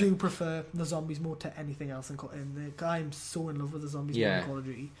way. I do prefer the zombies mode to anything else I'm so in love with the zombies mode in Call of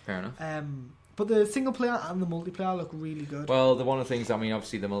Duty. Fair enough. But the single player and the multiplayer look really good. Well, one of the things, I mean,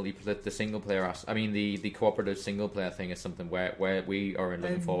 obviously the single player, the cooperative single player thing is something where we are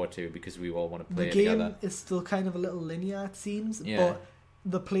looking forward to, because we all want to play it together. The game is still kind of a little linear, it seems, but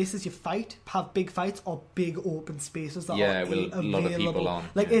the places you fight have big fights or big open spaces that are with a lot of people on.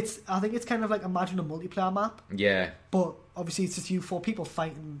 I think it's kind of like, imagine a multiplayer map. But obviously it's just you 4 people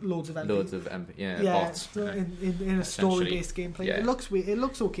fighting loads of bots. In a story-based gameplay. It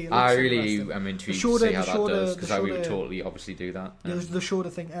looks okay. I really am intrigued to see how that does, because I would totally obviously do that. The shorter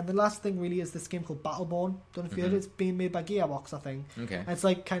thing. And the last thing really is this game called Battleborn. Don't know if you heard it. It's being made by Gearbox, I think. Okay. And it's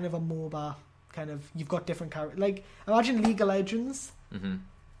like kind of a MOBA, kind of, you've got different characters. Like, imagine League of Legends,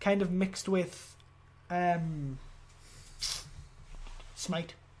 kind of mixed with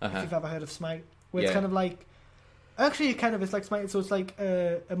Smite. If you've ever heard of Smite. Where it's kind of like, actually it's like Smite, so it's like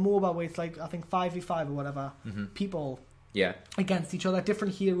a MOBA where it's like, I think 5v5 or whatever, people against each other,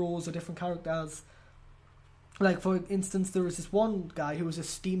 different heroes or different characters. Like, for instance, there was this one guy who was a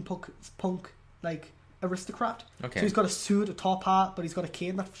steampunk like aristocrat. Okay. So he's got a suit, a top hat, but he's got a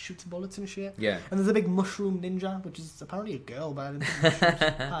cane that shoots bullets and shit. Yeah. And there's a big mushroom ninja, which is apparently a girl, but I didn't think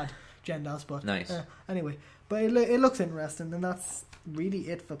mushrooms had genders. But nice. Anyway, but it looks interesting, and that's really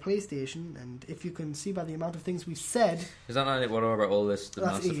it for PlayStation. And if you can see by the amount of things we've said, is that not what about all this? The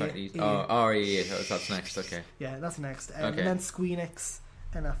Mass Effect. EA. That's next. Okay. Yeah, that's next. And then Squeenix,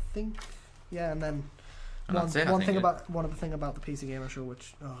 and I think and then. One of the thing about the PC Gamer Show,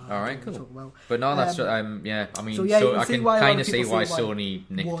 which all right, cool. Talk about. But no, that's I mean, so I can kind of see why Sony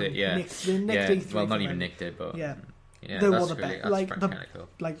nicked it. Yeah, E3 well, not even nicked it, but they were the best. Cool.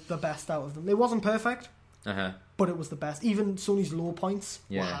 Like the best out of them. It wasn't perfect, but it was the best. Even Sony's low points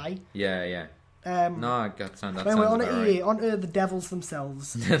were high. Yeah. No, I got that. Anyway, on to EA, on to the devils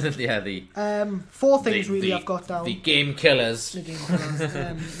themselves. The 4 things really I've got down. The game killers. The game killers.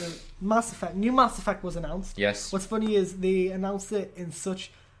 The Mass Effect. New Mass Effect was announced. Yes. What's funny is they announced it in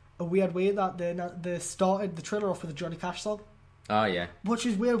such a weird way that they started the trailer off with a Johnny Cash song. Oh yeah. Which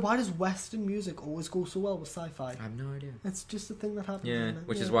is weird. Why does Western music always go so well with sci-fi? I have no idea. It's just a thing that happens. Yeah,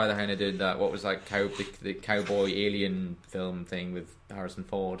 which is why they kind of did that. What was like the cowboy alien film thing with Harrison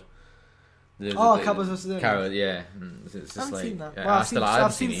Ford. Cowboys vs. Aliens. Yeah. It's just I haven't seen that. Yeah, well,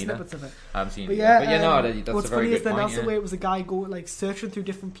 I've seen seen snippets of it. I haven't seen it. Yeah, but that's what's a very funny is good they point. announced the way it was a guy going like searching through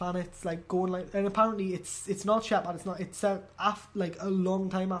different planets, like going like, and apparently it's not Shepard. It's set like a long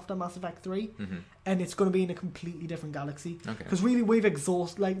time after Mass Effect 3, and it's going to be in a completely different galaxy. Okay. Because really we've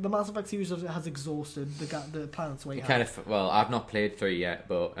exhausted, like the Mass Effect series has exhausted the planets we have. Kind of. Well, I've not played 3 yet,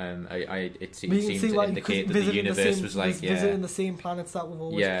 but it seemed to indicate that the universe was like visiting the same planets that we've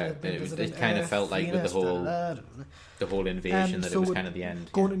always been visiting. It kind of felt like with the whole invasion that it was kind of the end.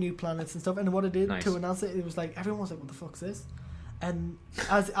 Going to new planets and stuff, and what it did to announce it was like everyone was like, "What the fuck's this?" And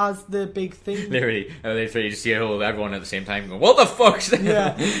as the big thing, literally, they just see everyone at the same time going, "What the fuck's this?"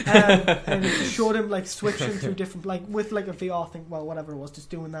 Yeah, and it showed him like switching through different, like with like a VR thing, well, whatever it was, just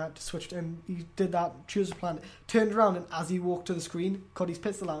doing that, switched, and he did that, choose a planet, turned around, and as he walked to the screen, cut his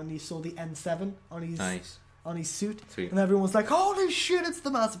pistol out, and he saw the N7 on his. Nice. On his suit. Sweet. And everyone was like, holy shit, it's the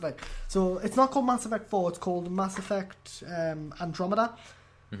Mass Effect. So it's not called Mass Effect 4, it's called Mass Effect Andromeda.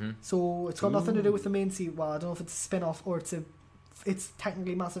 So it's got nothing to do with the main series. Well, I don't know if it's a spin-off or it's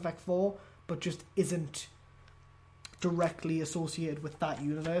technically Mass Effect 4, but just isn't directly associated with that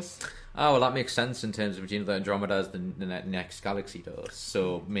universe. Oh, well, that makes sense in terms of, that Andromeda is the next galaxy does.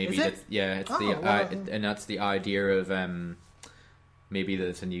 So maybe and that's the idea of maybe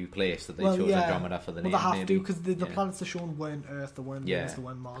there's a new place that they chose Andromeda for the name. Well, they have to, because the planets they're shown weren't Earth, they weren't Venus, they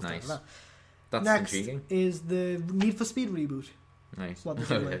weren't Mars. Nice. That's next intriguing. Is the Need for Speed reboot. Nice. What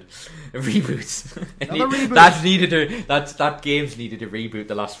Reboots. Reboot. That game's needed a reboot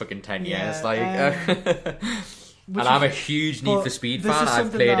the last fucking 10 years. And I'm a huge Need for Speed fan.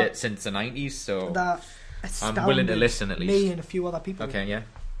 I've played it since the 90s, so I'm willing to listen at least. Me and a few other people. Okay, yeah.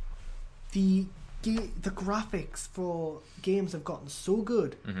 The graphics for games have gotten so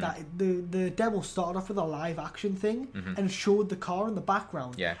good that the demo started off with a live action thing and showed the car in the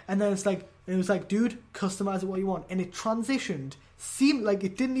background. Yeah. And then it was like, dude, customize it what you want. And it transitioned.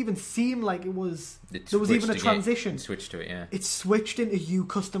 It didn't even seem like there was even a transition. It switched to it, yeah. It switched into you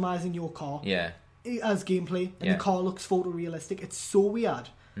customizing your car. Yeah. As gameplay, and the car looks photorealistic. It's so weird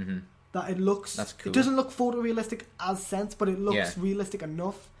that it looks. That's cool. It doesn't look photorealistic as sense, but it looks realistic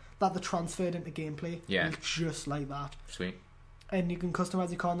enough that they transferred into gameplay. Yeah, just like that. Sweet. And you can customize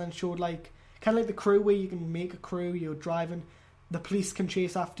your car, and then it showed kind of like the crew, where you can make a crew. You're driving, the police can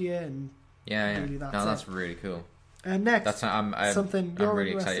chase after you, and really that's really cool. And next, something you're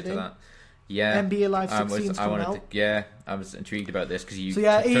really excited for that. Yeah, NBA Live 16's coming out. I was intrigued about this because you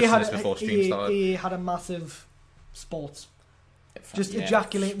touched on this before stream started. EA had a massive sports,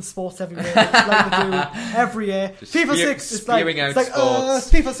 ejaculating sports everywhere, like they do every year. Just FIFA 6, it's like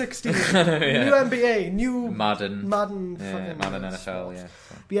FIFA 16, new NBA, new Madden NFL, yeah.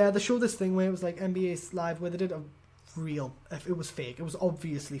 But yeah, they showed this thing where it was like NBA Live, where they did it was fake. It was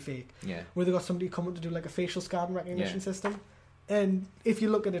obviously fake. Yeah. Where they got somebody come up to do like a facial scan recognition system. And if you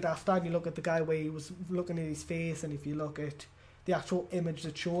look at it after, and you look at the guy where he was looking at his face, and if you look at the actual image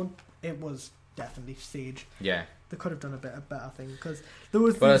that's shown, it was definitely staged. Yeah. They could have done a better thing, because there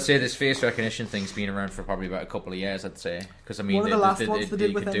was. Well, I'd say this face recognition thing's been around for probably about a couple of years. I'd say, because I mean, one of the last ones they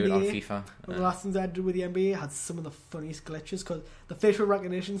did with NBA, do it on FIFA. The last things I did with the NBA had some of the funniest glitches, because the facial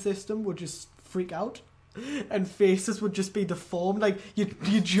recognition system would just freak out. And faces would just be deformed, like your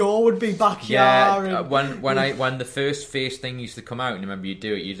jaw would be back here. Yeah, when the first face thing used to come out, and remember you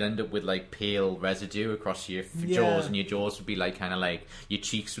do it, you'd end up with like pale residue across your jaws, and your jaws would be like kind of like your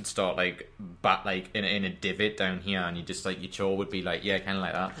cheeks would start like in a divot down here, and you just like your jaw would be like kind of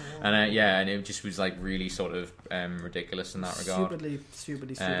like that, and it just was like really sort of ridiculous in that regard.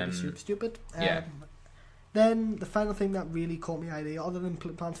 Stupid. Then the final thing that really caught me idea, other than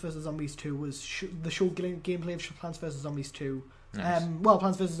Plants vs Zombies 2, was the show gameplay of Plants vs Zombies 2. Nice.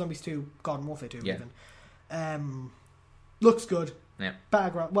 Plants vs Zombies 2, Garden Warfare 2 even. Looks good. Yeah.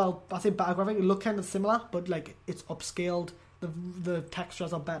 I say better graphic. It looked kind of similar, but like it's upscaled. The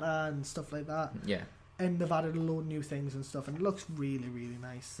textures are better and stuff like that. Yeah. And they've added a load of new things and stuff, and it looks really, really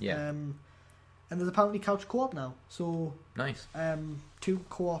nice. Yeah. And there's apparently couch co-op now. So nice. Two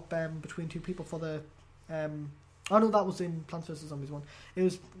co-op between two people for the. I know that was in Plants vs Zombies 1. It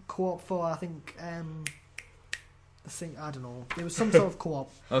was co-op for, I think, the thing, I don't know. It was some sort of co-op.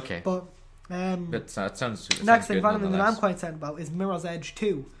 Okay. But that sounds next thing, finally, that I'm quite excited about is Mirror's Edge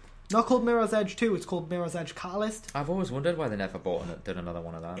 2. Not called Mirror's Edge 2, it's called Mirror's Edge Catalyst. I've always wondered why they never did another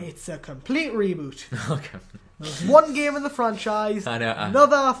one of that. It's a complete reboot. Okay. There's one game in the franchise,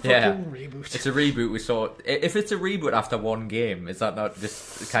 another fucking reboot. It's a reboot. We saw. If it's a reboot after one game, is that not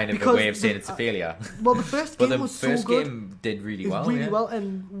just kind of a way of saying it's a failure? Well, the first game was so good. The first game did really well. Well,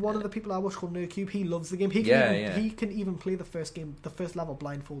 and one of the people I watch called Nerdcube, he loves the game. He can even play the first game, the first level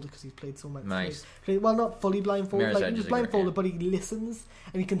blindfolded, because he's played so much. Nice. Well, not fully blindfolded. Mirror's like he's blindfolded, but he listens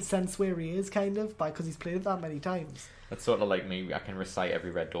and he can sense where he is, kind of, because he's played it that many times. That's sort of like me. I can recite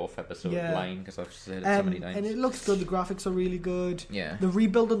every Red Dwarf episode blind because I've said it so many times. And it looks good. The graphics are really good. Yeah. The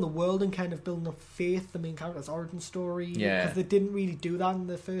rebuilding the world and kind of building up Faith, the main character's origin story. Yeah. Because they didn't really do that in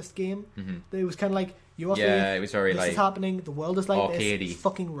the first game. Mm-hmm. It was kind of like, you are Faith, it was very this like is happening, the world is like arcadey. This,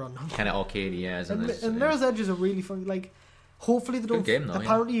 fucking run. Kind of arcadey, yeah. And Mirror's Edge is a really fun, like, hopefully they don't... Good game, though,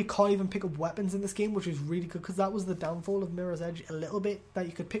 apparently you can't even pick up weapons in this game, which is really good, because that was the downfall of Mirror's Edge a little bit, that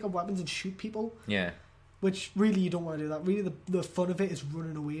you could pick up weapons and shoot people. Yeah. Which really you don't want to do that. Really, the fun of it is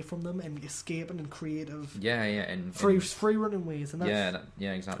running away from them and escaping and creative. and free running ways. And that's,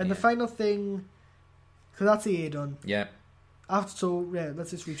 exactly. And the final thing, because that's EA done. Yeah. Let's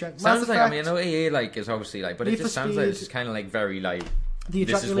just recheck. Sounds like, I mean, I know EA is obviously but it just sounds like it's just kind of like very like. The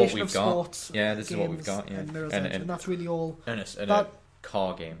this is what we've got. Sports, this is what we've got. Yeah, and that's really all. And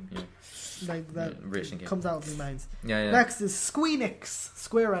car game. Yeah. Like that racing game. Comes out of my mind. Yeah. Next is Square Enix.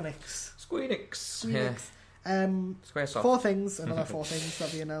 Yeah. Squaresoft. 4 things, another 4 things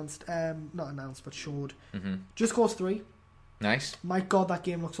that we announced. Not announced, but showed. Mm-hmm. Just Cause 3. Nice. My God, that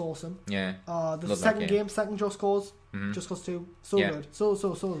game looks awesome. Yeah. The second game, second Just Cause. Mm-hmm. Just Cause 2. So good. So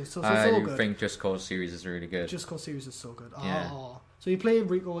good. I think Just Cause series is really good. Just Cause series is so good. Yeah. So you play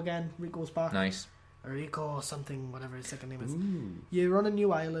Rico again. Rico's back. Nice. Rico something, whatever his second name is. Ooh. You're on a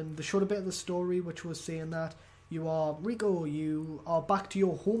new island. They showed a bit of the story, which was saying that you are Rico, you are back to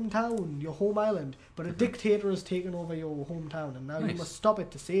your hometown, your home island, but a dictator has taken over your hometown, and now you must stop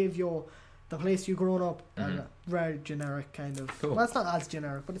it to save the place you've grown up. Very generic kind of. Cool. Well, it's not as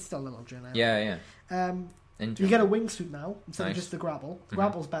generic, but it's still a little generic. Yeah. You get a wingsuit now instead of Nice. just the grapple. The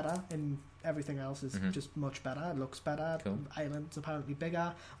grapple's better, and everything else is just much better. It looks better. Cool. Island's apparently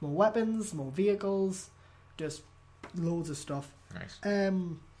bigger. More weapons, more vehicles, just loads of stuff. Nice.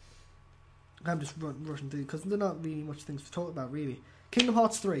 I'm just rushing through because there's not really much things to talk about, really. Kingdom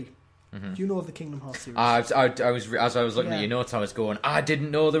Hearts 3. Mm-hmm. Do you know of the Kingdom Hearts series? I was as I was looking at your notes, I was going, I didn't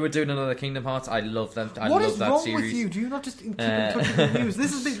know they were doing another Kingdom Hearts. I love them. What is that wrong series. with you? Do you not just keep in touch with the news?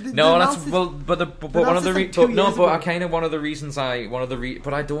 This is the no, that's analysis, well, but one of the like 2 years ago. I kind of one of the reasons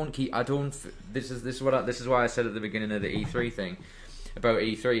but I don't this is why I said at the beginning of the E3 thing about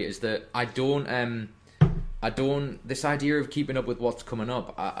E3 is that I don't this idea of keeping up with what's coming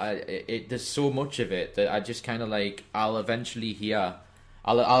up. There's so much of it that I just kind of like I'll eventually hear.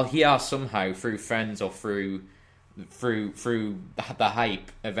 I'll hear somehow through friends or through the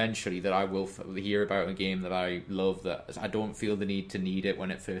hype eventually that I will hear about a game that I love that I don't feel the need it when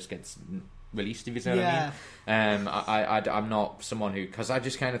it first gets released, if you see what I mean. I'm not someone who, because I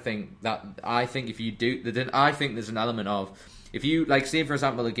just kind of think that I think if you do, I think there's an element of if you like, say for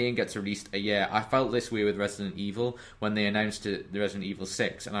example, a game gets released a year. I felt this way with Resident Evil when they announced the Resident Evil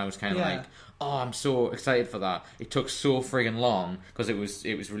 6, and I was kind of like, oh, I'm so excited for that. It took so friggin' long because it was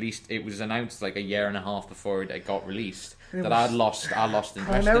released. It was announced like a year and a half before it got released. I lost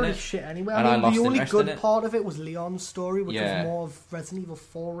interest in it. Shit anyway. I mean, the only good part of it was Leon's story, which was more of Resident Evil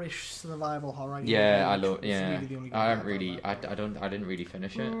 4-ish survival horror. I love. Yeah, really the only good I part haven't I didn't really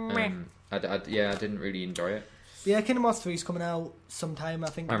finish it. I didn't really enjoy it. Yeah, Kingdom Hearts 3 is coming out sometime. I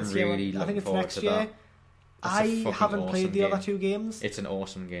think I'm this really year. I think it's looking next forward to year. I haven't played the other 2 games. It's an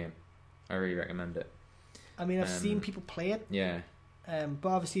awesome game. I really recommend it. I mean, I've seen people play it. Yeah. But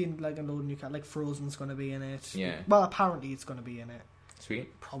obviously, like a load of new like Frozen's going to be in it. Yeah. Well, apparently it's going to be in it.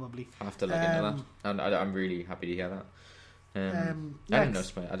 Sweet. Probably. I'll have to look into that, and I'm really happy to hear that. I didn't know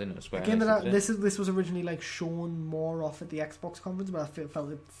Square. Again, this was originally like shown more off at the Xbox conference, but I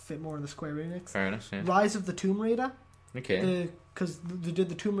felt it fit more in the Square Enix. Fair enough. Yeah. Rise of the Tomb Raider. Okay. Because they did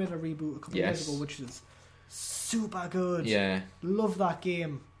the Tomb Raider reboot a couple of years ago, which is super good. Yeah. Love that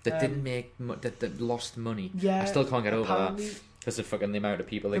game. That didn't make that lost money. Yeah. I still can't get over that because of fucking the amount of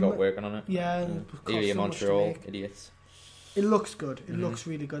people they got working on it. Yeah. The Montreal idiots. It looks good. It looks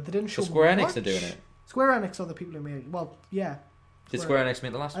really good. They didn't show Square much. Enix are doing it. Square Enix are the people who made. Well, yeah. Did Square Enix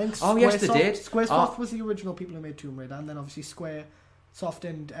make the last? I think yes, they did. Squaresoft was the original people who made Tomb Raider, and then obviously Squaresoft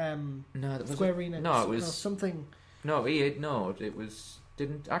and Square Enix. No, it was something. No, it was.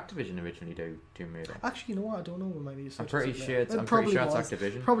 Didn't Activision originally do Tomb Raider? Actually, you know what? I don't know. Maybe I'm pretty sure it's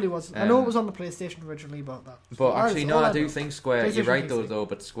Activision. Probably was. I know it was on the PlayStation originally, but that. But actually, no, I do think Square. You're right though.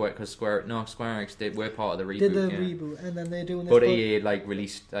 But Square Enix were part of the reboot. Did the reboot, and then they're doing this. But EA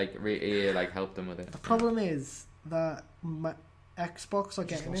helped them with it. The problem is that Xbox are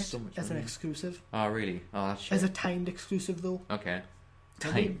getting it as an exclusive. Oh really? Oh, that's shit. As a timed exclusive though. Okay.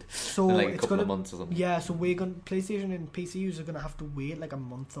 Timed. So like a it's couple of months or something. Yeah, so PlayStation and PC users are gonna have to wait like a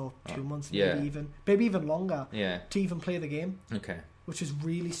month or 2 months, maybe even longer. Yeah. To even play the game. Okay. Which is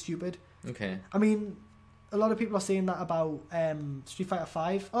really stupid. Okay. I mean, a lot of people are saying that about Street Fighter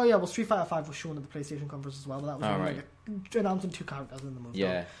 5. Oh yeah, well Street Fighter 5 was shown at the PlayStation conference as well, but that was announcing 2 characters in the movie.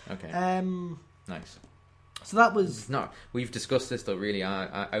 Yeah. Okay. Nice. So that was we've discussed this though. Really,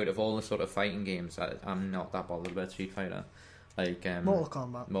 out of all the sort of fighting games, I'm not that bothered about Street Fighter. Like Mortal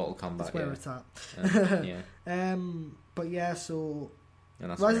Kombat. That's where it's at. Yeah. But yeah, so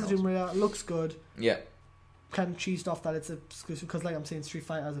Rise of the Tomb Raider looks good. Yeah. Kind of cheesed off that it's exclusive because, like I'm saying, Street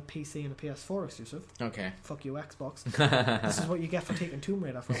Fighter has a PC and a PS4 exclusive. Okay. Fuck you, Xbox. This is what you get for taking Tomb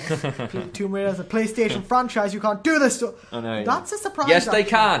Raider from us. Tomb Raider is a PlayStation franchise. You can't do this. I know. That's a surprise. Yes, they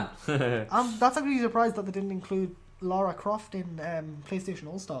can. That's actually a surprise that they didn't include Lara Croft in PlayStation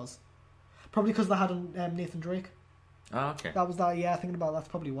All Stars. Probably because they had Nathan Drake. Oh, okay. That was that. Yeah, thinking about that's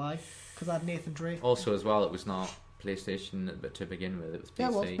probably why. Because I had Nathan Drake. Also, as well, it was not PlayStation to begin with. It was PC. Yeah,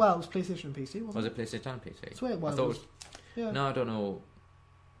 it was PlayStation and PC. Was it PlayStation and PC? I swear it was. I thought it was. Yeah. No, I don't know.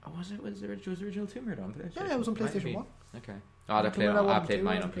 Was the original Tomb Raider on PlayStation? Yeah, it was on PlayStation 1. Okay. I played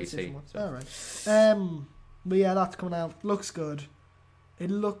mine on PC. So. Alright. But yeah, that's coming out. Looks good. It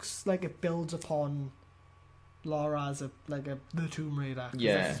looks like it builds upon Lara as the Tomb Raider.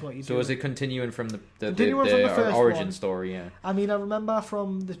 Yeah. So is it continuing from the first origin one. story? Yeah. I mean, I remember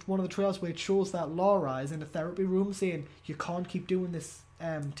from one of the trailers where it shows that Lara is in a therapy room saying, "You can't keep doing this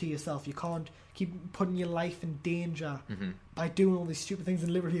to yourself. You can't keep putting your life in danger by doing all these stupid things."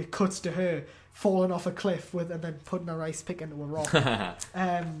 And literally, it cuts to her falling off a cliff and then putting her ice pick into a rock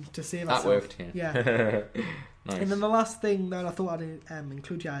to save herself. That worked. Yeah. Nice. And then the last thing that I thought I'd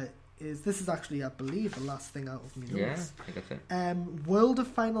include is this is actually, I believe, the last thing out of me notes. Yeah, I think that's it. World of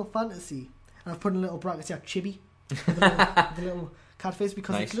Final Fantasy. And I've put in little brackets here, Chibi. the little cat face,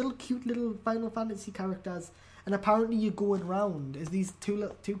 because it's little cute little Final Fantasy characters. And apparently you're going round as these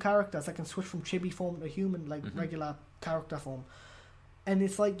two characters that can switch from chibi form to human, regular character form. And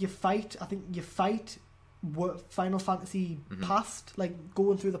it's like you fight Final Fantasy past, like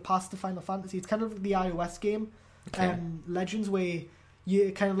going through the past of Final Fantasy. It's kind of like the iOS game, Legends, where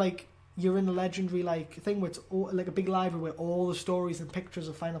you kind of like, you're in a legendary thing where it's like a big library where all the stories and pictures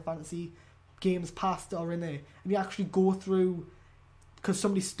of Final Fantasy games past are in there. And you actually go through, because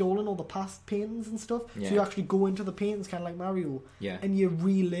somebody's stolen all the past paintings and stuff. Yeah. So you actually go into the paintings, kind of like Mario. Yeah. And you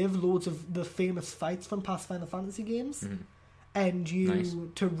relive loads of the famous fights from past Final Fantasy games. And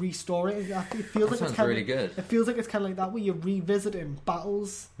to restore it. It feels like it's really good. It feels like it's kind of like that, where you're revisiting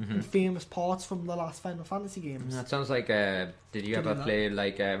battles and famous parts from the last Final Fantasy games. That sounds like. Did you ever play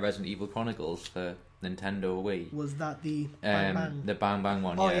Resident Evil Chronicles for Nintendo Wii? Was that the Bang Bang? The Bang Bang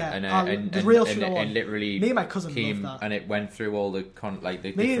one? Oh yeah. And the real shooter one. And literally, me and my cousin loved that. And it went through all the different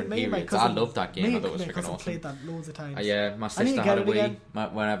periods. I loved that game. I thought it was freaking awesome. Played that loads of times. Yeah, my sister had a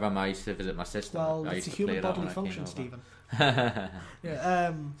Wii. Whenever I used to visit my sister, I used to play that. Well, it's a human bodily function, Stephen.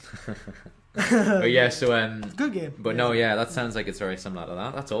 Yeah. But yeah, so good game. But no, yeah, that sounds like it's very similar to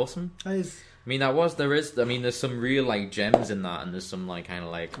that. That's awesome. It is. I mean, there's some real gems in that, and there's some I kind of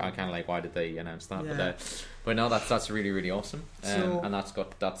like why did they announce that? Yeah. But no, that's really, really awesome. And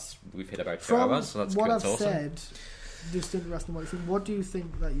we've hit about 2 hours, so that's what that's I've awesome. said, just interesting what you think. What do you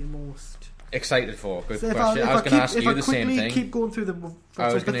think that you're most excited for? Good question. I was going to ask you the same thing. Keep going through them.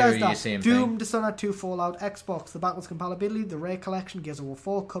 I was going to hear you the same thing. Doom, Dishonored 2, Fallout, Xbox, the Backwards Compatibility, the Rare Collection, Gears of War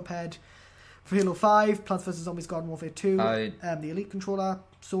 4, Cuphead, for Halo 5, Plants vs Zombies Garden Warfare 2, the Elite Controller,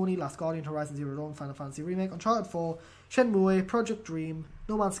 Sony, Last Guardian, Horizon Zero Dawn, Final Fantasy Remake, Uncharted 4, Shenmue, Project Dream,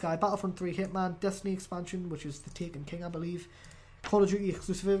 No Man's Sky, Battlefront 3, Hitman, Destiny expansion, which is the Taken King, I believe, Call of Duty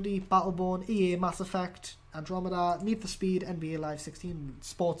exclusivity, Battleborn, EA, Mass Effect, Andromeda, Need for Speed, NBA Live 16,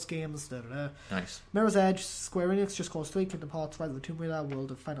 sports games, Nice. Mirror's Edge, Square Enix, Just Cause 3, Kingdom Hearts, Rise of the Tomb Raider,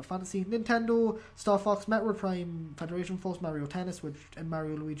 World of Final Fantasy, Nintendo, Star Fox, Metroid Prime, Federation Force, Mario Tennis, and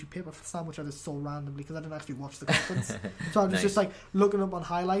Mario Luigi Paper Sam, which I just saw randomly because I didn't actually watch the conference. So I was just looking up on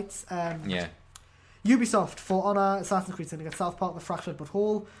highlights. Ubisoft, For Honor, Assassin's Creed Syndicate, South Park, The Fractured But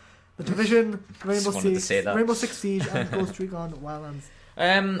Whole, The Division, Rainbow Six Siege, and Ghost Recon Wildlands.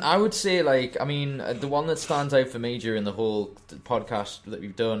 I would say, the one that stands out for me during the whole podcast that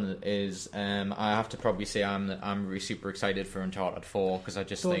we've done is, I have to probably say I'm really super excited for Uncharted 4, because I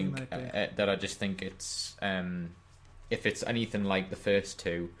just think it's, if it's anything like the first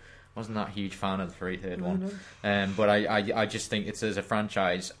two, wasn't that a huge fan of the third one. But I just think it's, as a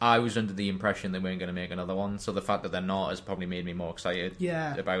franchise, I was under the impression they weren't going to make another one, so the fact that they're not has probably made me more excited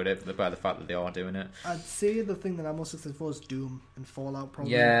about the fact that they are doing it. I'd say the thing that I'm most excited for is Doom and Fallout,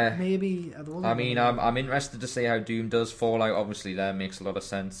 probably. Yeah. Maybe. I'm interested to see how Doom does. Fallout, obviously, there makes a lot of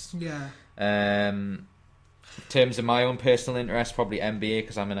sense. Yeah. In terms of my own personal interest, probably NBA,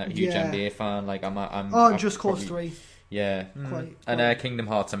 because I'm a huge NBA fan. Just Cause 3. Yeah, and Kingdom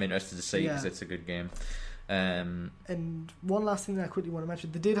Hearts I'm interested to see because it's a good game. And one last thing that I quickly want to mention,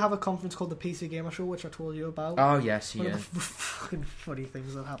 they did have a conference called the PC Gamer Show, which I told you about. Oh yes, one of the fucking funny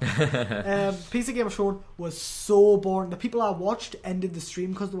things that happened. PC Gamer Show was so boring. The people I watched ended the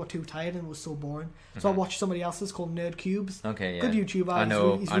stream because they were too tired and it was so boring. So I watched somebody else's called Nerd Cubes. Okay, yeah. Good YouTuber. I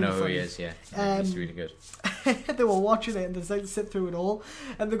know really who he is. Yeah, he's really good. They were watching it and they decided to sit through it all,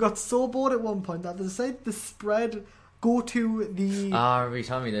 and they got so bored at one point that they decided to spread. Go to the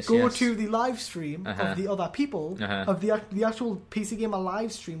to the live stream of the other people of the actual PC Gamer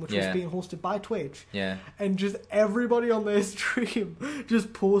live stream, which was being hosted by Twitch. Yeah, and just everybody on their stream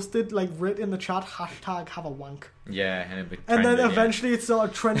just posted writ in the chat #have-a-wank. Yeah, and then eventually it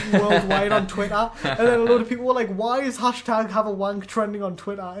started trending worldwide on Twitter, and then a lot of people were like, "Why is #have-a-wank trending on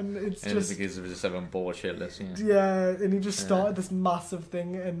Twitter?" And it's just because it was just everyone bored shitless. Yeah, and he just started this massive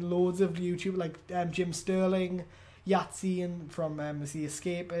thing, and loads of YouTube Jim Sterling. Yahtzee from The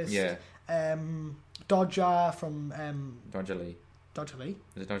Escapist. Yeah. Dodger from Dodger Lee. Dodger Lee?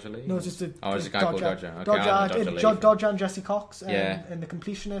 Is it Dodger Lee? No, it's just a... Oh, it's a guy called Dodger. Okay, Dodger and Jesse Cox and The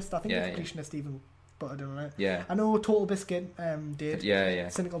Completionist. I think Yeah, The Completionist even buttered in on it. Yeah. I know Total Biscuit did. Yeah.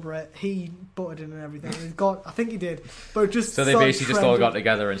 Cynical Brit, he buttered in and everything. I think he did. But it just So they basically just all got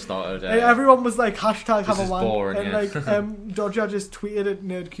together and started... everyone was like, hashtag have a wank. Boring, and yeah. like, Dodger just tweeted at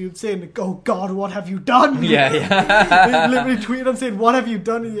Nerdcube saying, oh God, what have you done? Yeah. He literally tweeted and saying, what have you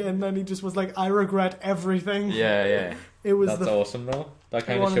done? And then he just was like, I regret everything. Yeah. It was That's awesome though. That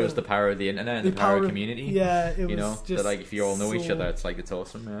kind of shows the power of the internet and the power of community. Yeah, it was just that, like, if you all know each other, it's like, it's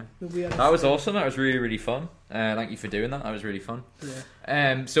awesome. Yeah, that was awesome. That was really, really fun. Thank you for doing that. That was really fun.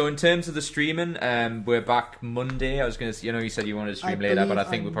 Yeah. So in terms of the streaming, we're back Monday. I was gonna, you said you wanted to stream later, but I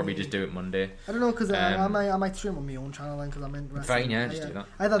think we'll probably just do it Monday. I don't know, because I might stream on my own channel then, because I'm interested. Fine, yeah, just do that.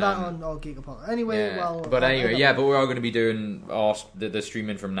 Either that or Geek Apart. Anyway, but we're all going to be doing the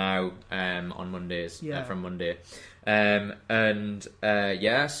streaming from now on Mondays. From Monday.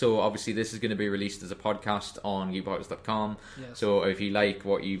 So obviously this is going to be released as a podcast on geekbox.com. So if you like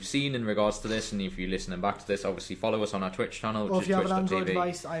what you've seen in regards to this, and if you're listening back to this, obviously follow us on our Twitch channel, which or if is you have an twitch.tv. Android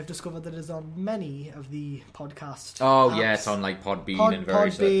device, I have discovered that it's on many of the podcast apps. It's on like Podbean and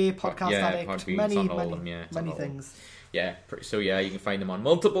various Podcast Addict, Podbean, many things. Yeah, so you can find them on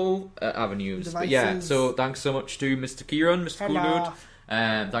multiple avenues. Devices. But so thanks so much to Mr. Kieran, Mr. Hello. Cool Dude.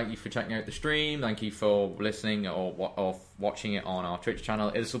 Thank you for checking out the stream. Thank you for listening or watching it on our Twitch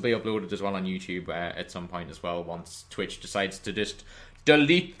channel. This will be uploaded as well on YouTube at some point as well, once Twitch decides to just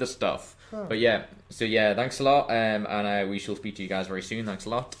delete the stuff. But thanks a lot, and we shall speak to you guys very soon. Thanks a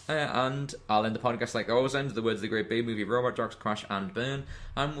lot, and I'll end the podcast like I always end, the words of the great big movie Robot Dogs Crash and Burn,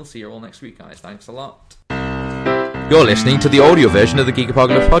 and we'll see you all next week, guys. Thanks a lot. You're listening to the audio version of the Geek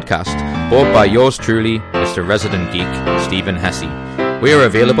Apocalypse podcast, brought by yours truly, Mr. Resident Geek, Stephen Hesse. We are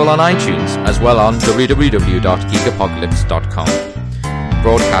available on iTunes, as well on www.geekapocalypse.com.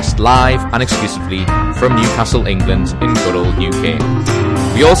 Broadcast live and exclusively from Newcastle, England, in good old UK.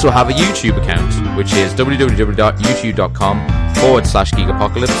 We also have a YouTube account, which is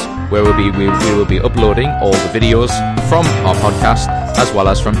www.youtube.com/geekapocalypse, where we will be uploading all the videos from our podcast, as well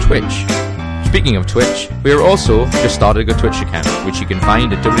as from Twitch. Speaking of Twitch, we are also just starting a Twitch account, which you can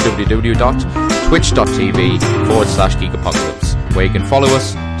find at www.twitch.tv/geekapocalypse, where you can follow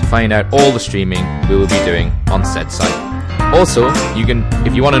us to find out all the streaming we will be doing on said site. Also, you can,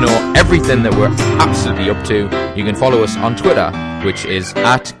 if you want to know everything that we're absolutely up to, you can follow us on Twitter, which is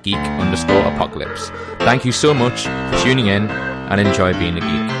 @geek_apocalypse. Thank you so much for tuning in, and enjoy being a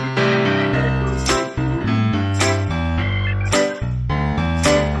geek.